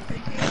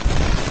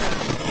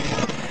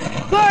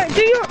 But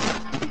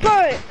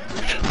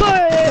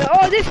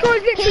oh, this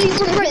guy's literally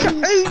one of like the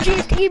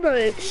OGest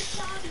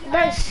emotes.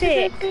 That's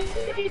sick.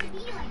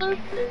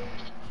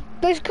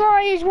 This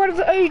guy is one of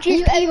the OGest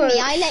You emotes. owe me,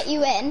 I let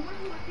you in.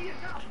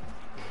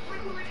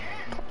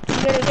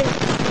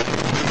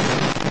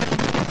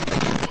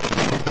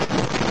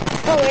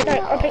 Oh wait, no,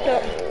 I picked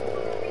up.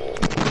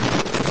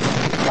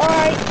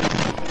 Alright.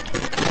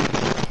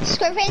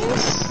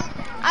 Scrivens,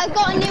 I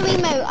got a new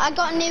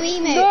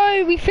emote.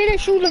 No, we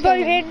finished all the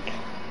voting.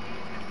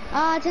 Oh,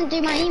 I didn't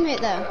do my emote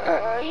though.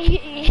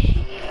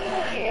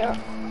 Yeah.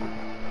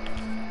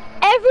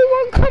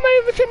 Everyone come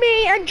over to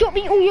me and drop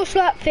me all your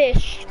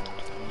slapfish.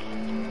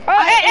 Oh,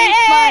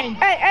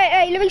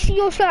 hey, let me see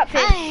your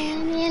slapfish.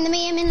 I'm in the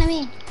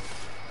me.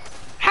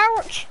 How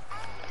much?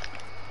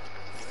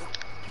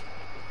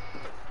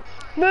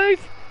 Move.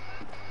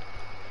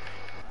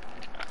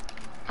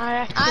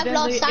 I've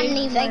lost, I'm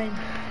leaving.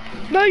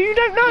 No, you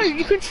don't know.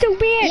 You could still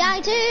be in. Yeah, I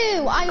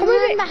do. I Come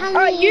remember how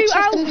many you each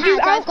of them had.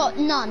 out. I've got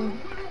none.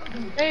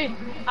 Hey,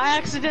 I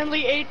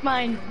accidentally ate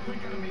mine.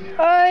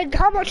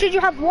 How much did you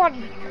have?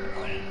 One.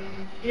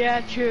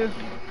 Yeah, true.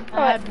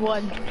 I had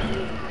one.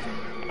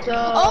 So.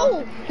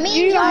 Oh, me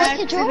and you I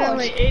make a draw.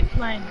 accidentally ate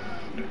mine.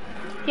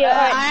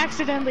 Yeah, I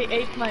accidentally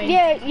ate mine.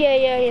 Yeah.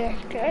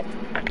 Okay.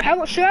 How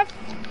much do you have?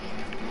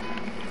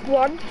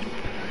 One.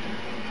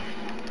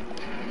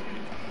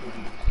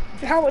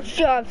 How much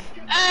do you have?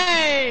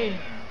 Hey!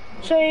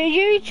 So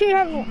you two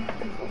have...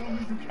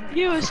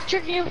 You was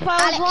tricking if I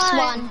was Alex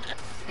lying. won.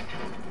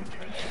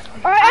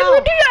 Alright,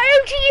 everyone do that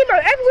OG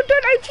emote. Everyone do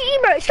an OG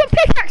emote. Stop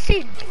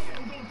pickaxing.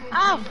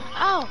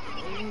 Ow!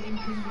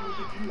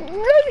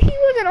 No, he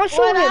wasn't. I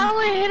saw Well, I him.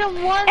 only hit him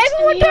once.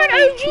 Everyone do an and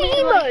he OG only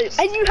emote,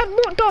 and you have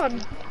not done.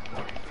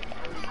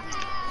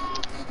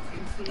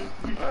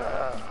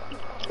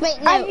 Wait,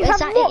 no, And you is have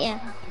that not it? Yeah.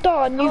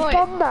 done. You've wait.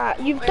 done that.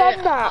 You've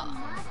done that.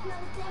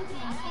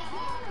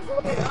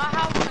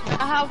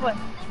 I have one.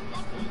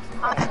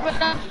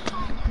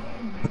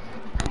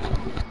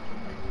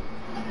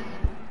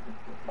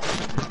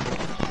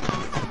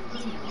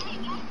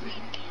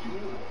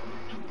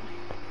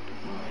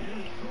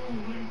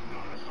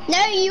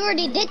 No, you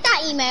already did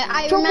that emote.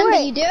 I John remember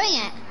Wick. you doing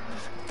it.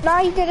 No,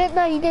 you didn't.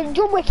 No, you didn't.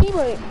 John Wick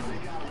emote.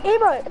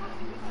 Emote.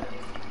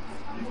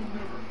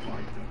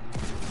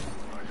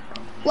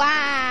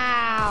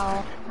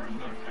 Wow.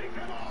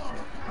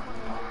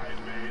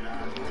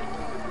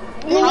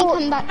 Let me You're-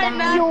 come back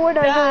down. You're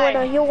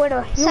winner. You're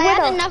winner. So I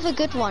had another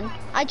good one.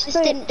 I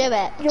just didn't do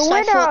it. You're So I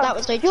winner. thought that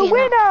was OG. You're not.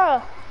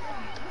 winner.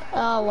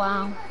 Oh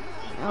wow.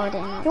 Oh, I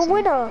didn't. You're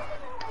winner.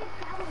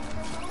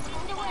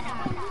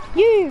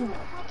 You.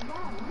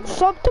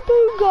 Sub to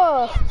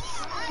Booga.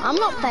 I'm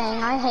not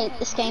playing. I hate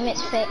this game.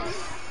 It's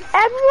fixed.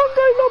 Everyone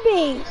go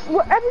lobby.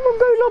 Everyone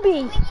go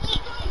lobby.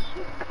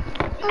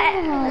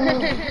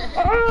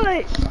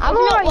 Alright. I've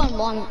not won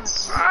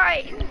once.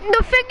 Alright.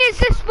 The thing is,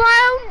 this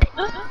round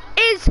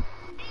is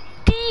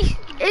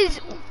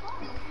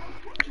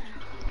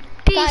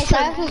Guys, I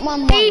haven't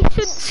won decent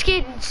once.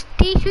 skins.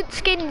 Decent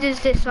skins is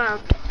this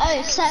round.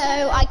 Oh, so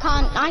I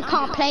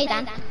can't play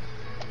then.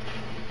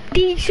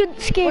 Decent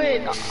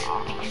skins.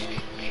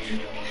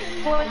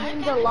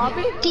 In the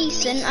lobby?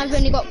 Decent. I've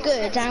only got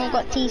good. I haven't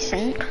got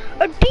decent.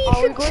 A Are we decent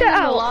going in the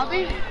setup.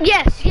 lobby?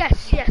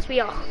 Yes, we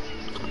are.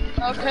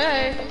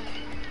 Okay.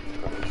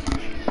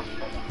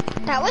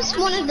 That was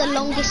one of the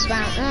longest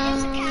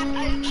rounds.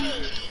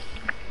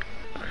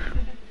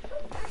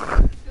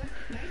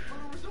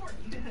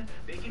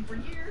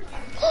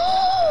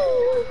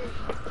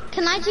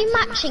 Can I do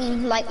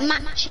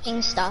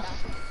matching stuff?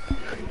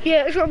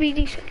 Yeah, it's gotta be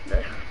decent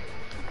though.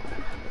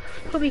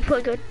 It'll be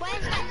quite good.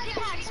 Where's that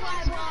pickaxe where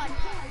I won?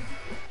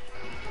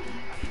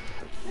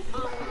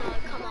 Oh no,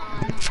 come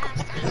on.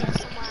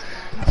 That's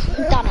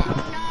somewhere. Done it.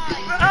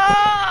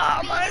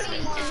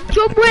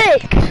 John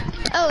Wick!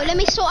 Oh, Oh, let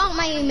me sort out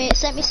my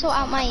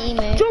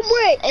emotes. John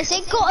Wick. Is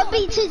it got to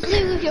be to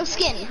do with your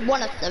skin?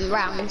 One of them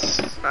rounds.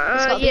 It's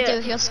got to be to do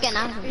with your skin,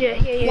 hasn't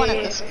it? Yeah. One of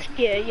the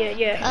skin.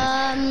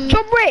 Yeah.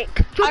 John Wick.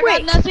 I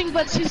got nothing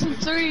but season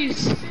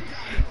 3s.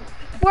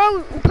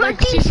 Well, put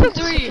Like a season decent,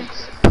 3.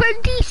 put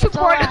a decent That's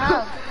all I one.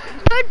 have.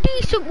 Put a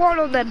decent one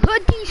on them.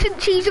 Put a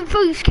decent season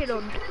 3 skin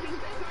on.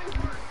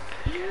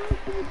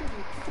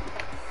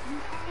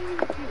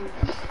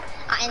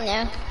 I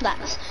know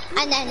that's,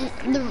 and then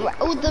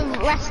all the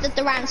rest of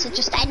the rounds are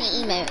just any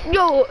emote.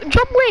 Yo,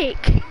 John Wick.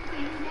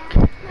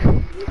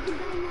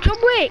 John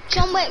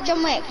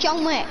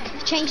Wick.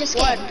 Change your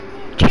skin. What?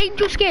 Change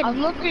your skin.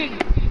 I'm looking.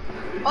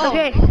 Oh,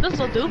 Okay.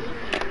 this'll do.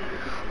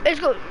 It's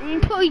got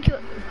pretty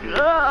good.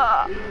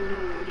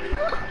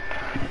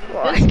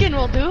 This skin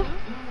will do.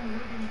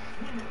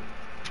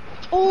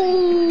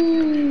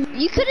 Oh,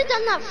 you could have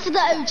done that for the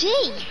OG.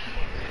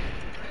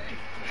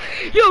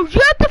 Yo,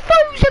 you have the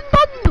frozen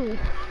bundle.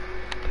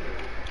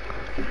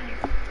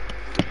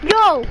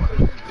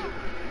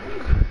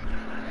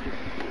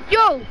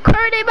 Yo,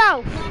 curl their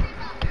mouth.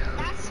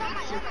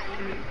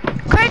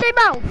 Curl their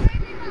mouth.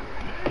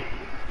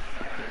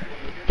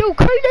 Yo,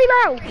 curl their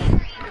mouth.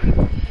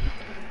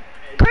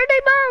 Curl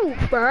their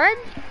mouth, man.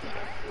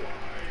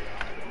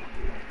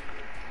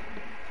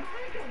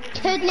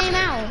 Could name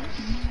out.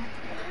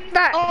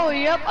 That. Oh,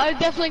 yep, I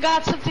definitely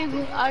got something.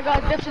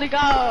 Definitely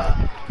got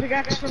a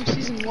pickaxe from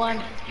season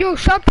 1. Yo,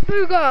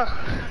 Subbooger.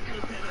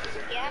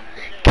 Yeah.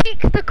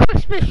 Kick the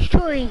Christmas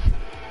tree.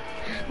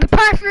 The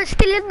person that's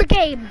still in the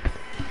game.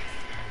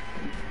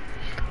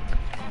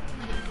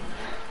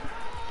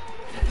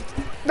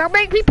 Now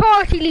make me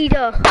party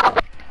leader.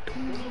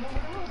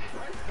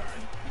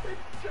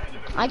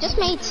 I just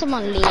made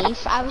someone leave.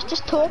 I was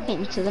just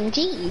talking to them.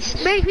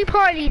 Jeez. Make me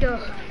party leader.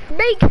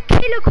 Make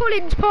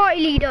Killlacollins party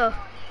leader.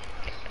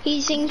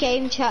 He's in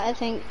game chat, I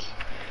think.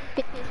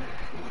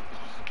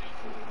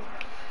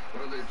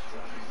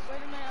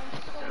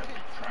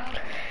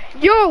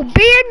 Yo,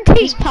 BNT.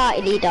 He's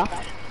party leader.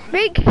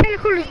 Make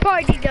Killlacollins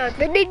party leader.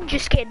 The ninja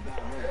skin.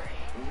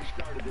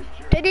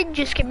 The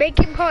ninja skin. Make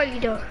him party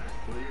leader.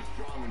 Well, you're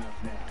strong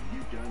enough now.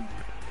 You done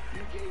it.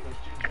 You gave us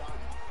 2 guns.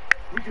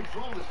 We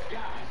control the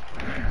skies.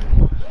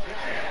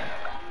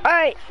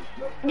 Alright.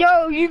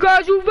 Yo, you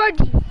guys all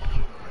ready?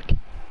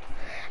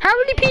 How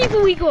many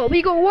people we got?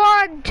 We got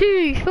 1,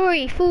 2,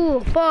 3,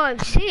 4,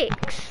 5,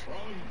 6.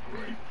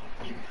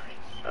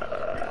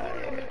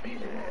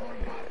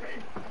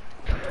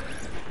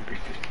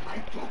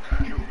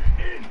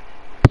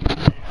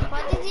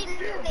 Why did he leave?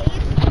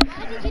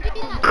 Why did you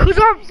do that? Cause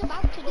He I'm. was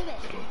about to do it.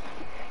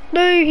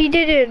 No, he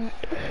didn't.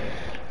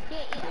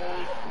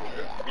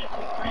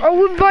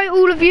 I'll invite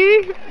all of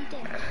you.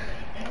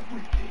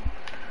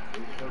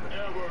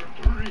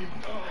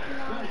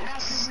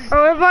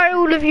 I'll invite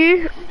all of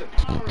you.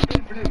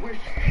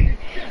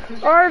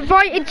 I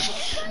invited.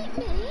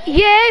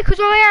 Yeah, because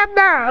I am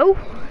now.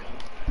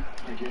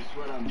 I guess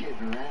what I'm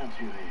getting around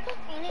to is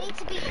You need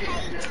to be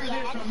paid,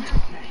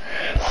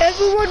 yeah.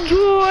 Everyone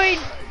join.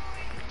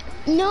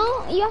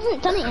 No, you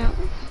haven't done it yet.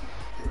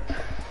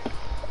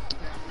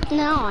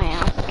 No, I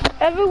am.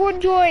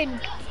 Everyone join.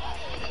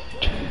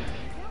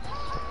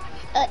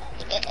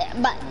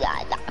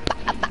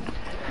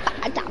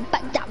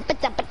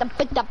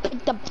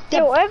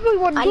 Yo,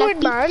 everyone I join,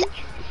 love man. pizza.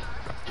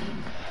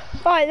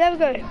 Alright, there we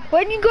go.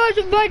 When you guys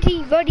are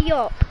ready, ready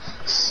up.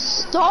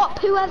 Stop,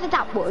 whoever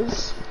that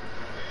was.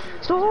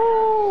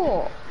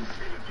 Stop.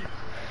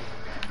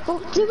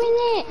 Stop doing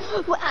it.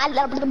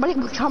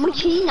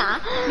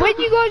 When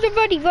you guys are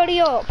ready, ready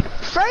up.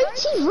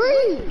 Throaty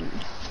room.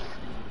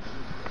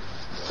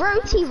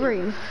 Throaty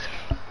room.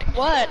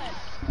 What?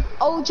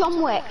 Oh,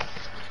 John Wick.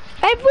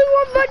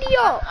 Everyone ready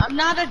up. I'm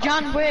not a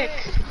John Wick.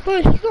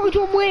 But he's not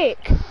John Wick.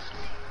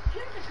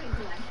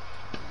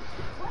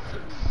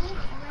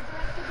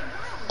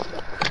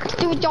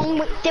 Do a John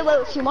Wick do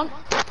it if you want.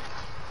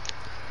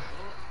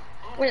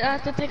 Wait, I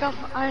have to take off.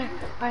 I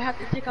have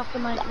to take off the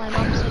mic. My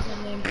mom said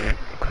my name.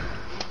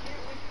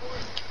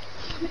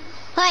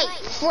 Hey,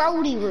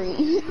 Throaty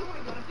room.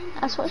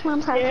 That's what my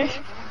mom said.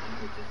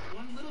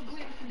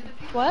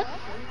 What?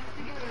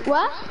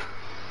 What?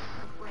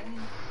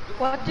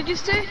 What did you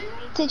say?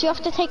 Did you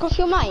have to take off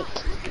your mic?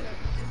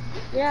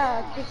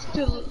 Yeah,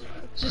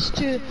 just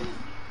to.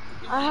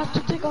 I have to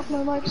take off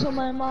my mic so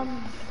my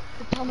mom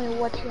could tell me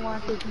what she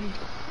wanted me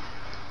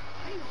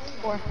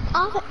for.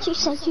 Oh, but you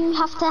said you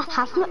have to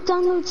have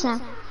McDonald's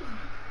now.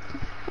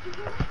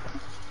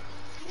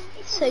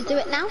 So do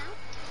it now.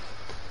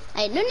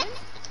 I don't know.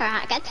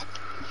 Alright, good.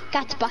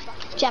 Got bye,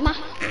 Gemma.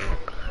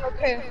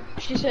 Okay.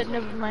 She said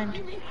never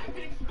mind.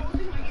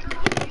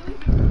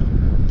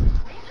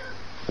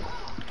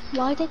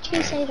 Why did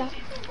she say that?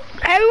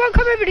 Everyone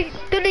come over to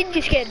the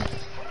ninja skin.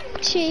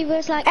 She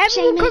was like,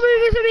 Everyone come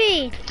Jamie, over to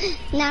me.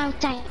 now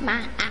take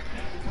my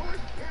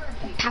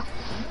pow.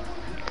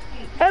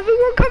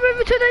 Everyone come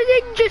over to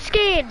the ninja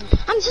skin.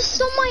 I'm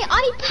just on my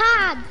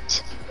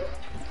iPad.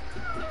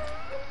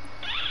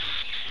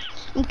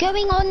 I'm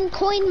going on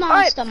Coin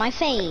Master, my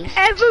fave.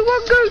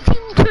 Everyone go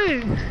team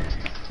 2.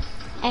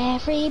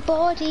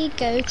 Everybody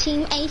go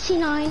team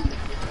 89.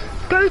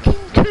 Go team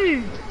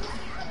 2.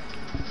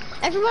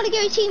 Everybody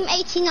go team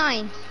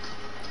 89.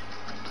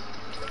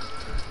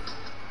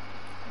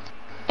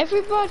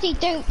 Everybody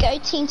don't go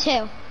team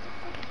 2.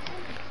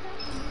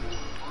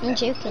 I'm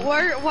joking.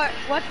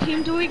 What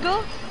team do we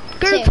go?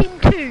 Go 2. team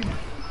 2.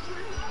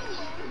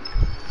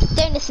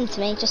 Don't listen to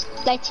me, just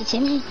go to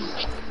team.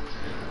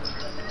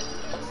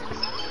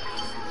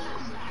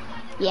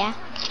 Yeah.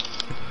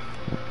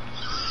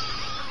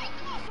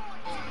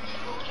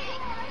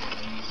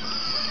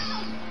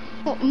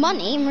 What,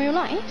 money in real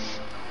life?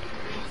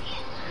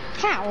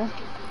 How?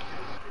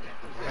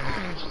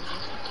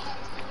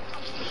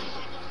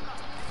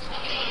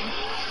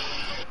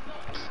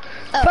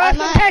 Oh,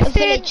 I'm at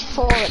village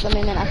 4 at the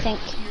moment, I think.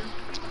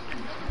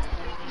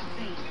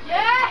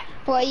 Yeah.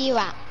 Where are you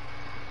at?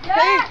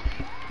 Yeah.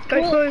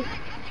 Go through.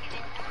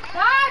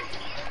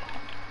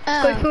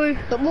 Go through.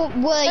 But what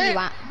were you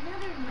at?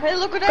 Hey,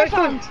 look what Go I through.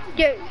 found.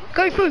 Yeah.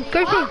 Go through.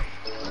 Go through.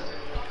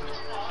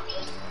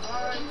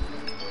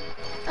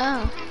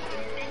 Oh.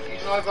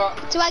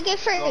 Do I go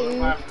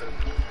through?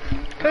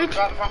 Coach.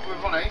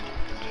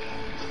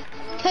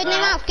 Code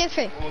name out, go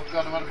through.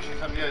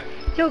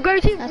 Yo, go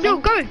team. No,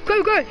 go. You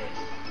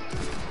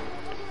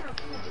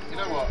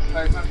know what?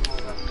 Play basketball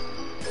then.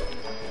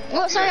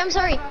 Oh, sorry, I'm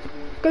sorry.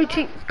 Go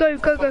team. Go.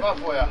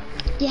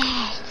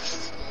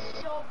 Yes.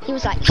 He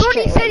was like,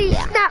 Johnny straight said away, he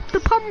yeah. snapped the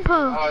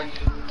pumper.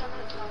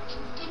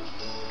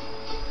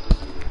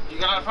 You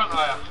going out the front,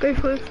 are you? Go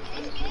through.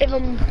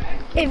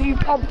 If you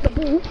pump the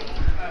ball.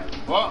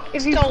 What?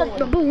 If you pump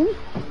the ball.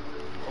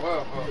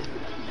 Well.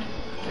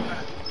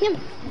 Yeah.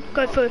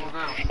 Go through.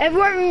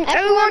 Everyone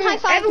high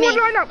five me.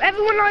 line up.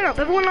 Everyone line up.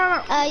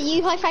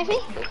 You high five me?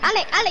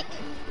 Alec.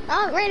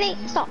 Oh, really?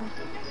 Stop.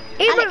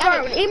 Emote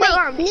round. Wait, Emote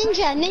round.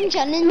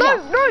 Ninja. No.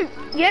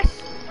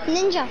 Yes.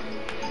 Ninja.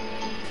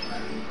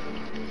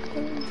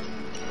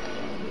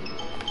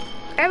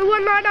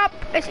 Everyone line up.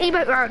 It's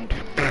emote round.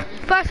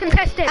 First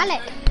contestant.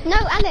 Alec. No,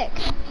 Alec.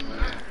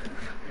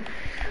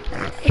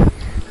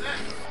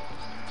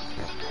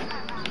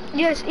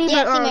 Yes, emote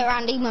Yes,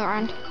 round. emote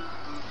round.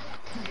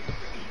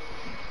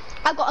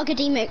 I've got a good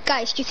emote.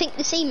 Guys, do you think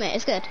this emote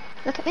is good?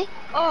 Look at me.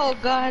 Oh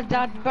god,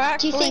 that back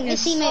Do you think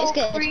this emote is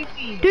good?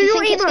 creepy. Do Do you your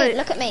think it's emote. good?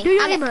 Look at me. Do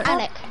your Alec, emote.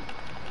 Alec.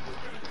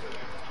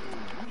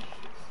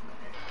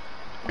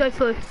 Go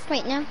through.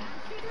 Wait, no.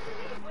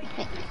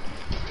 Wait.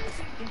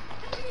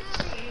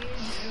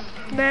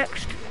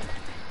 Next.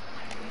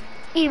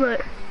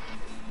 Emote.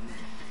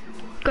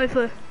 Go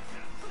through.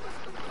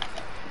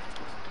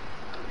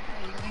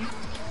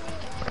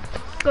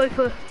 Go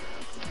through.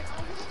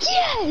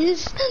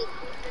 Yes!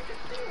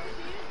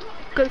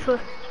 Go through.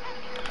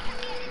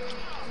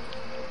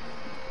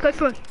 Go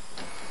through. Look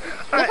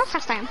Alright. how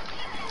fast I am.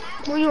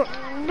 Do your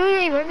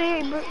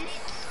emote.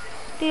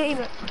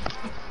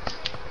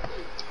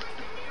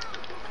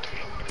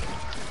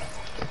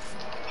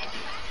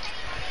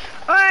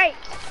 Alright.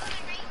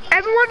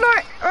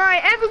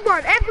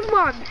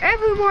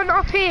 Everyone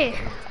up here.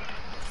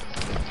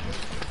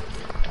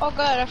 Oh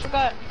god, I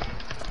forgot.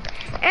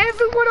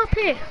 Everyone up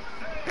here.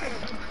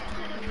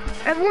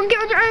 Everyone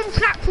get on your own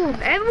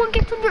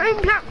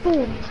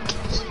platform.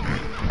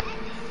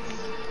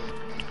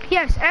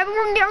 Yes,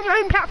 everyone get on your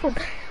own platform.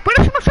 But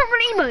let's watch over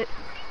an emote.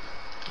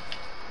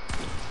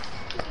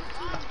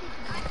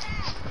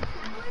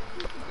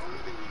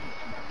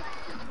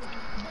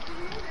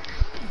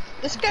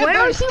 This guy When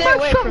better I see stay my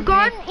away from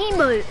shotgun me.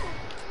 emote.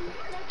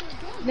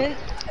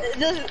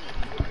 Then,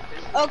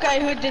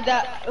 okay, who did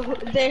that?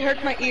 They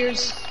hurt my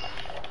ears.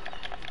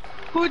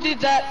 Who did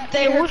that?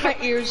 They hurt my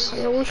ears.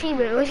 It was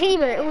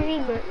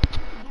emote.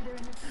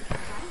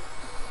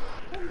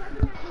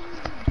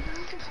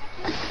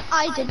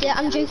 I did it.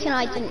 I'm joking.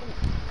 I didn't.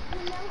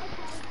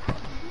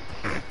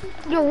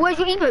 Yo, where's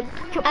your emote?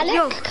 Alec,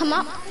 Yo, come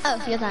up.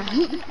 Oh, you're there.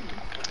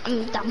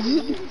 I'm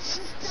dumb.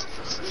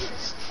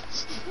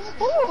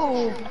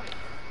 Ooh.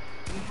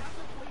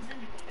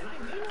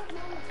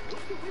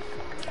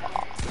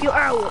 you're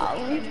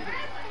out.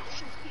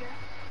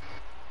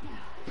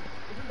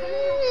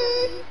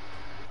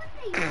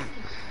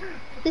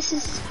 This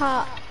is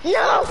hard.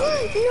 No!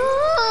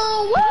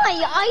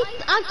 Why?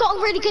 I got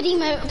a really good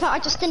emote, but I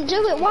just didn't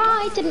do it.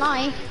 Why didn't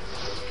I?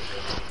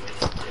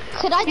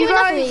 Could I do You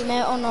another guys-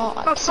 emote or not?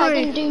 Oh, Because I sorry.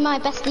 didn't do my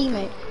best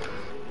emote.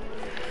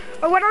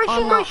 When I see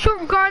I'm my not.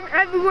 shotgun,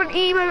 everyone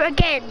emote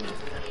again.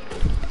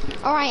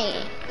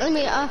 Alright, let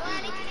me, I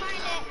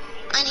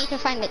need to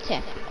find it too.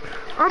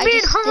 I'm I being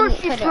just harsh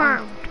didn't this put it on.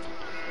 round.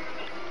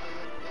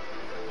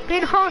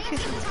 Being harsh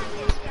this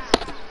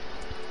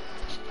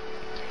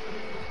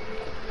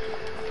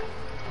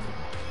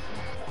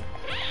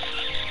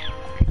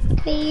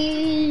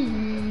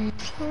Please.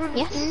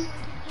 Yes?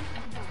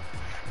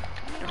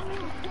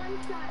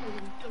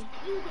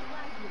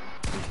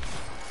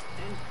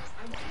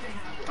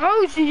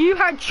 Oh, so you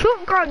had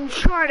shotguns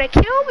trying to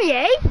kill me,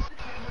 eh?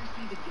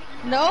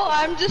 No,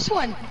 I'm this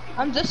one.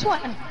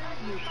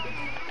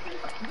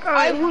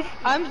 Alright,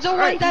 I'm the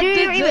Alright, one that do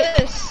did your emote.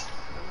 this.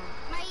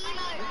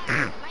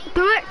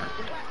 do it.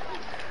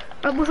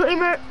 What's your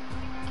emote?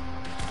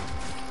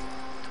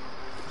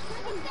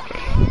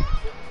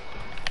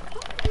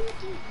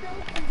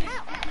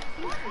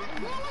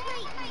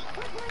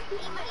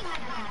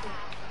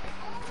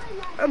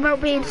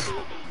 About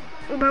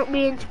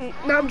being,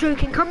 no, I'm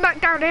joking. Come back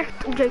down here.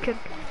 I'm joking.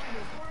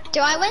 Do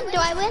I win? Do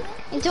I win?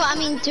 Do I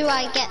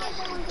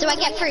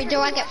get through? Do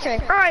I get through?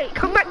 Alright,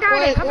 come back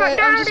down here. Come back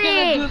down I'm just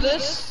here. gonna do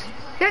this.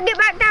 Then get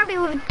back down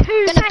here with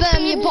 2 Gonna seconds.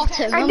 burn your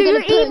bottom. And I'm do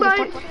your gonna burn your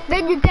emote. bottom.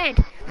 Then you're dead.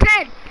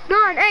 10,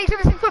 9, 8,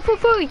 7, 6, 5, 4,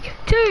 3,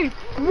 2,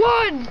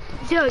 1.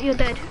 0. You're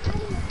dead.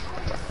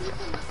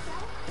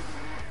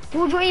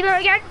 What was your emote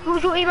again? What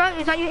was your emote?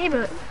 Is that your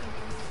emote?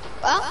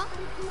 What?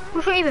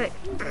 What's your emote?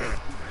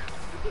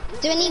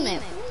 Do an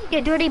emote. Yeah,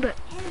 do an emote.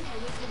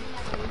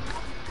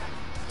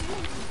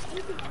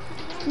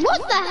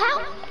 What the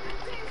hell?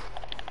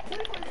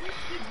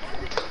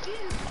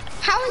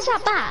 How is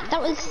that bad?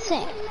 That was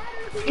sick.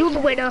 You're the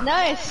winner.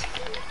 Nice.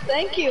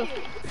 Thank you.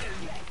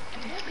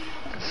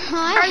 Oh,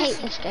 I hate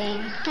this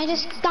game. I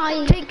just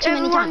die too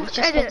many times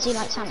just because you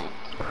like Sonic.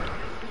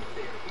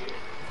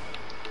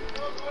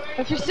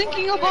 If you're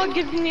thinking about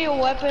giving me a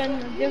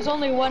weapon, there's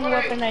only one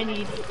weapon I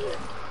need.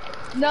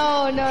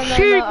 No,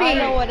 Shoot me. I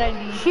know what I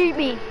need. Shoot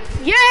me.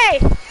 Yay!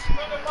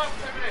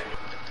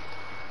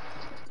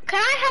 Can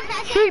I have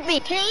that? Shoot me.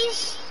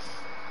 Please?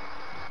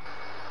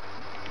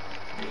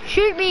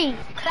 Shoot me.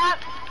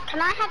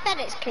 Can I have that,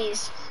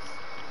 please?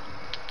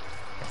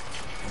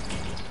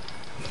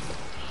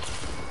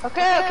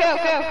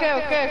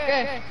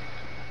 Okay.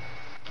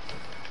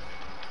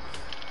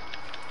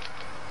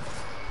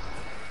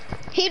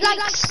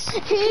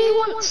 Who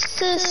wants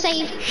to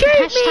save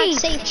Shoot me.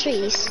 #save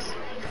trees?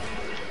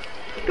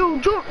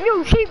 No,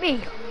 shoot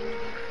me.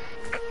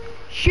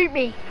 Shoot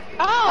me.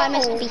 I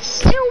must Oh! be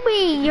Kill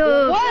me.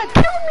 What?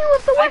 Kill me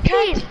with the I weapon.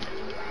 can't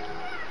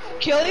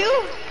kill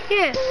you?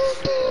 Yeah.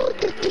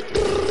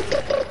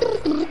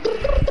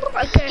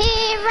 Okay.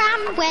 here.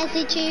 Where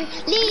did you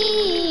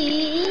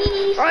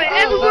leave? Alright,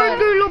 everyone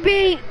go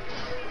lobby.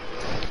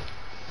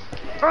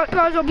 Alright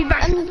guys, I'll be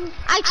back.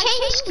 I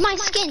changed my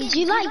skin. Do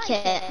you like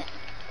it?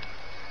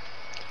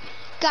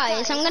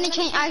 Guys,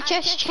 I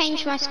just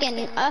changed my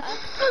skin.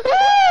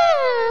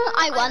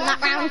 I won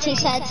that round, he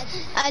said.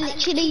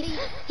 Literally,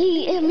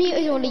 he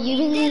muted all of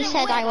you and he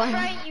said I won.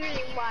 You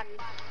won.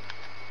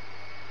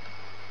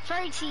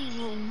 Sorry to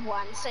you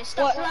won, so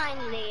stop lying,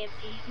 Liv.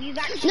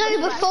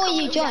 No, before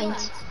you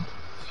joined.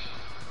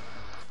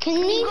 Can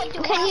you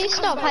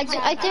stop? I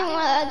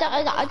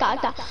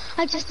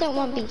just don't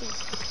want beef.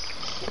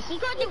 You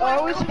got the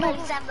worst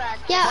combos ever.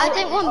 Yeah, I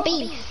don't want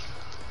beef.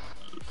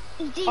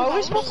 Are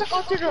we supposed to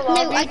go to the No,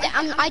 lobby?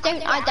 I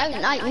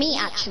don't like meat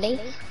actually.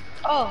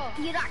 Oh.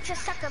 You like to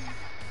suck a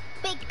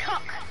big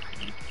cock.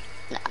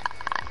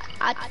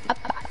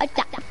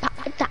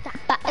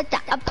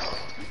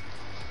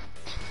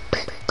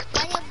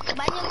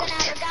 When you're gonna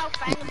have a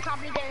girlfriend, you're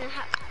probably gonna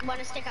want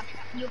to stick up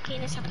your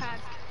penis up her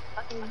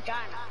fucking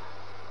vagina.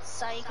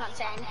 So you can't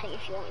say anything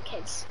if you want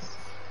kids.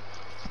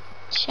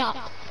 Shut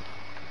up.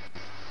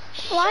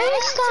 Why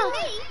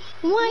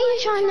are you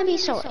trying to be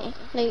sorry?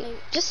 Like,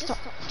 just stop.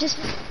 Just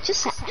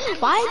say.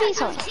 Why are you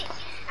sorry?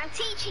 I'm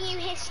teaching you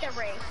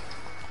history.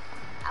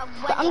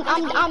 But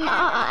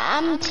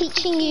I'm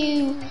teaching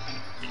you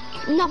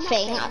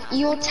nothing.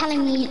 You're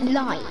telling me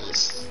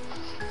lies.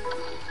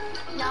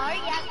 No,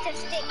 you have to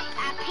stick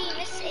a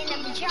penis in a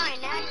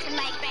vagina to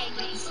make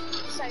babies.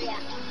 So yeah.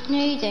 No,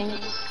 you don't.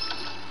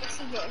 Yes,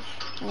 you do.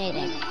 No, you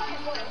don't.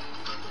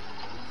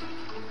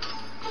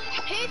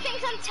 Who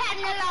thinks I'm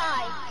telling a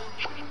lie?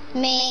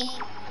 Me.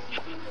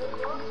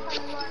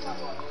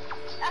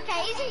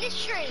 Okay, isn't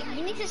this true?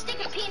 You need to stick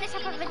a penis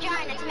up a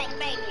vagina to make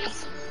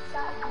babies.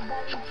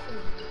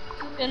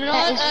 You know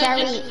That what? is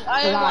very I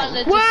light.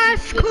 wanna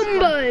Worst just use this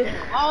combo. one.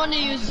 I wanna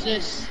use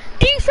this.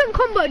 Decent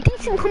combo.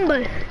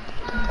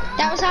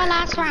 That was our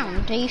last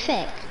round. Are you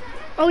thick?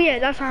 Oh yeah,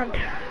 that's hand.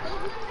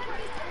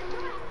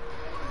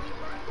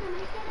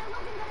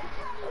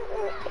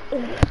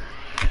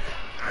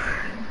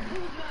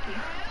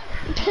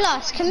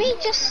 Plus, can we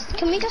just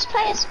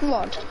play a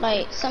squad?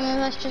 Like, some of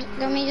us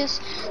can we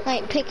just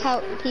like pick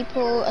out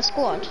people a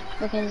squad?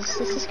 Because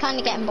this is kind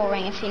of getting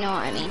boring, if you know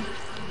what I mean.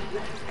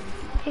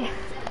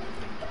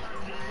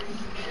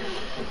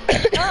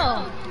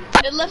 Oh,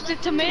 it left a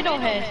tomato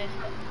head.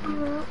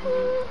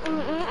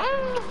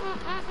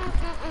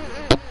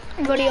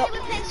 Buddy up. We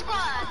play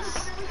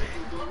squads.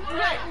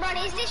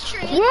 Ronnie, is this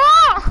true?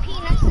 What?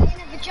 Penis in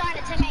a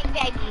vagina to make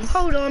babies.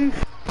 Hold on.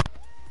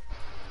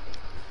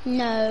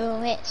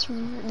 No, it's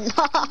lies.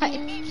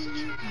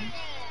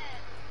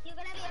 You're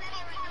gonna be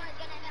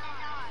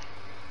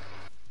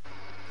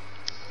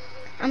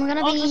I'm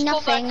gonna I'll be just go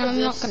nothing, back and to I'm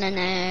not this. gonna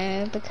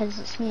know because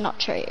it's not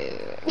true.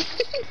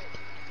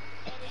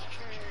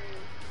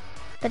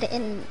 But it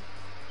isn't.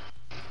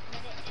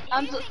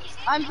 I'm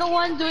the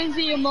one doing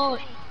the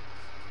emote.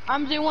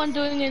 I'm the one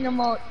doing an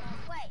emote.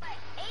 Wait,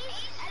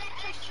 is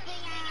electricity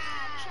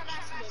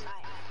traversing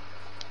light?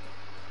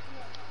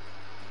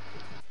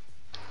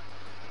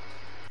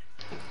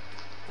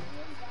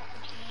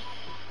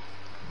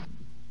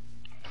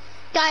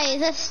 Guys,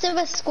 there's still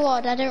a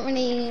squad. I don't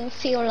really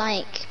feel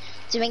like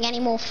doing any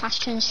more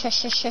fashion shows.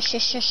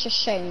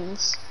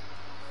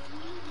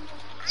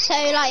 So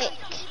like,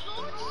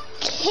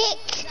 kick,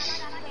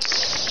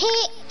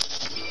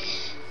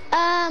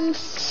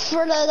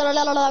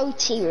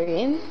 floaty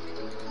room.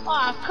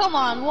 Ah, come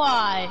on,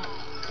 why?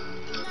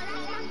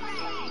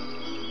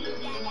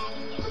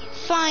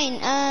 Fine,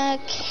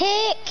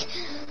 kick,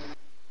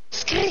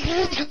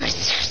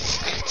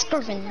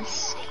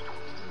 Scrivens.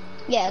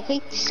 Yeah,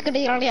 kick, Dude,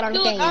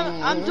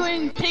 I'm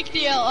doing take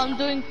the L, I'm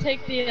doing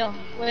take the L.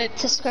 Wait.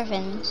 To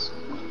Scrivens.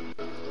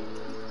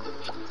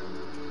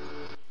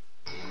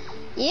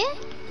 Yeah,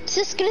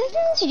 to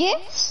Scrivens,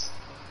 yes.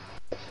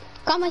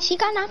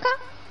 Kamashika Naka?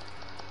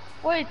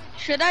 Wait,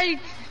 should I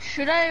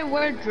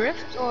wear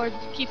drift or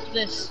keep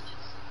this?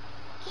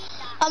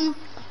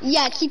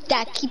 Yeah, keep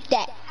that. Have you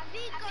got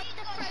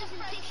the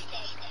frozen fish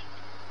stick?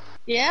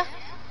 Yeah?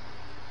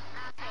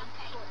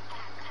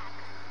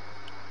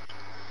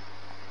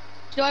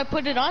 Do I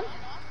put it on?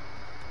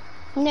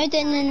 No,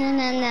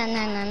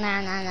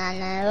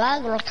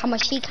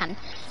 Kamashikan.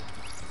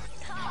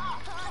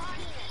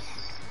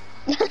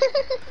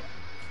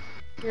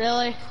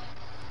 Really?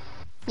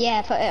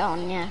 Yeah, put it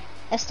on, yeah.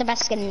 It's the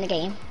best skin in the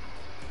game.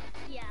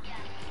 Yeah.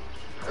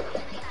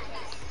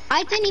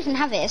 I don't even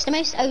have it, it's the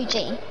most OG.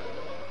 I know.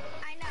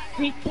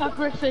 Peter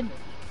Griffin.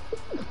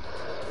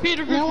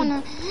 Peter No Griffin.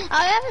 one,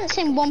 I haven't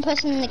seen one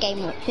person in the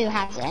game who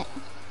has it.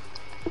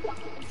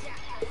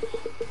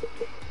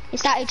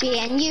 It's that OG,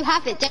 and you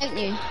have it, don't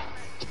you?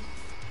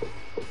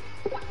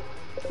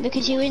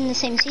 Because you were in the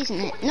same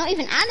season. Not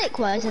even Alec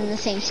was in the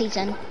same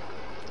season.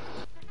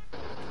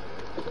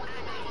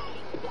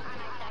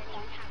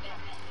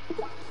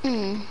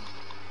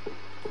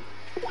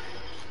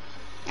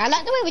 I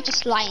like the way we're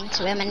just lying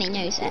to him and he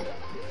knows it.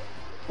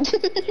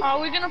 Are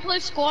we gonna play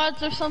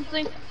squads or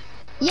something?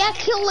 Yeah,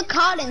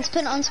 Killlacollins,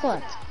 put it on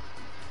squad.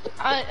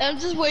 I'm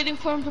just waiting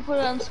for him to put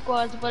it on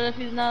squads, but if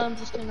he's not, I'm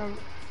just gonna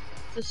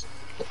just.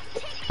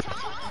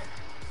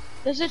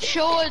 Does it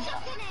show it?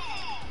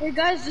 Hey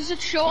guys, does it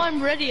show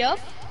I'm ready up?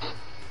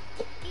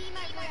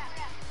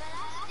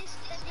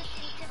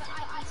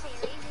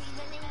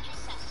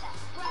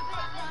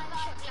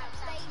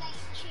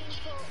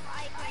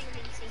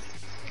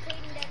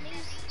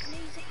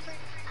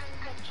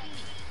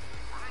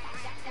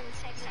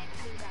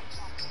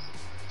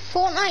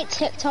 Fortnite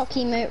TikTok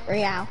emote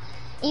royale.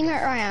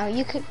 Emote royale,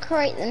 you could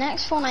create the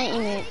next Fortnite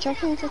emote,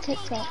 drop into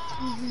TikTok.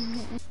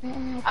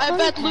 I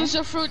bet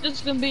loser fruit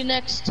is gonna be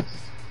next.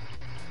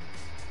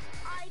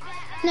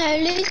 No,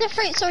 loser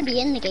fruit's already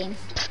in the game.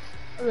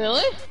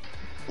 Really?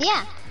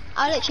 Yeah,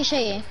 I'll literally show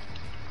you.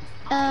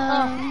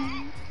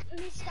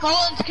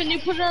 Collins, can you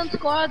put it on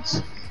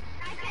squads?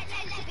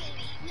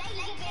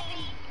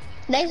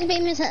 Laser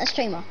Beam isn't a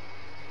streamer.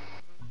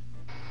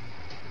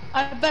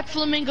 I bet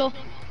Flamingo.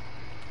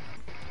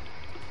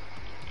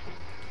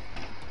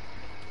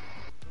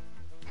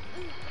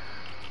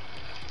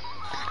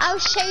 I'll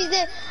show you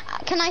the.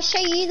 Can I show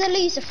you the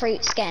loser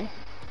fruit skin?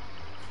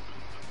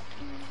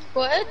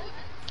 What?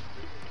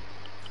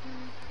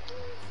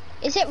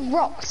 Is it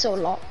rocks or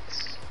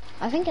locks?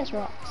 I think it's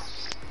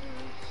rocks.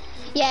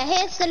 Yeah,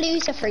 here's the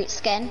loser fruit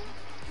skin.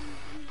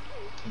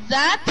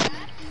 That?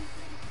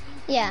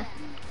 Yeah.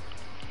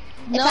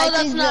 No,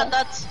 that's not.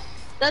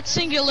 That's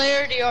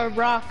singularity or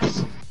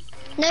rocks.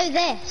 No,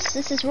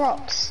 this is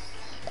rocks,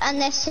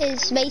 and this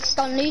is based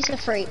on loser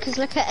fruit. Cause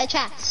look at her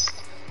chest.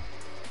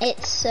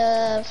 It's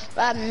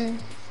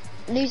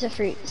loser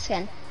fruit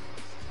skin.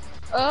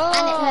 Oh.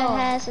 And her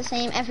hair's the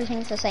same.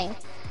 Everything's the same.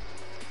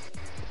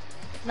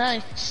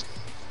 Nice.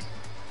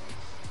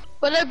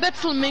 But I bet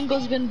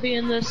Flamingo's gonna be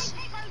in this.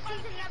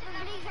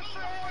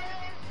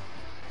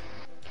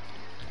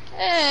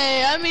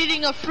 Hey, I'm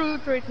eating a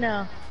fruit right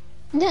now.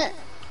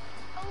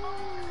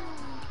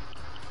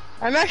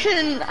 I'm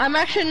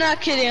actually not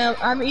kidding.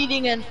 I'm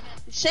eating an.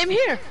 Same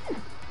here.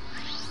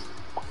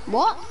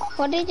 What?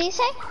 What did you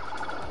say?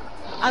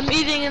 I'm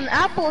eating an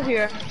apple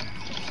here.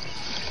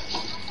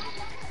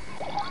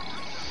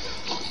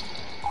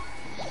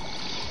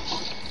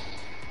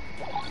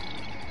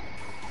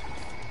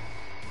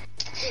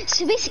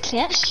 So basically,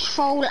 let's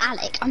troll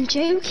Alec. I'm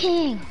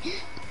joking.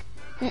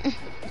 Hey,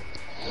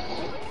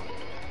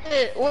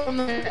 wait a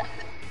minute.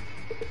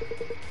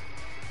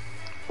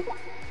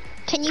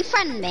 Can you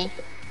friend me?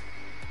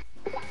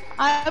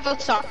 I have a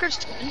soccer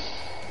skin.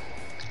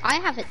 I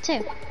have it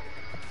too.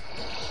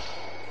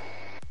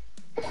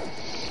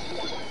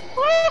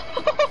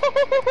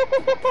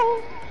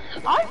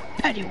 I'm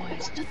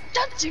Pennywise, the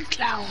dancing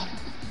clown.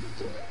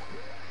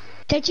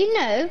 Did you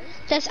know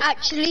there's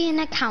actually an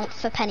account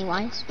for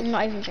Pennywise? I'm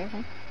not even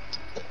joking.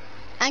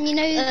 And you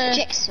know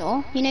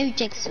Jigsaw? You know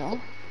Jigsaw?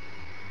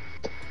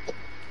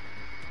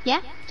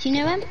 Yeah? Do you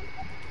know him?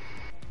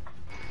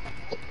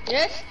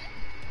 Yes?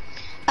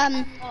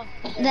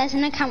 There's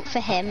an account for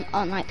him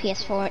on like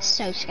PS4. It's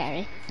so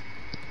scary.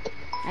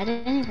 I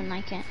don't even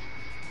like it.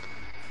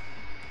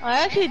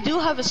 I actually do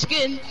have a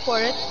skin for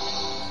it.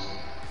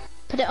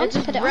 Put it on, It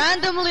just put it on.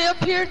 randomly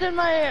appeared in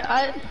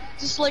my,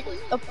 just like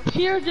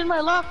appeared in my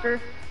locker.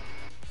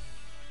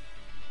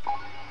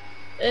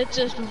 It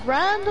just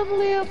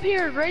randomly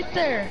appeared right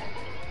there.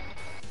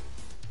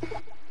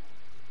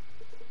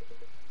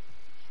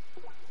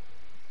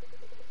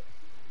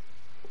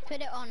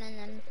 Put it on and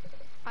then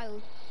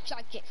I'll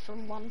judge it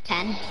from 1 to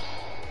 10.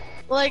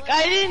 Like,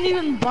 I didn't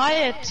even buy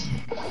it.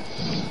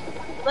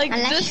 Like,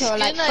 Unless this your, skin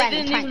like, I friend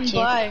didn't tagged even you.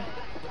 buy.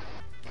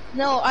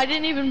 No, I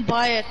didn't even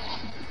buy it.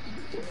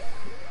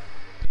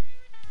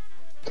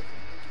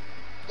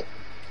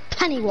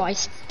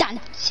 Pennywise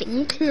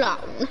dancing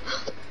clown.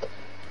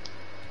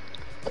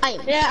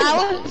 Yeah,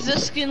 I was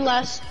this skin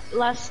last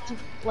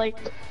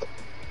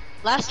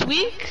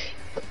week.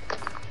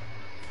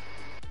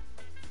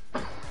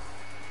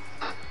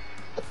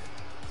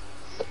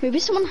 Maybe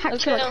someone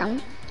hacked your Okay.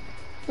 account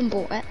and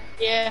bought it.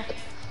 Yeah,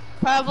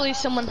 probably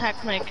someone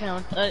hacked my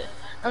account.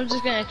 I'm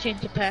just gonna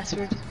change the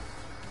password.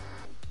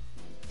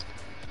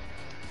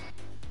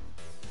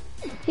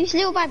 Who's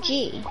Little Bad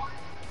G?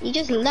 You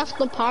just left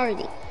the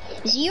party.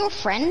 Is he your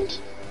friend?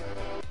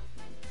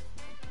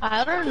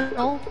 I don't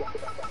know.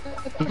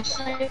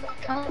 My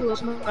account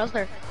was my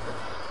brother.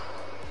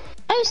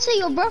 Oh, so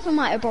your brother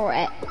might have bought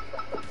it.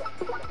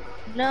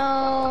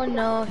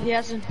 No, he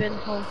hasn't been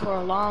home for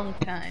a long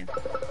time.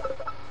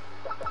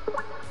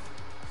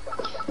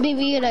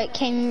 Maybe you like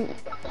came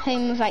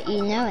home without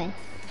you knowing.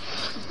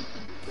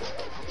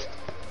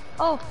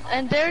 Oh,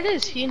 and there it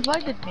is. He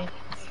invited me.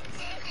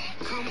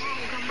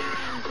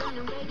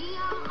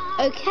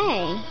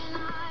 Okay.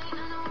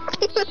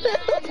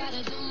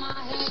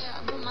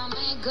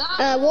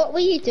 What were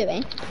you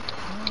doing?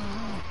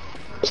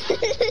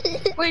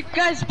 Wait,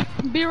 guys,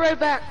 be right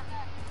back.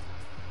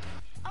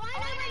 Oh, I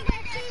know when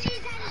that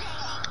series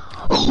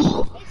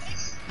ending.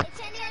 It's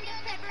ending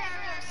on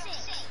February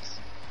 6th.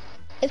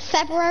 It's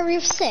February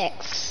of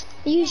 6th.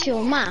 Use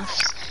your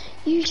maths.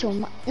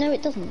 No,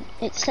 it doesn't.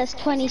 It says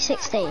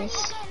 26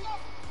 days.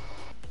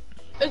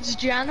 It's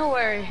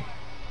January.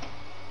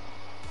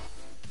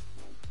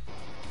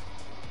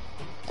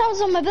 That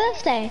was on my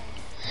birthday.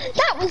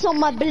 That was on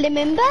my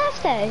blimmin'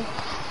 birthday.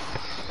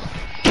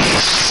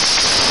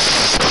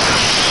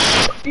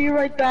 Be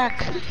right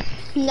back.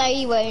 No,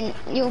 you won't.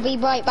 You'll be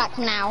right back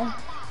now.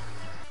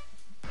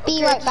 Be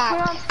Okay, right just back.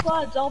 put it on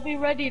squads. I'll be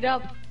readied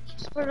up.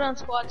 Just put it on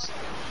squads.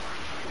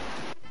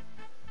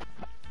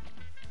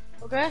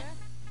 Okay?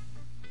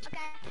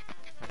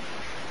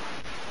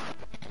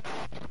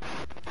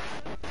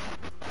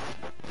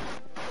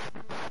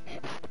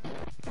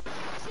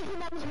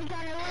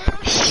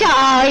 Shut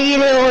up, you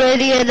little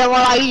idiot. That will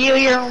like you,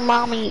 your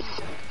mommy.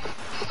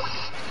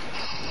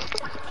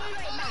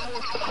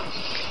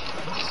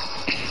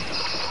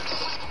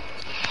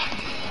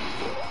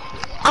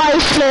 I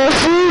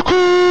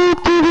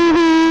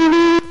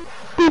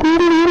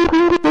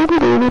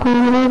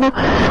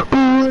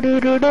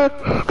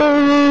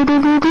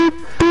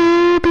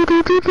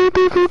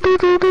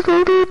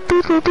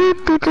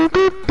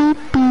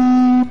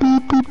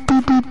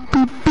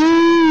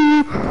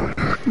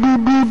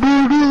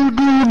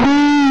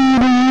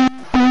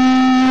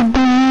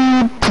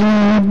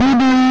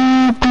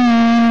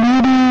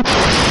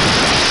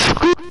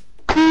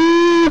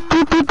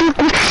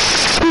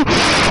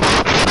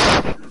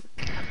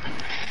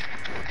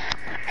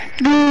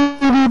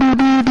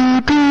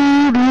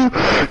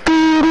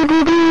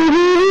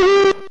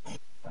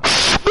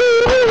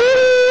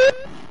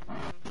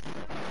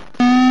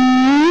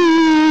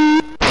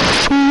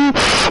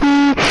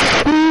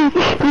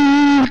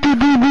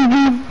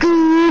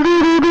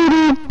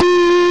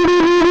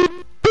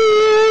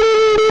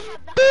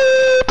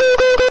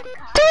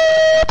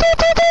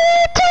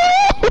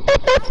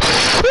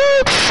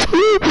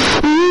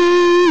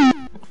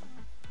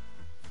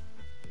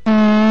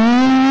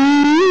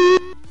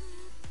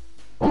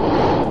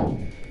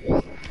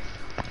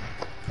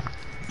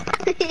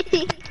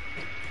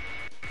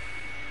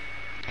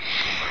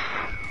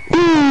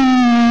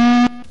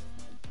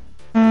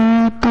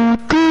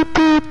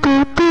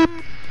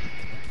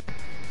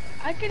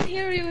I can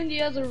hear you in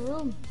the other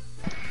room.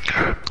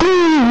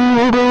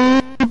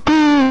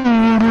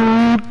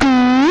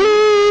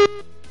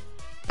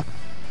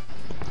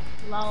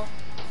 Lol.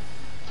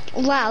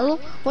 Well,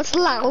 what's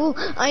lol?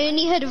 I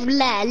only heard of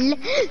lel,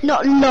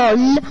 not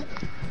lol.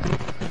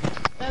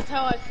 That's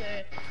how I say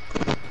it.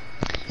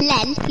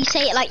 Lel, you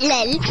say it like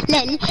lel,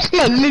 lel,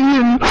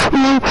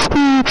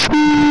 lel.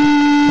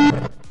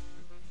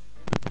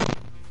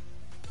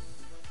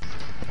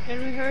 Can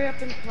we hurry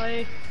up and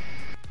play?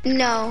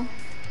 No,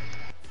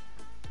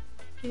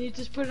 Can you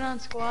just put it on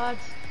squads?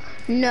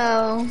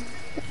 no.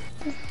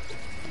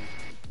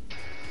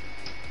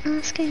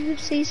 Last game of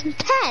season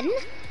 10?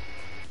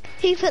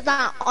 Who put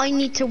that? I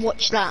need to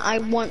watch that. I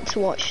want to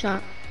watch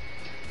that.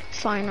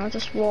 Fine, I'll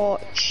just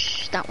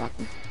watch that one.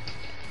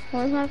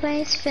 What was my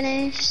place?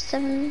 Finished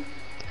 7.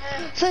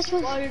 First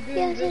one. While you're doing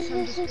Yes, this, I'm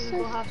yes, just yes,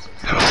 gonna go yes. have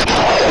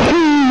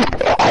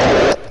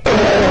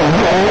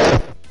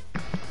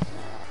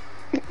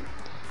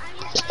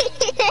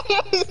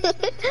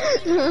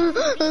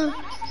some.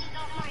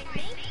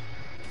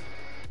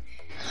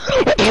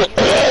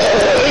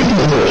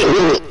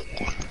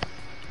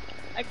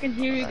 can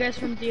hear you guys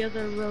from the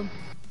other room.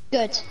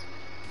 Good.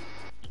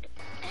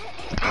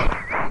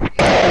 I'm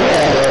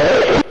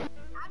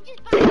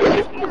just buying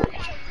this gun to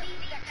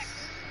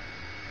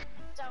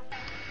so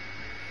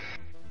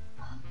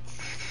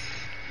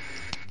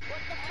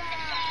what the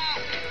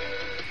fuck?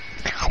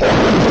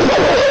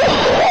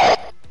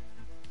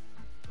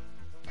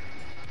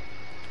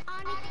 I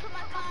need to put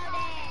my card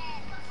in.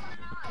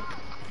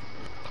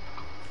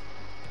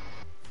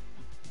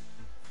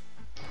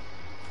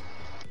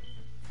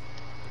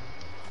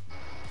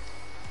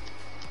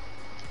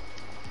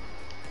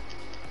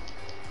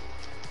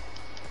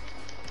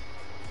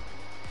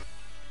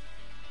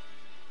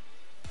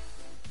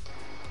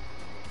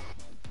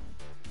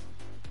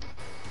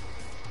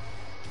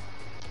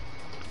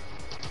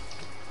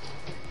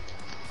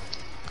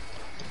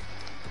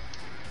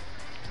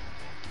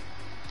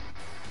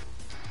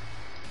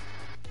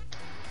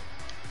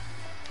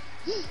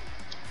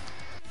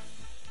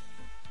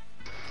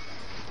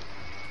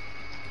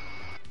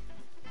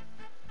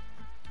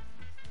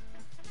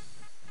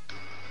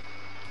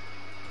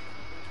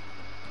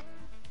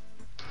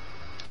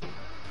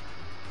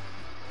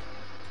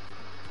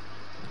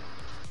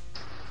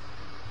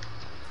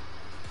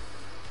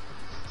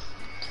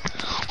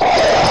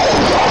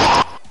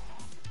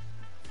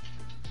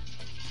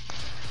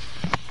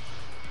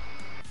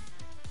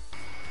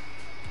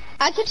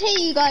 I could hear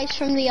you guys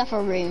from the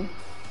other room.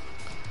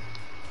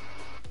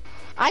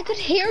 I could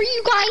hear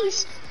you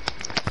guys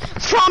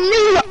from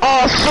the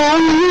other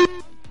room.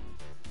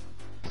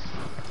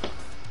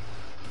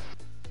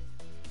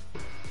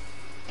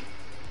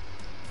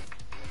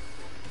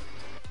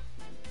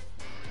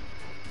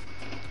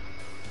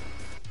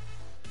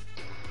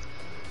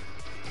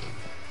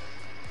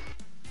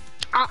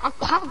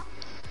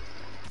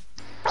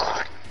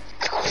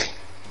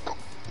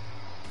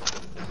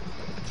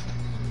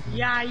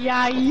 Yeah,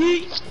 yeah.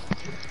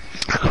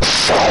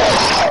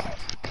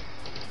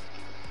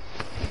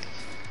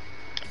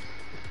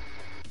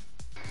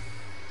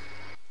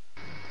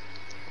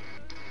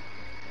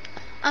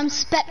 I'm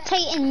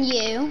spectating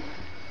you.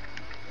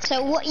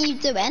 So what are you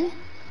doing?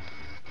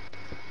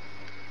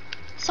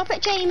 Stop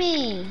it,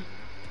 Jamie.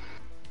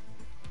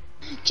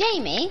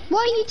 Jamie, why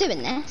are you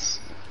doing this?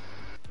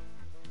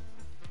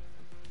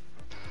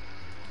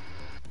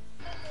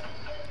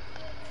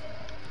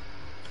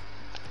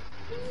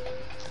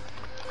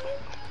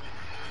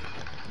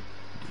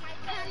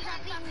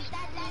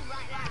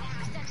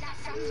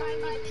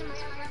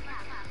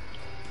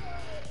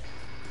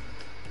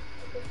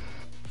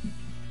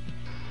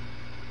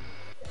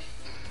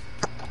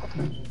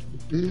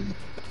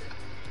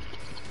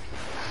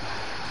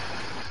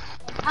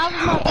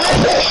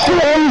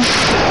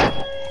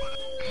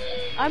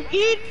 I'm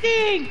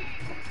eating!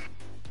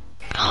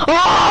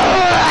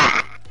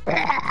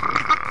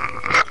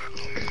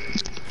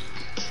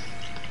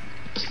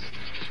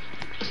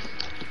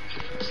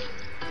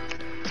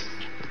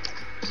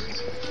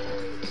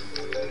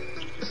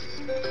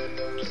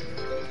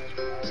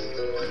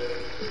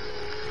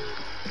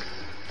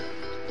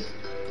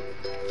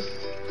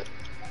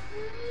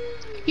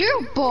 You're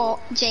a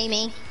bot,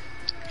 Jamie.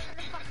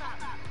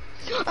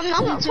 I'm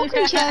not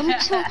talking to you,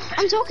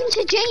 I'm talking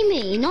to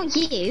Jamie, not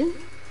you.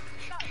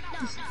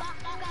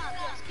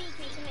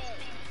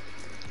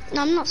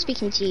 No, I'm not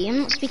speaking to you, I'm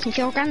not speaking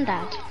to your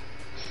granddad.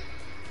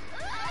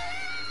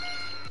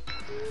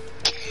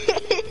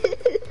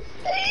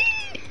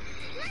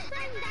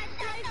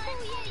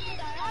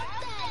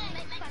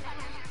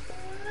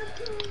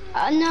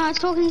 No, I was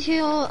talking to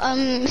your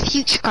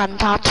future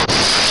granddad.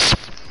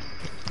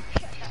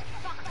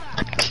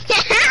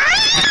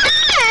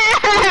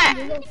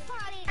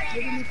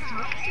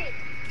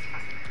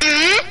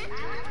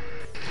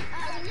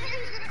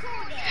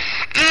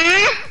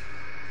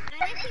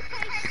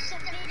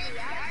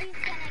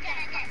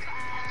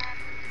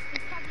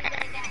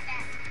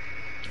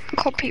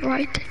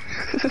 Copyright.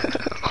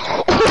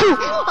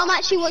 I'm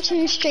actually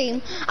watching the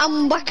stream.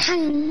 I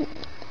can.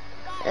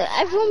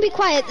 Everyone be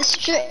quiet.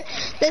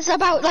 There's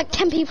about like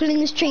 10 people in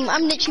the stream.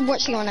 I'm literally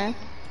watching on now.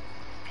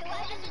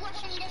 Whoever's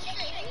watching this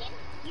stream,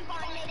 you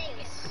buy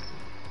leggings.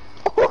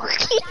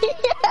 Okay.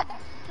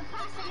 The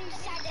person who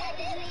said it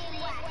is really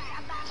wet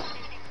about it.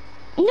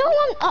 No,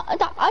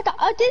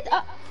 I did.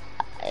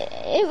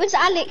 It was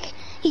Alec.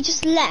 He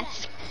just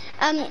left.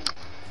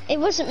 It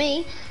wasn't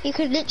me. You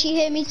could literally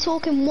hear me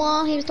talking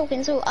while he was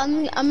talking. So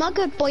I'm a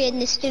good boy in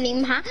this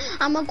stream, huh?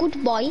 I'm a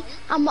good boy.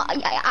 I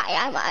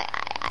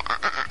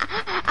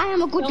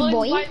am a good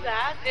boy. By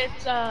that,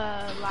 it's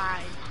a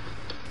lie.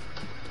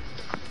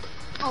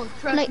 Oh,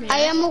 trust Like me. I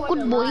am know a what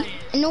good boy. lie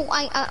is. No,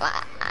 I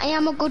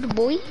am a good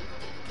boy.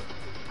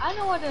 I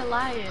know what a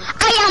lie is.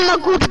 I am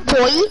a good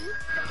boy.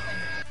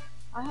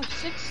 I have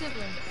 6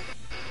 siblings.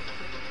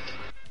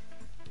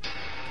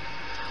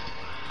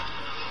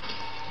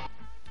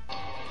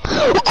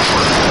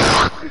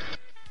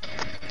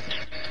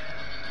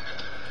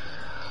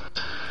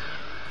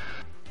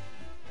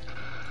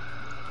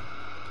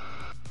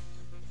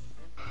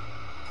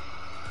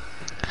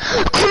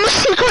 Como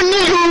se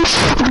conhece?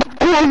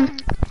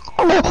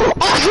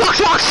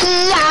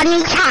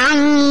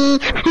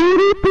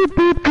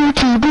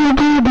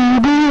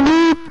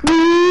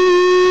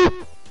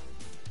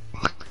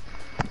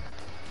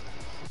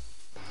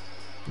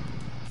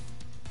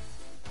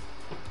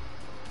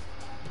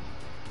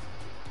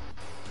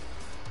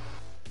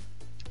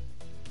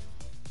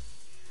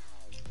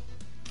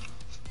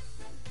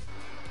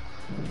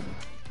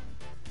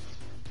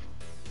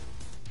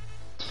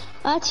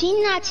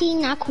 Tina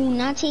tina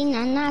kuna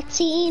tina na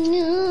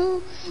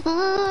tinu.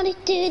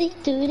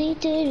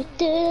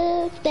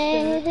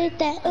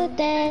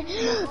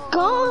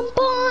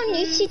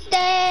 Company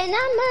site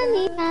na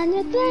mani na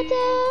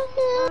tada.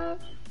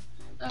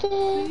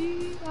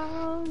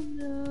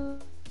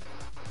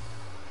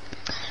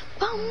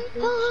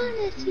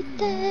 Company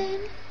site.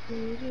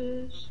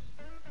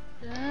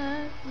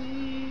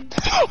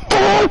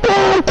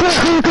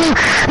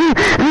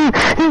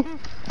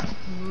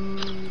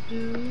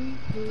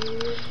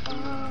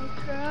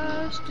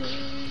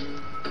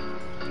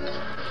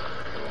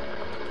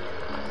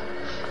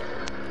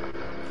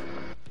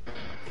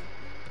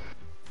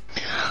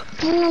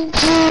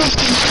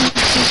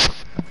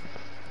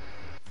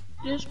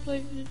 This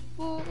place is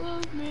full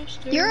of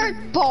mystery. You're a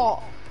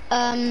bot.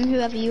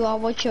 Whoever you are,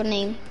 what's your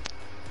name?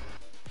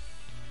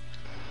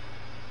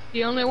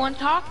 The only one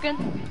talking.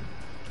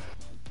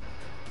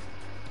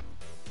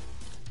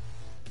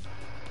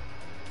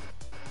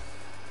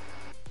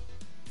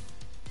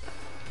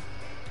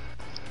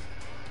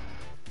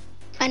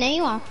 I know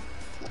you are.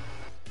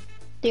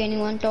 The only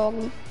one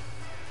talking.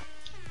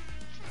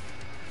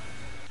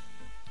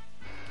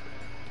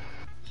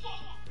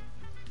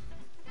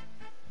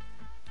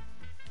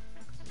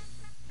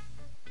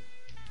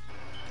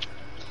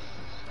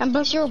 And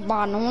plus you're a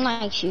bot, no one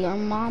likes you. Your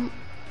mom,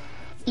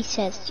 he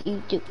says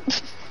you do.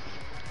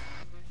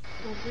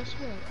 Well, this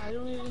way, I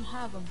don't even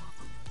have them.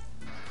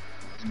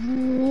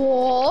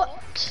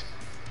 What?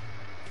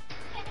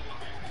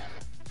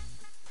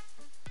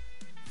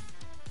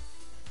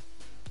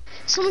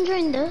 Someone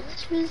joined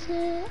us, was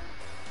it?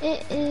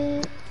 It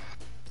is.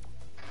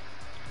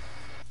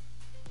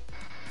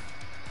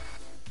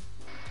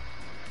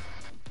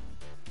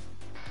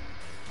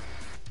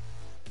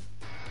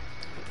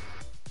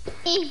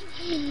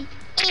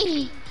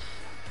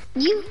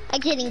 You are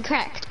getting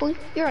cracked, boy.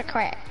 You're a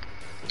crack.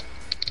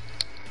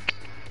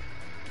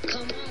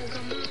 Come on,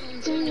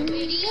 turn the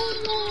radio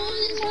on,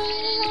 it's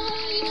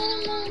right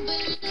on,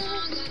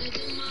 gotta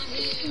do my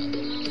hair,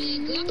 put my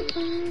makeup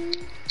on.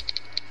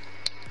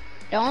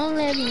 Don't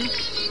let me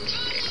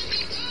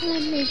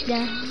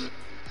down.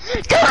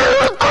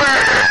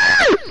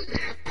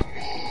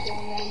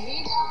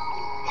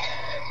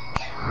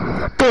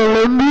 Don't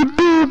let me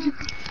down.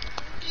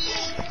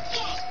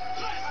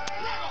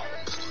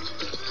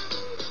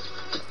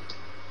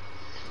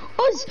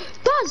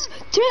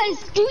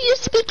 Do you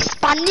speak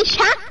Spanish,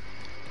 huh?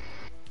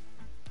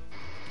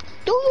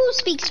 Do you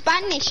speak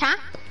Spanish, huh?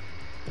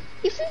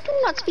 If you do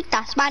not speak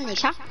that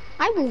Spanish, huh,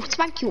 I will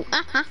smack you,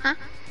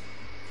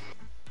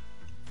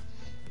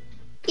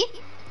 Yeah.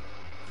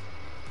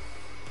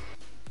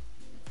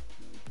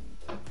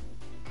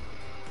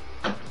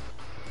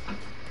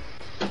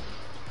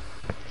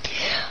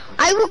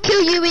 I will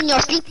kill you in your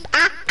sleep,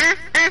 I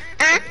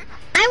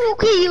will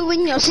kill you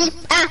in your sleep,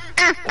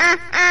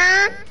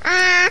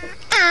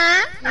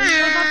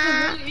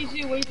 That's a really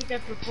easy way to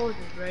get reported,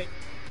 right?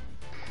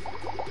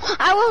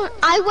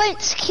 I won't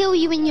kill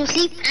you in your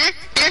sleep.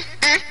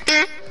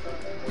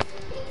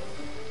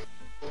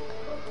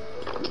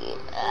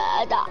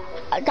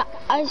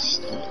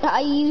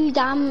 Are you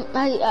dumb?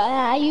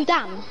 Are you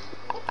dumb?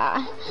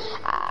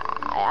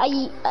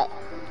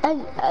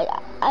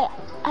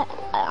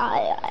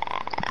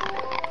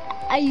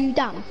 Are you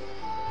dumb?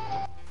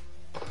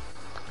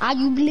 Are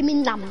you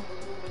blimmin' dumb?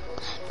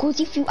 Cause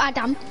if you are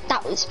dumb,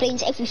 that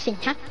explains everything,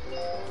 huh?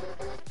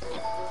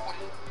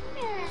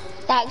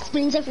 That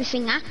explains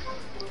everything, huh?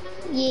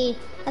 Yeah,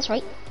 that's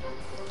right.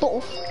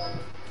 Both.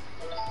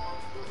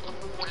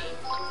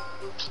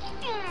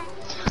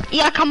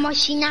 Yeah, come on,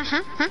 Sheena,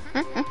 huh?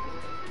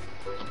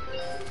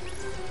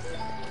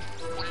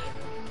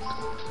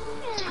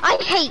 I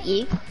hate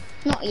you,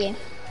 not you.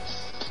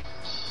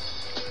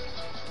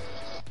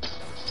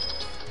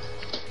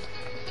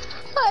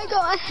 I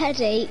got a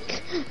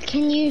headache.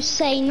 Can you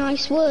say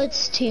nice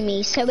words to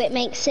me so it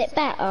makes it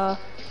better?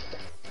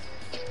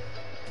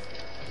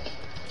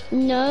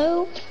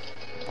 No?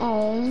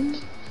 Oh.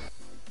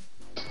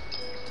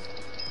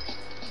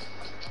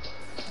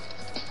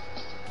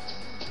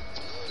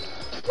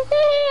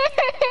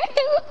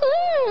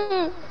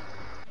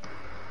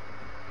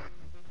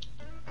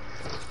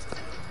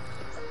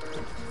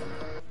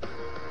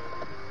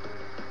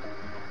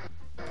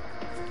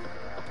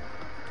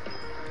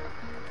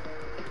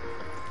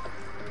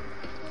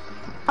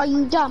 Are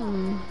you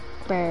dumb,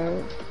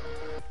 bro?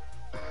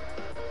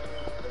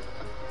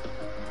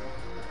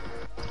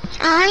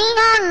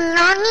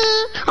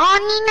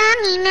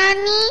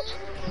 Nani.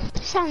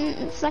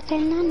 Sounds like a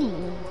nanny.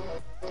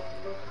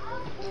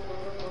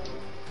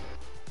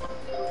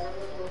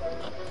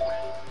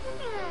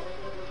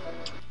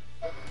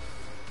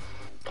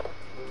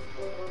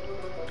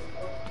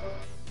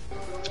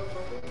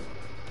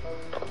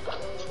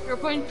 You're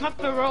playing cut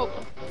the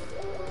rope.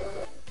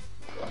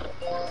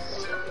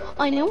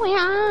 I know I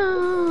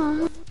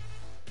am.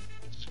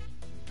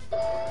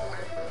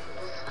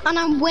 And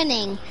I'm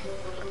winning.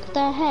 What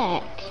the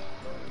heck?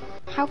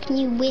 How can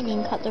you win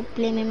and cut the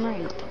blimmin'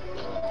 rope?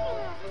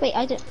 Wait,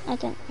 I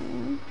don't.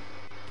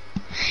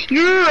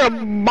 You're a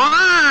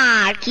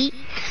bot.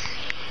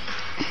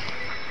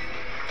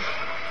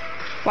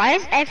 Why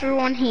is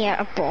everyone here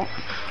a bot?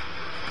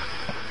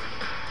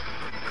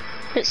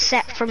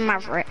 Except from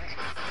Maverick.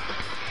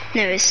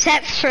 No,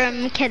 except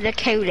from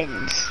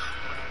Killlacollins.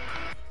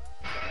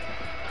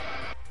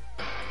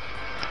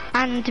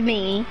 And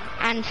me,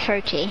 and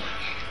 30.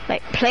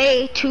 Like,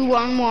 play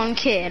 2-1-1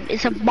 kid.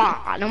 It's a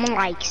bot, no one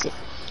likes it.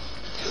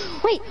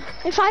 Wait,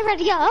 if I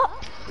ready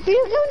up, we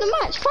don't go in the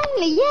match,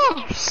 finally,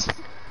 yes!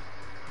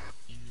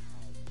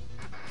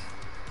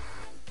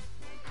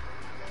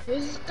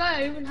 Does this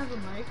guy even have a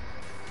mic?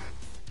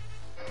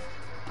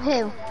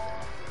 Who?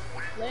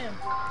 Liam.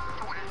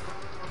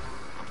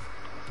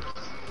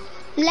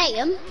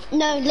 Liam?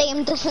 No,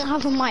 Liam doesn't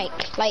have a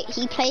mic. Like,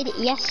 he played it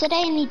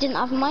yesterday and he didn't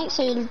have a mic,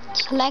 so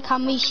like how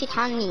me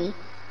shikani.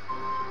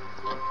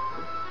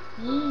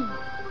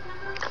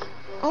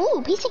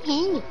 Oh, piece of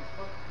candy.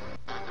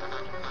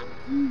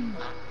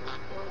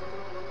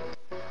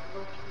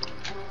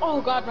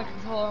 Oh god, my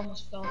controller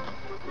almost fell.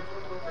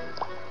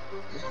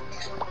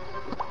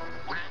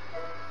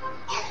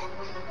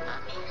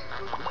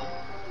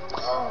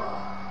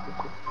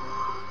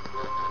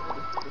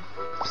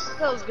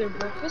 That was good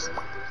breakfast.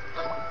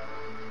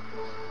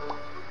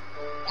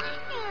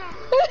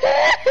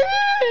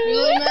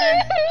 Really,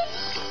 man?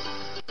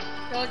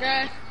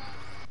 Okay.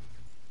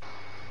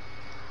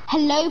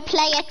 Hello,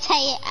 player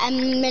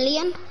 10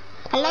 million.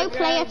 Hello, Okay,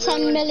 player 10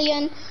 really?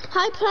 million.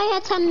 Hi,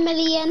 player 10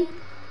 million.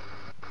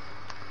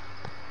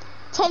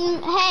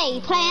 10.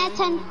 Hey, player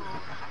 10.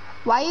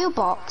 Why are you a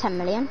bot? 10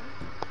 million.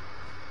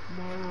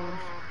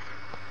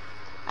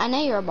 I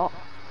know you're a bot.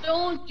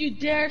 Don't you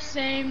dare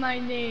say my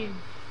name.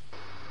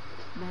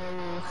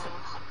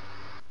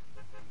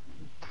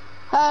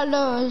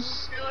 Hello.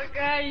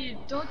 Okay,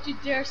 don't you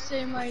dare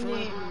say my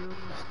name.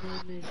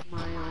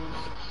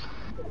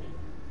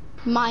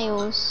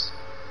 Miles.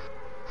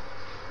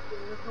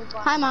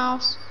 Hi,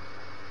 Miles.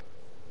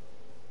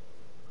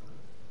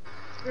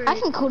 I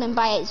can call him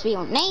by his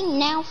real name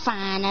now.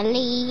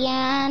 Finally,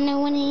 I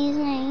know his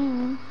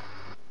name.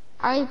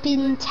 I've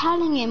been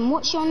telling him,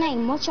 what's your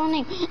name, what's your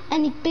name?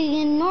 And he's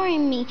been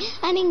ignoring me,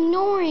 and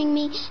ignoring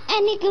me,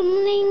 and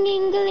ignoring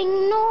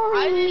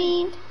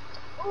me.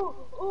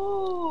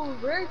 Oh,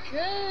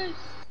 Riches.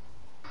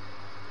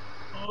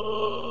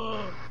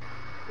 Oh.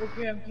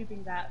 Okay, I'm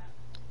keeping that.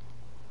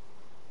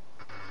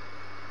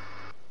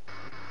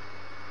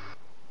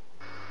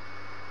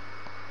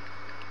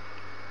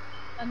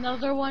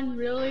 Another one,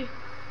 really?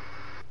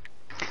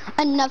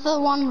 Another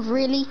one,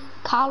 really,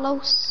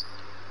 Carlos?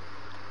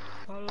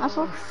 I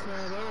thought...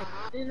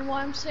 Then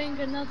why I'm saying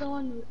another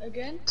one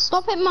again?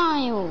 Stop it,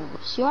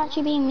 Miles. You're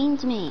actually being mean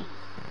to me.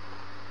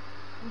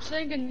 I'm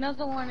saying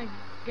another one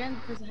again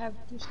because I have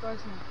 2 stars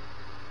now.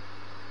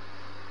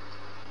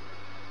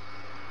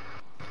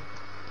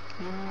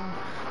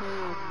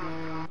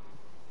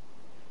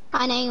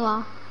 I know you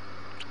are.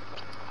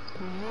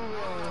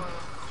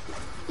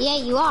 Yeah,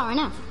 you are, I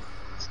know.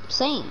 Stop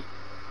saying it.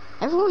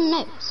 Everyone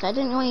knows. I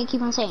don't know why you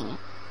keep on saying it.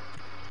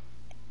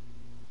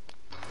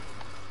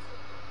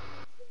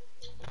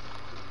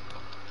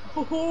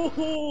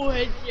 Oh,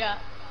 headshot.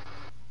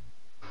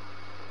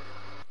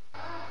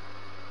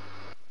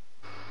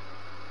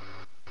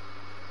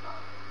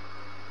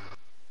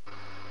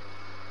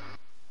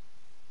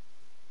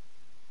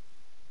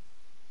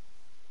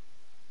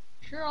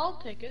 Sure, I'll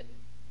take it.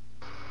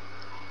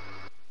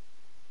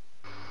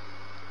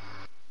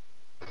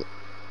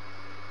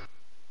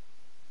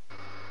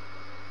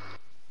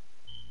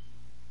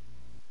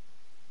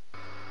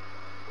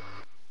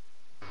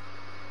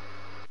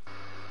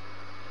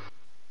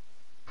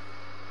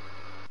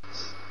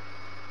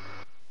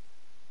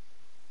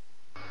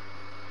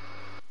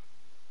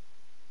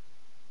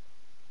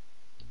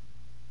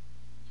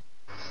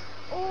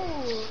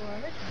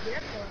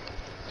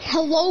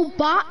 Hello,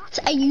 bot?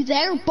 Are you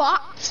there,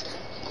 bot?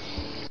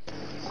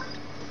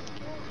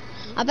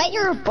 I bet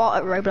you're a bot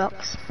at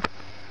Roblox.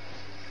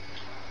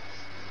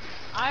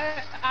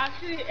 I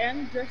actually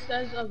am dressed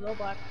as a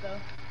robot, though.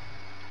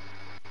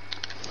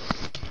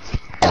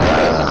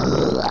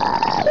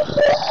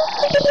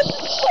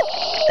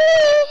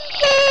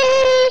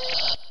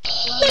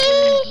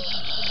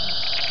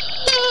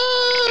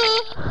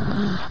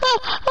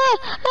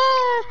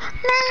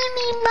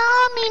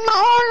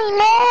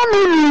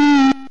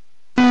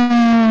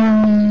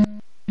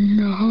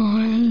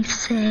 I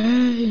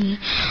say,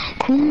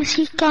 come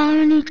si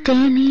cani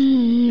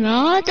teni,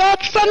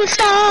 up from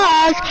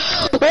stars.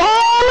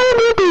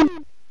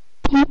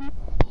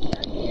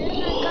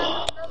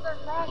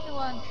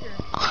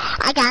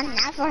 I got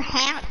another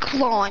hack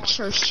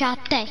launcher. Shut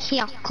the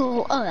heck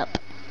up.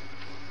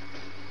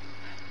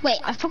 Wait,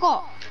 I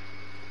forgot.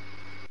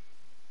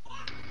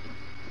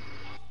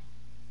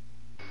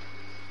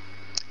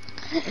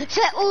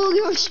 For all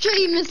your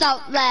streamers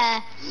out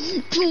there.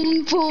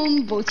 Boom,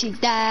 boom, booty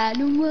down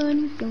and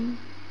one. Boom.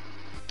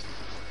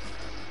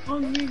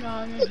 Look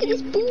at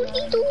this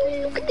booty,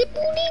 dude. Look at the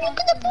booty, look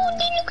at the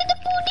booty, look at the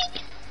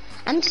booty.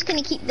 I'm just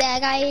gonna keep there,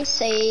 guys,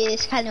 so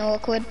it's kind of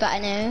awkward, but I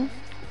know.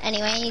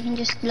 Anyway, you can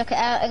just look it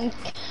out and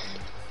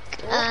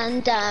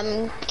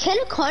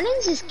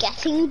Killlacollins is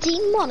getting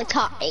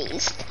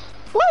demonetized.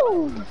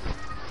 Woo!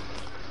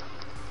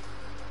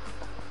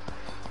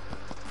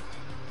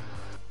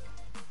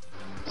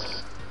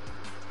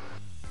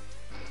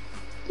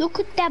 Look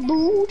at that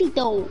booty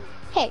though.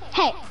 Hey,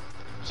 hey.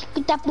 Look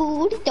at that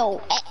booty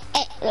though.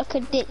 Look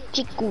at the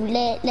jiggle,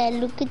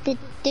 look at the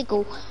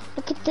jiggle.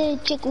 Look at the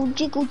jiggle,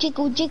 jiggle,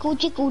 jiggle, jiggle,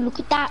 jiggle. Look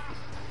at that.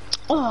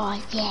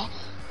 Oh yeah.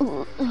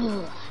 Ooh,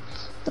 ooh.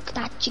 Look at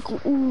that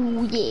jiggle.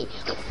 Ooh yeah.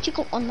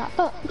 Jiggle on that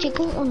butt.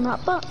 Jiggle on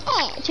that butt.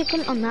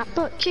 Jiggle on that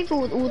butt.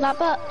 Jiggle all that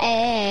butt.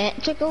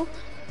 Jiggle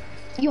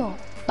your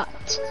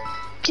butt.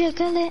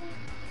 Jiggle it.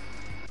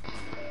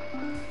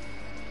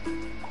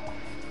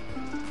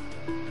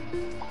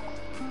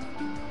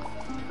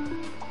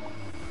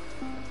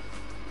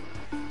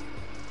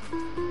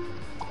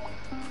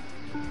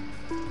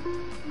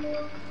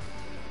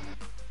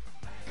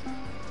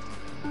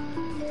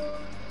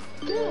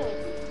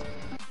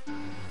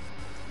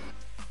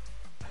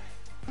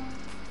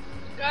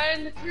 Guy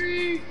in the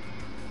tree.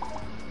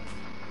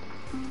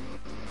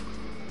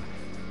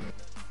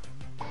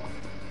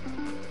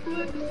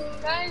 Good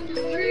guy in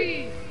the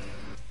tree.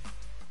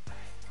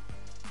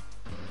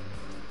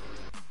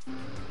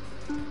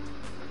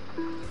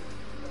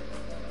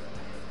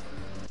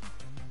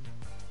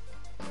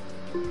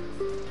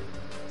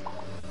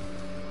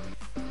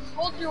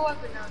 Hold your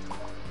weapon now.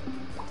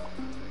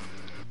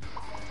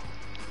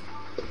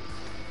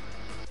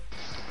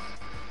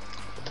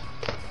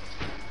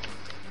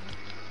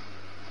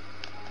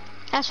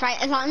 That's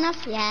right, is that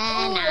enough?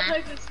 Yeah, Oh, nah.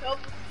 I just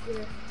helped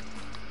you.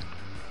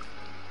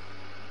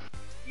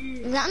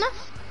 Is that enough?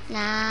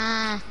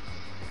 Nah.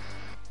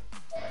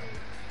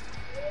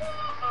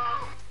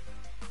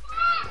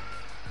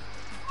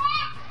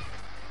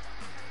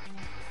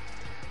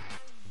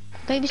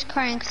 Baby's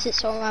crying because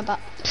it's all my butt.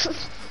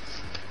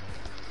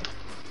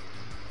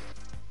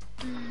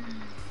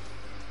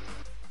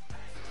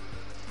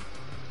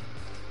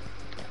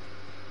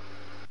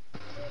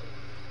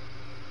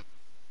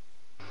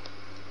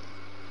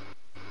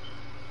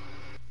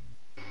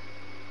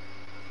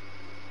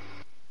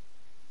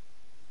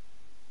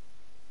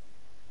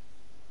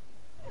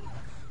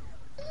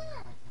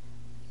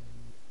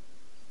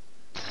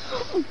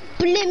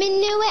 Blimmin'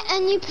 knew it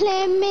and you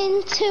blimmin'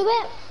 into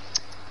it.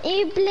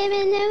 You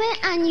blimmin' knew it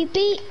and you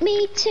beat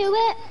me to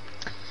it.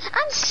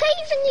 I'm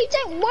saving you,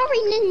 don't worry,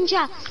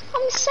 ninja.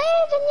 I'm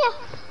saving you,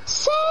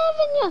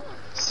 saving you,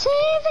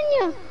 saving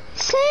you,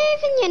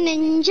 saving you,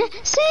 ninja,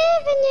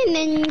 saving you,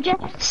 ninja,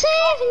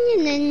 saving you,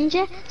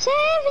 ninja,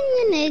 saving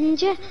you,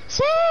 ninja,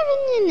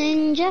 saving you,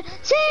 ninja,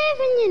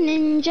 saving you,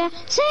 ninja,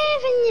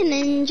 saving you,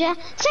 ninja,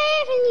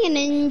 saving you,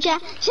 ninja,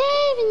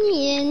 saving you,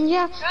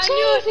 ninja,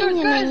 saving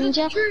you,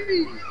 ninja.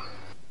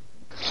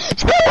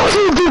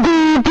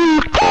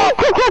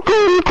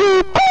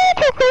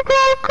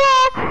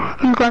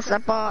 You got the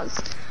balls.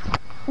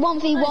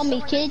 1v1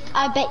 me, kid.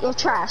 I bet you're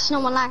trash. No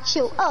one likes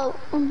you. Oh.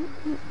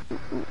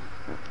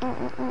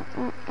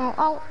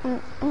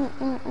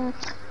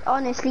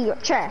 Honestly, you're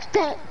trash.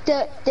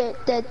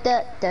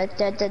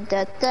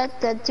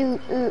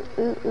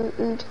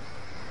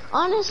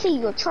 Honestly,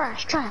 you're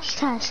trash, trash,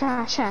 trash,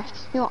 trash, trash.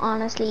 You're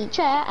honestly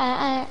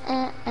trash.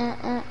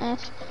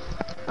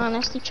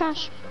 Honestly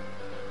trash.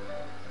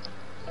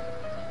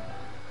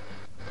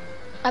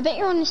 I bet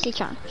you're honestly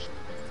trash.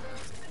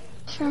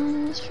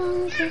 Strong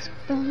as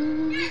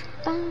bone.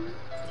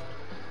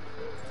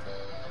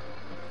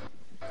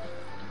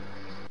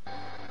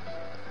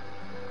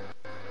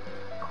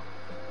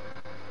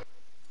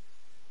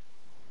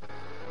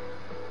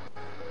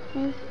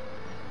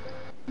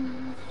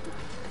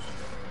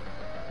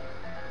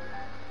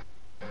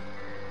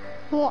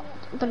 What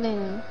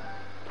balloon?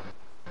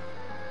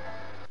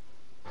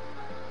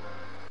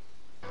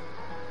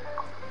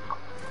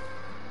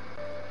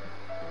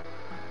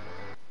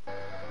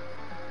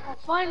 Oh,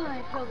 finally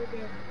I killed the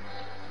game.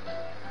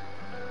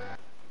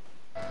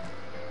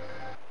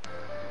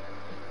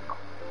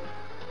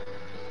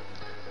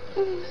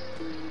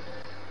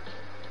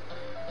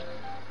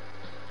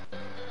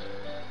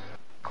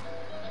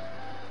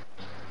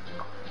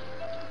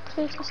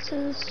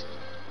 Closest.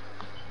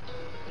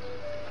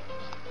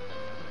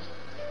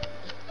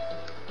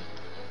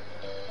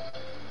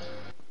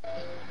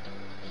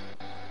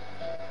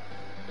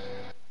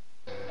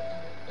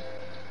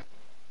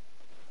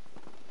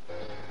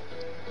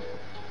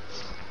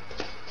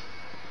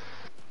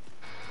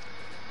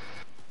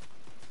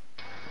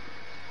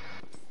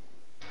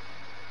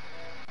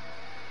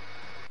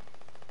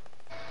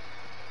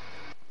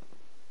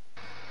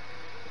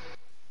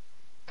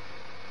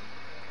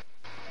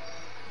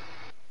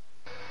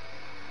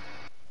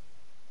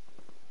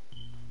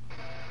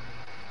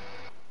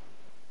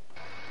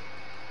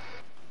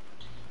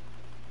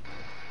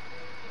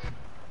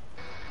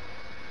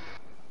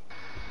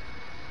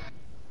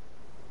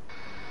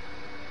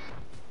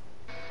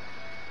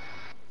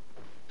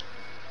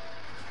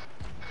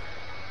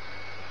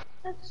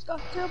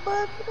 Got your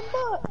butt for the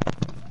butt.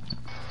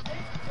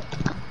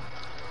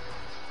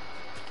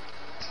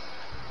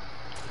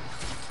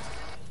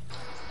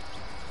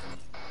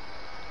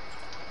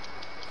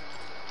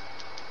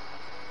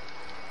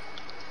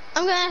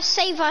 I'm gonna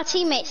save our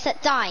teammates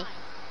that die.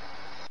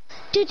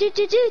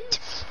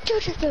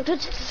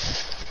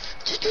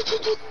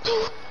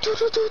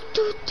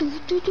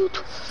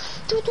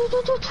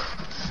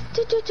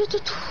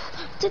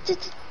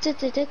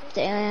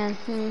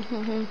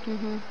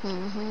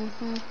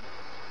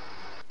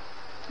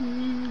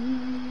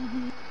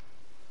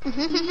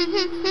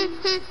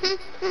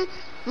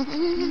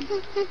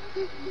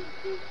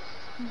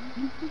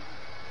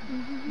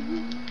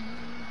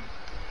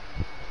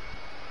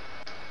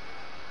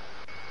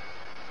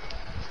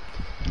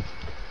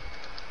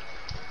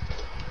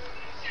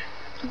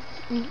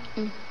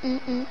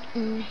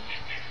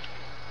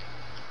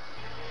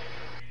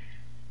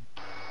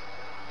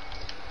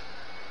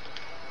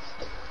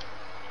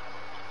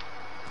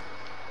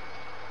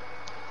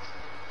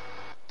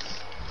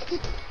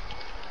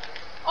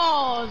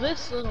 Oh,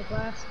 this little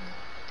bastard.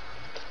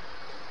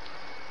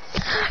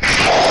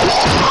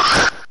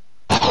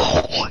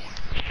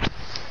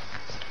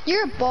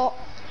 You're a bot.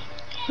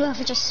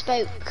 Whoever just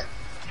spoke.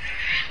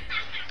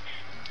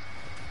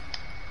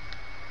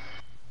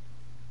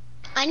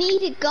 I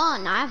need a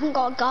gun. I haven't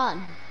got a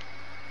gun.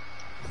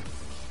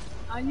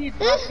 I need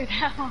rocket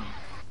ammo.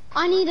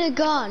 I need a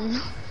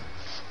gun.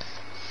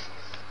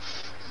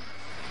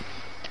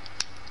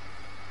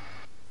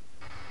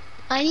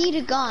 I need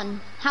a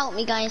gun. Help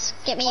me, guys.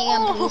 Get me a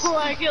gun, please. Oh,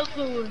 I killed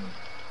someone.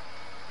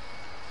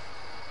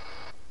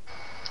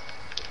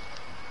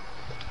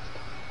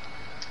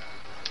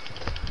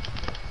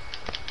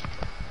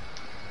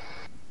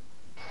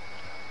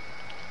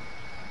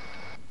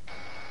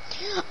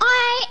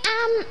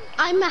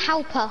 I'm a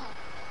helper.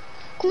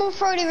 Come on,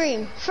 throw the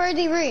room. Throw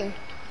the room.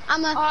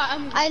 I'm a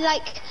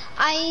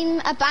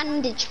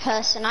bandage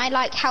person. I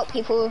like help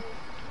people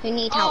who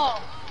need help. Oh.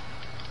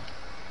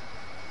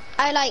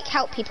 I like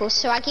help people,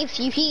 so I give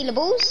you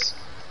healables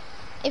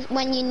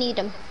when you need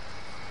them.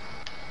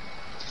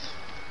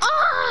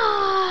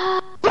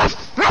 Ah!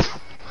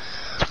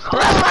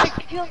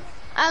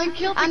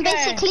 I'm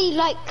basically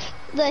like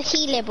the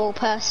healable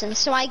person,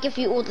 so I give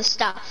you all the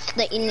stuff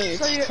that you need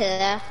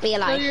to be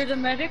alive. So you're the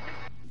medic?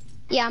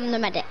 Yeah, I'm the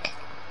medic.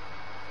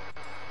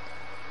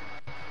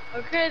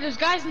 Okay, there's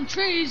guys in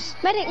trees.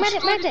 Medic.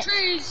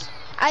 Trees.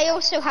 I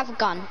also have a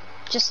gun,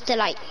 just to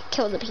like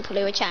kill the people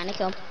who are trying to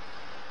kill.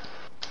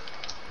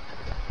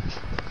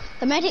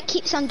 The medic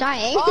keeps on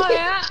dying. Oh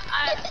yeah,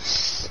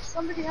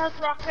 somebody has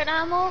rocket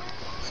ammo,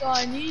 so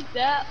I need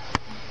that.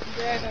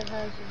 There, that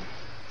has it.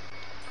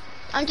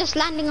 I'm just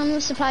landing on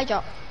the supply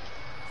drop.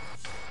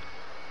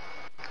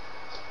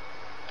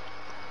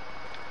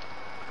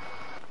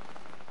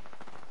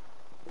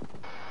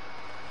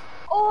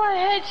 Oh,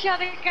 I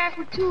headshot a guy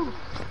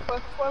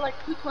for like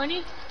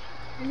 220,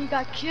 and he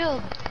got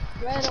killed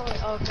right away.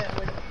 Okay,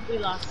 wait, we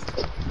lost.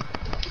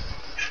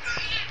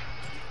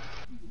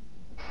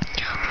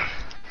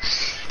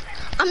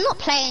 I'm not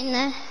playing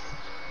this.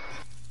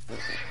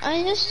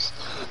 I just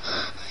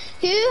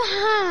who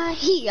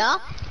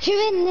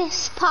in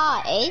this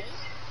party,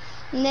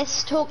 in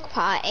this talk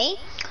party,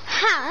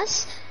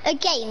 has a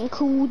game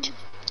called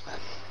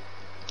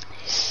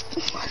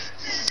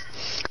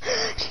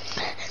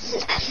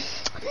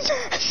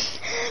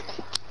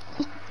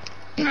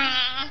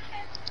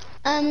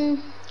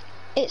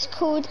it's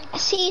called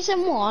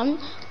Season 1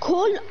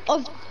 Call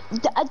of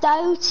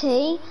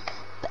Duty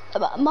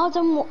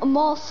Modern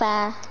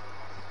Warfare.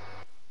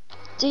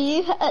 Do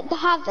you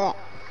have it?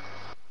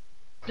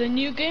 The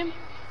new game?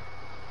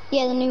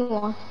 Yeah, the new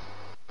one.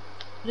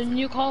 The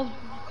new Call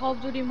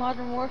of Duty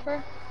Modern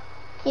Warfare?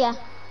 Yeah.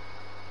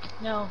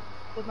 No,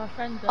 but my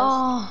friend does.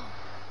 Oh,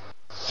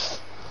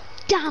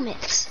 damn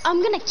it!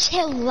 I'm gonna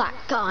kill that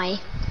guy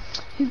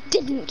who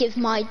didn't give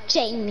my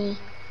Jamie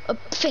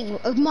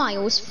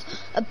Miles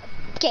a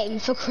game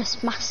for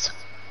Christmas.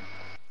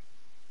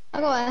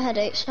 I got a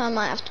headache, so I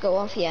might have to go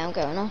off. Yeah, I'm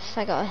going off.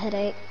 I got a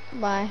headache.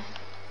 Bye.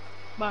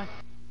 Bye.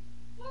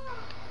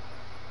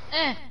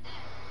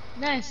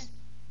 Nice.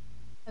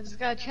 I just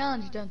got a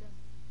challenge done.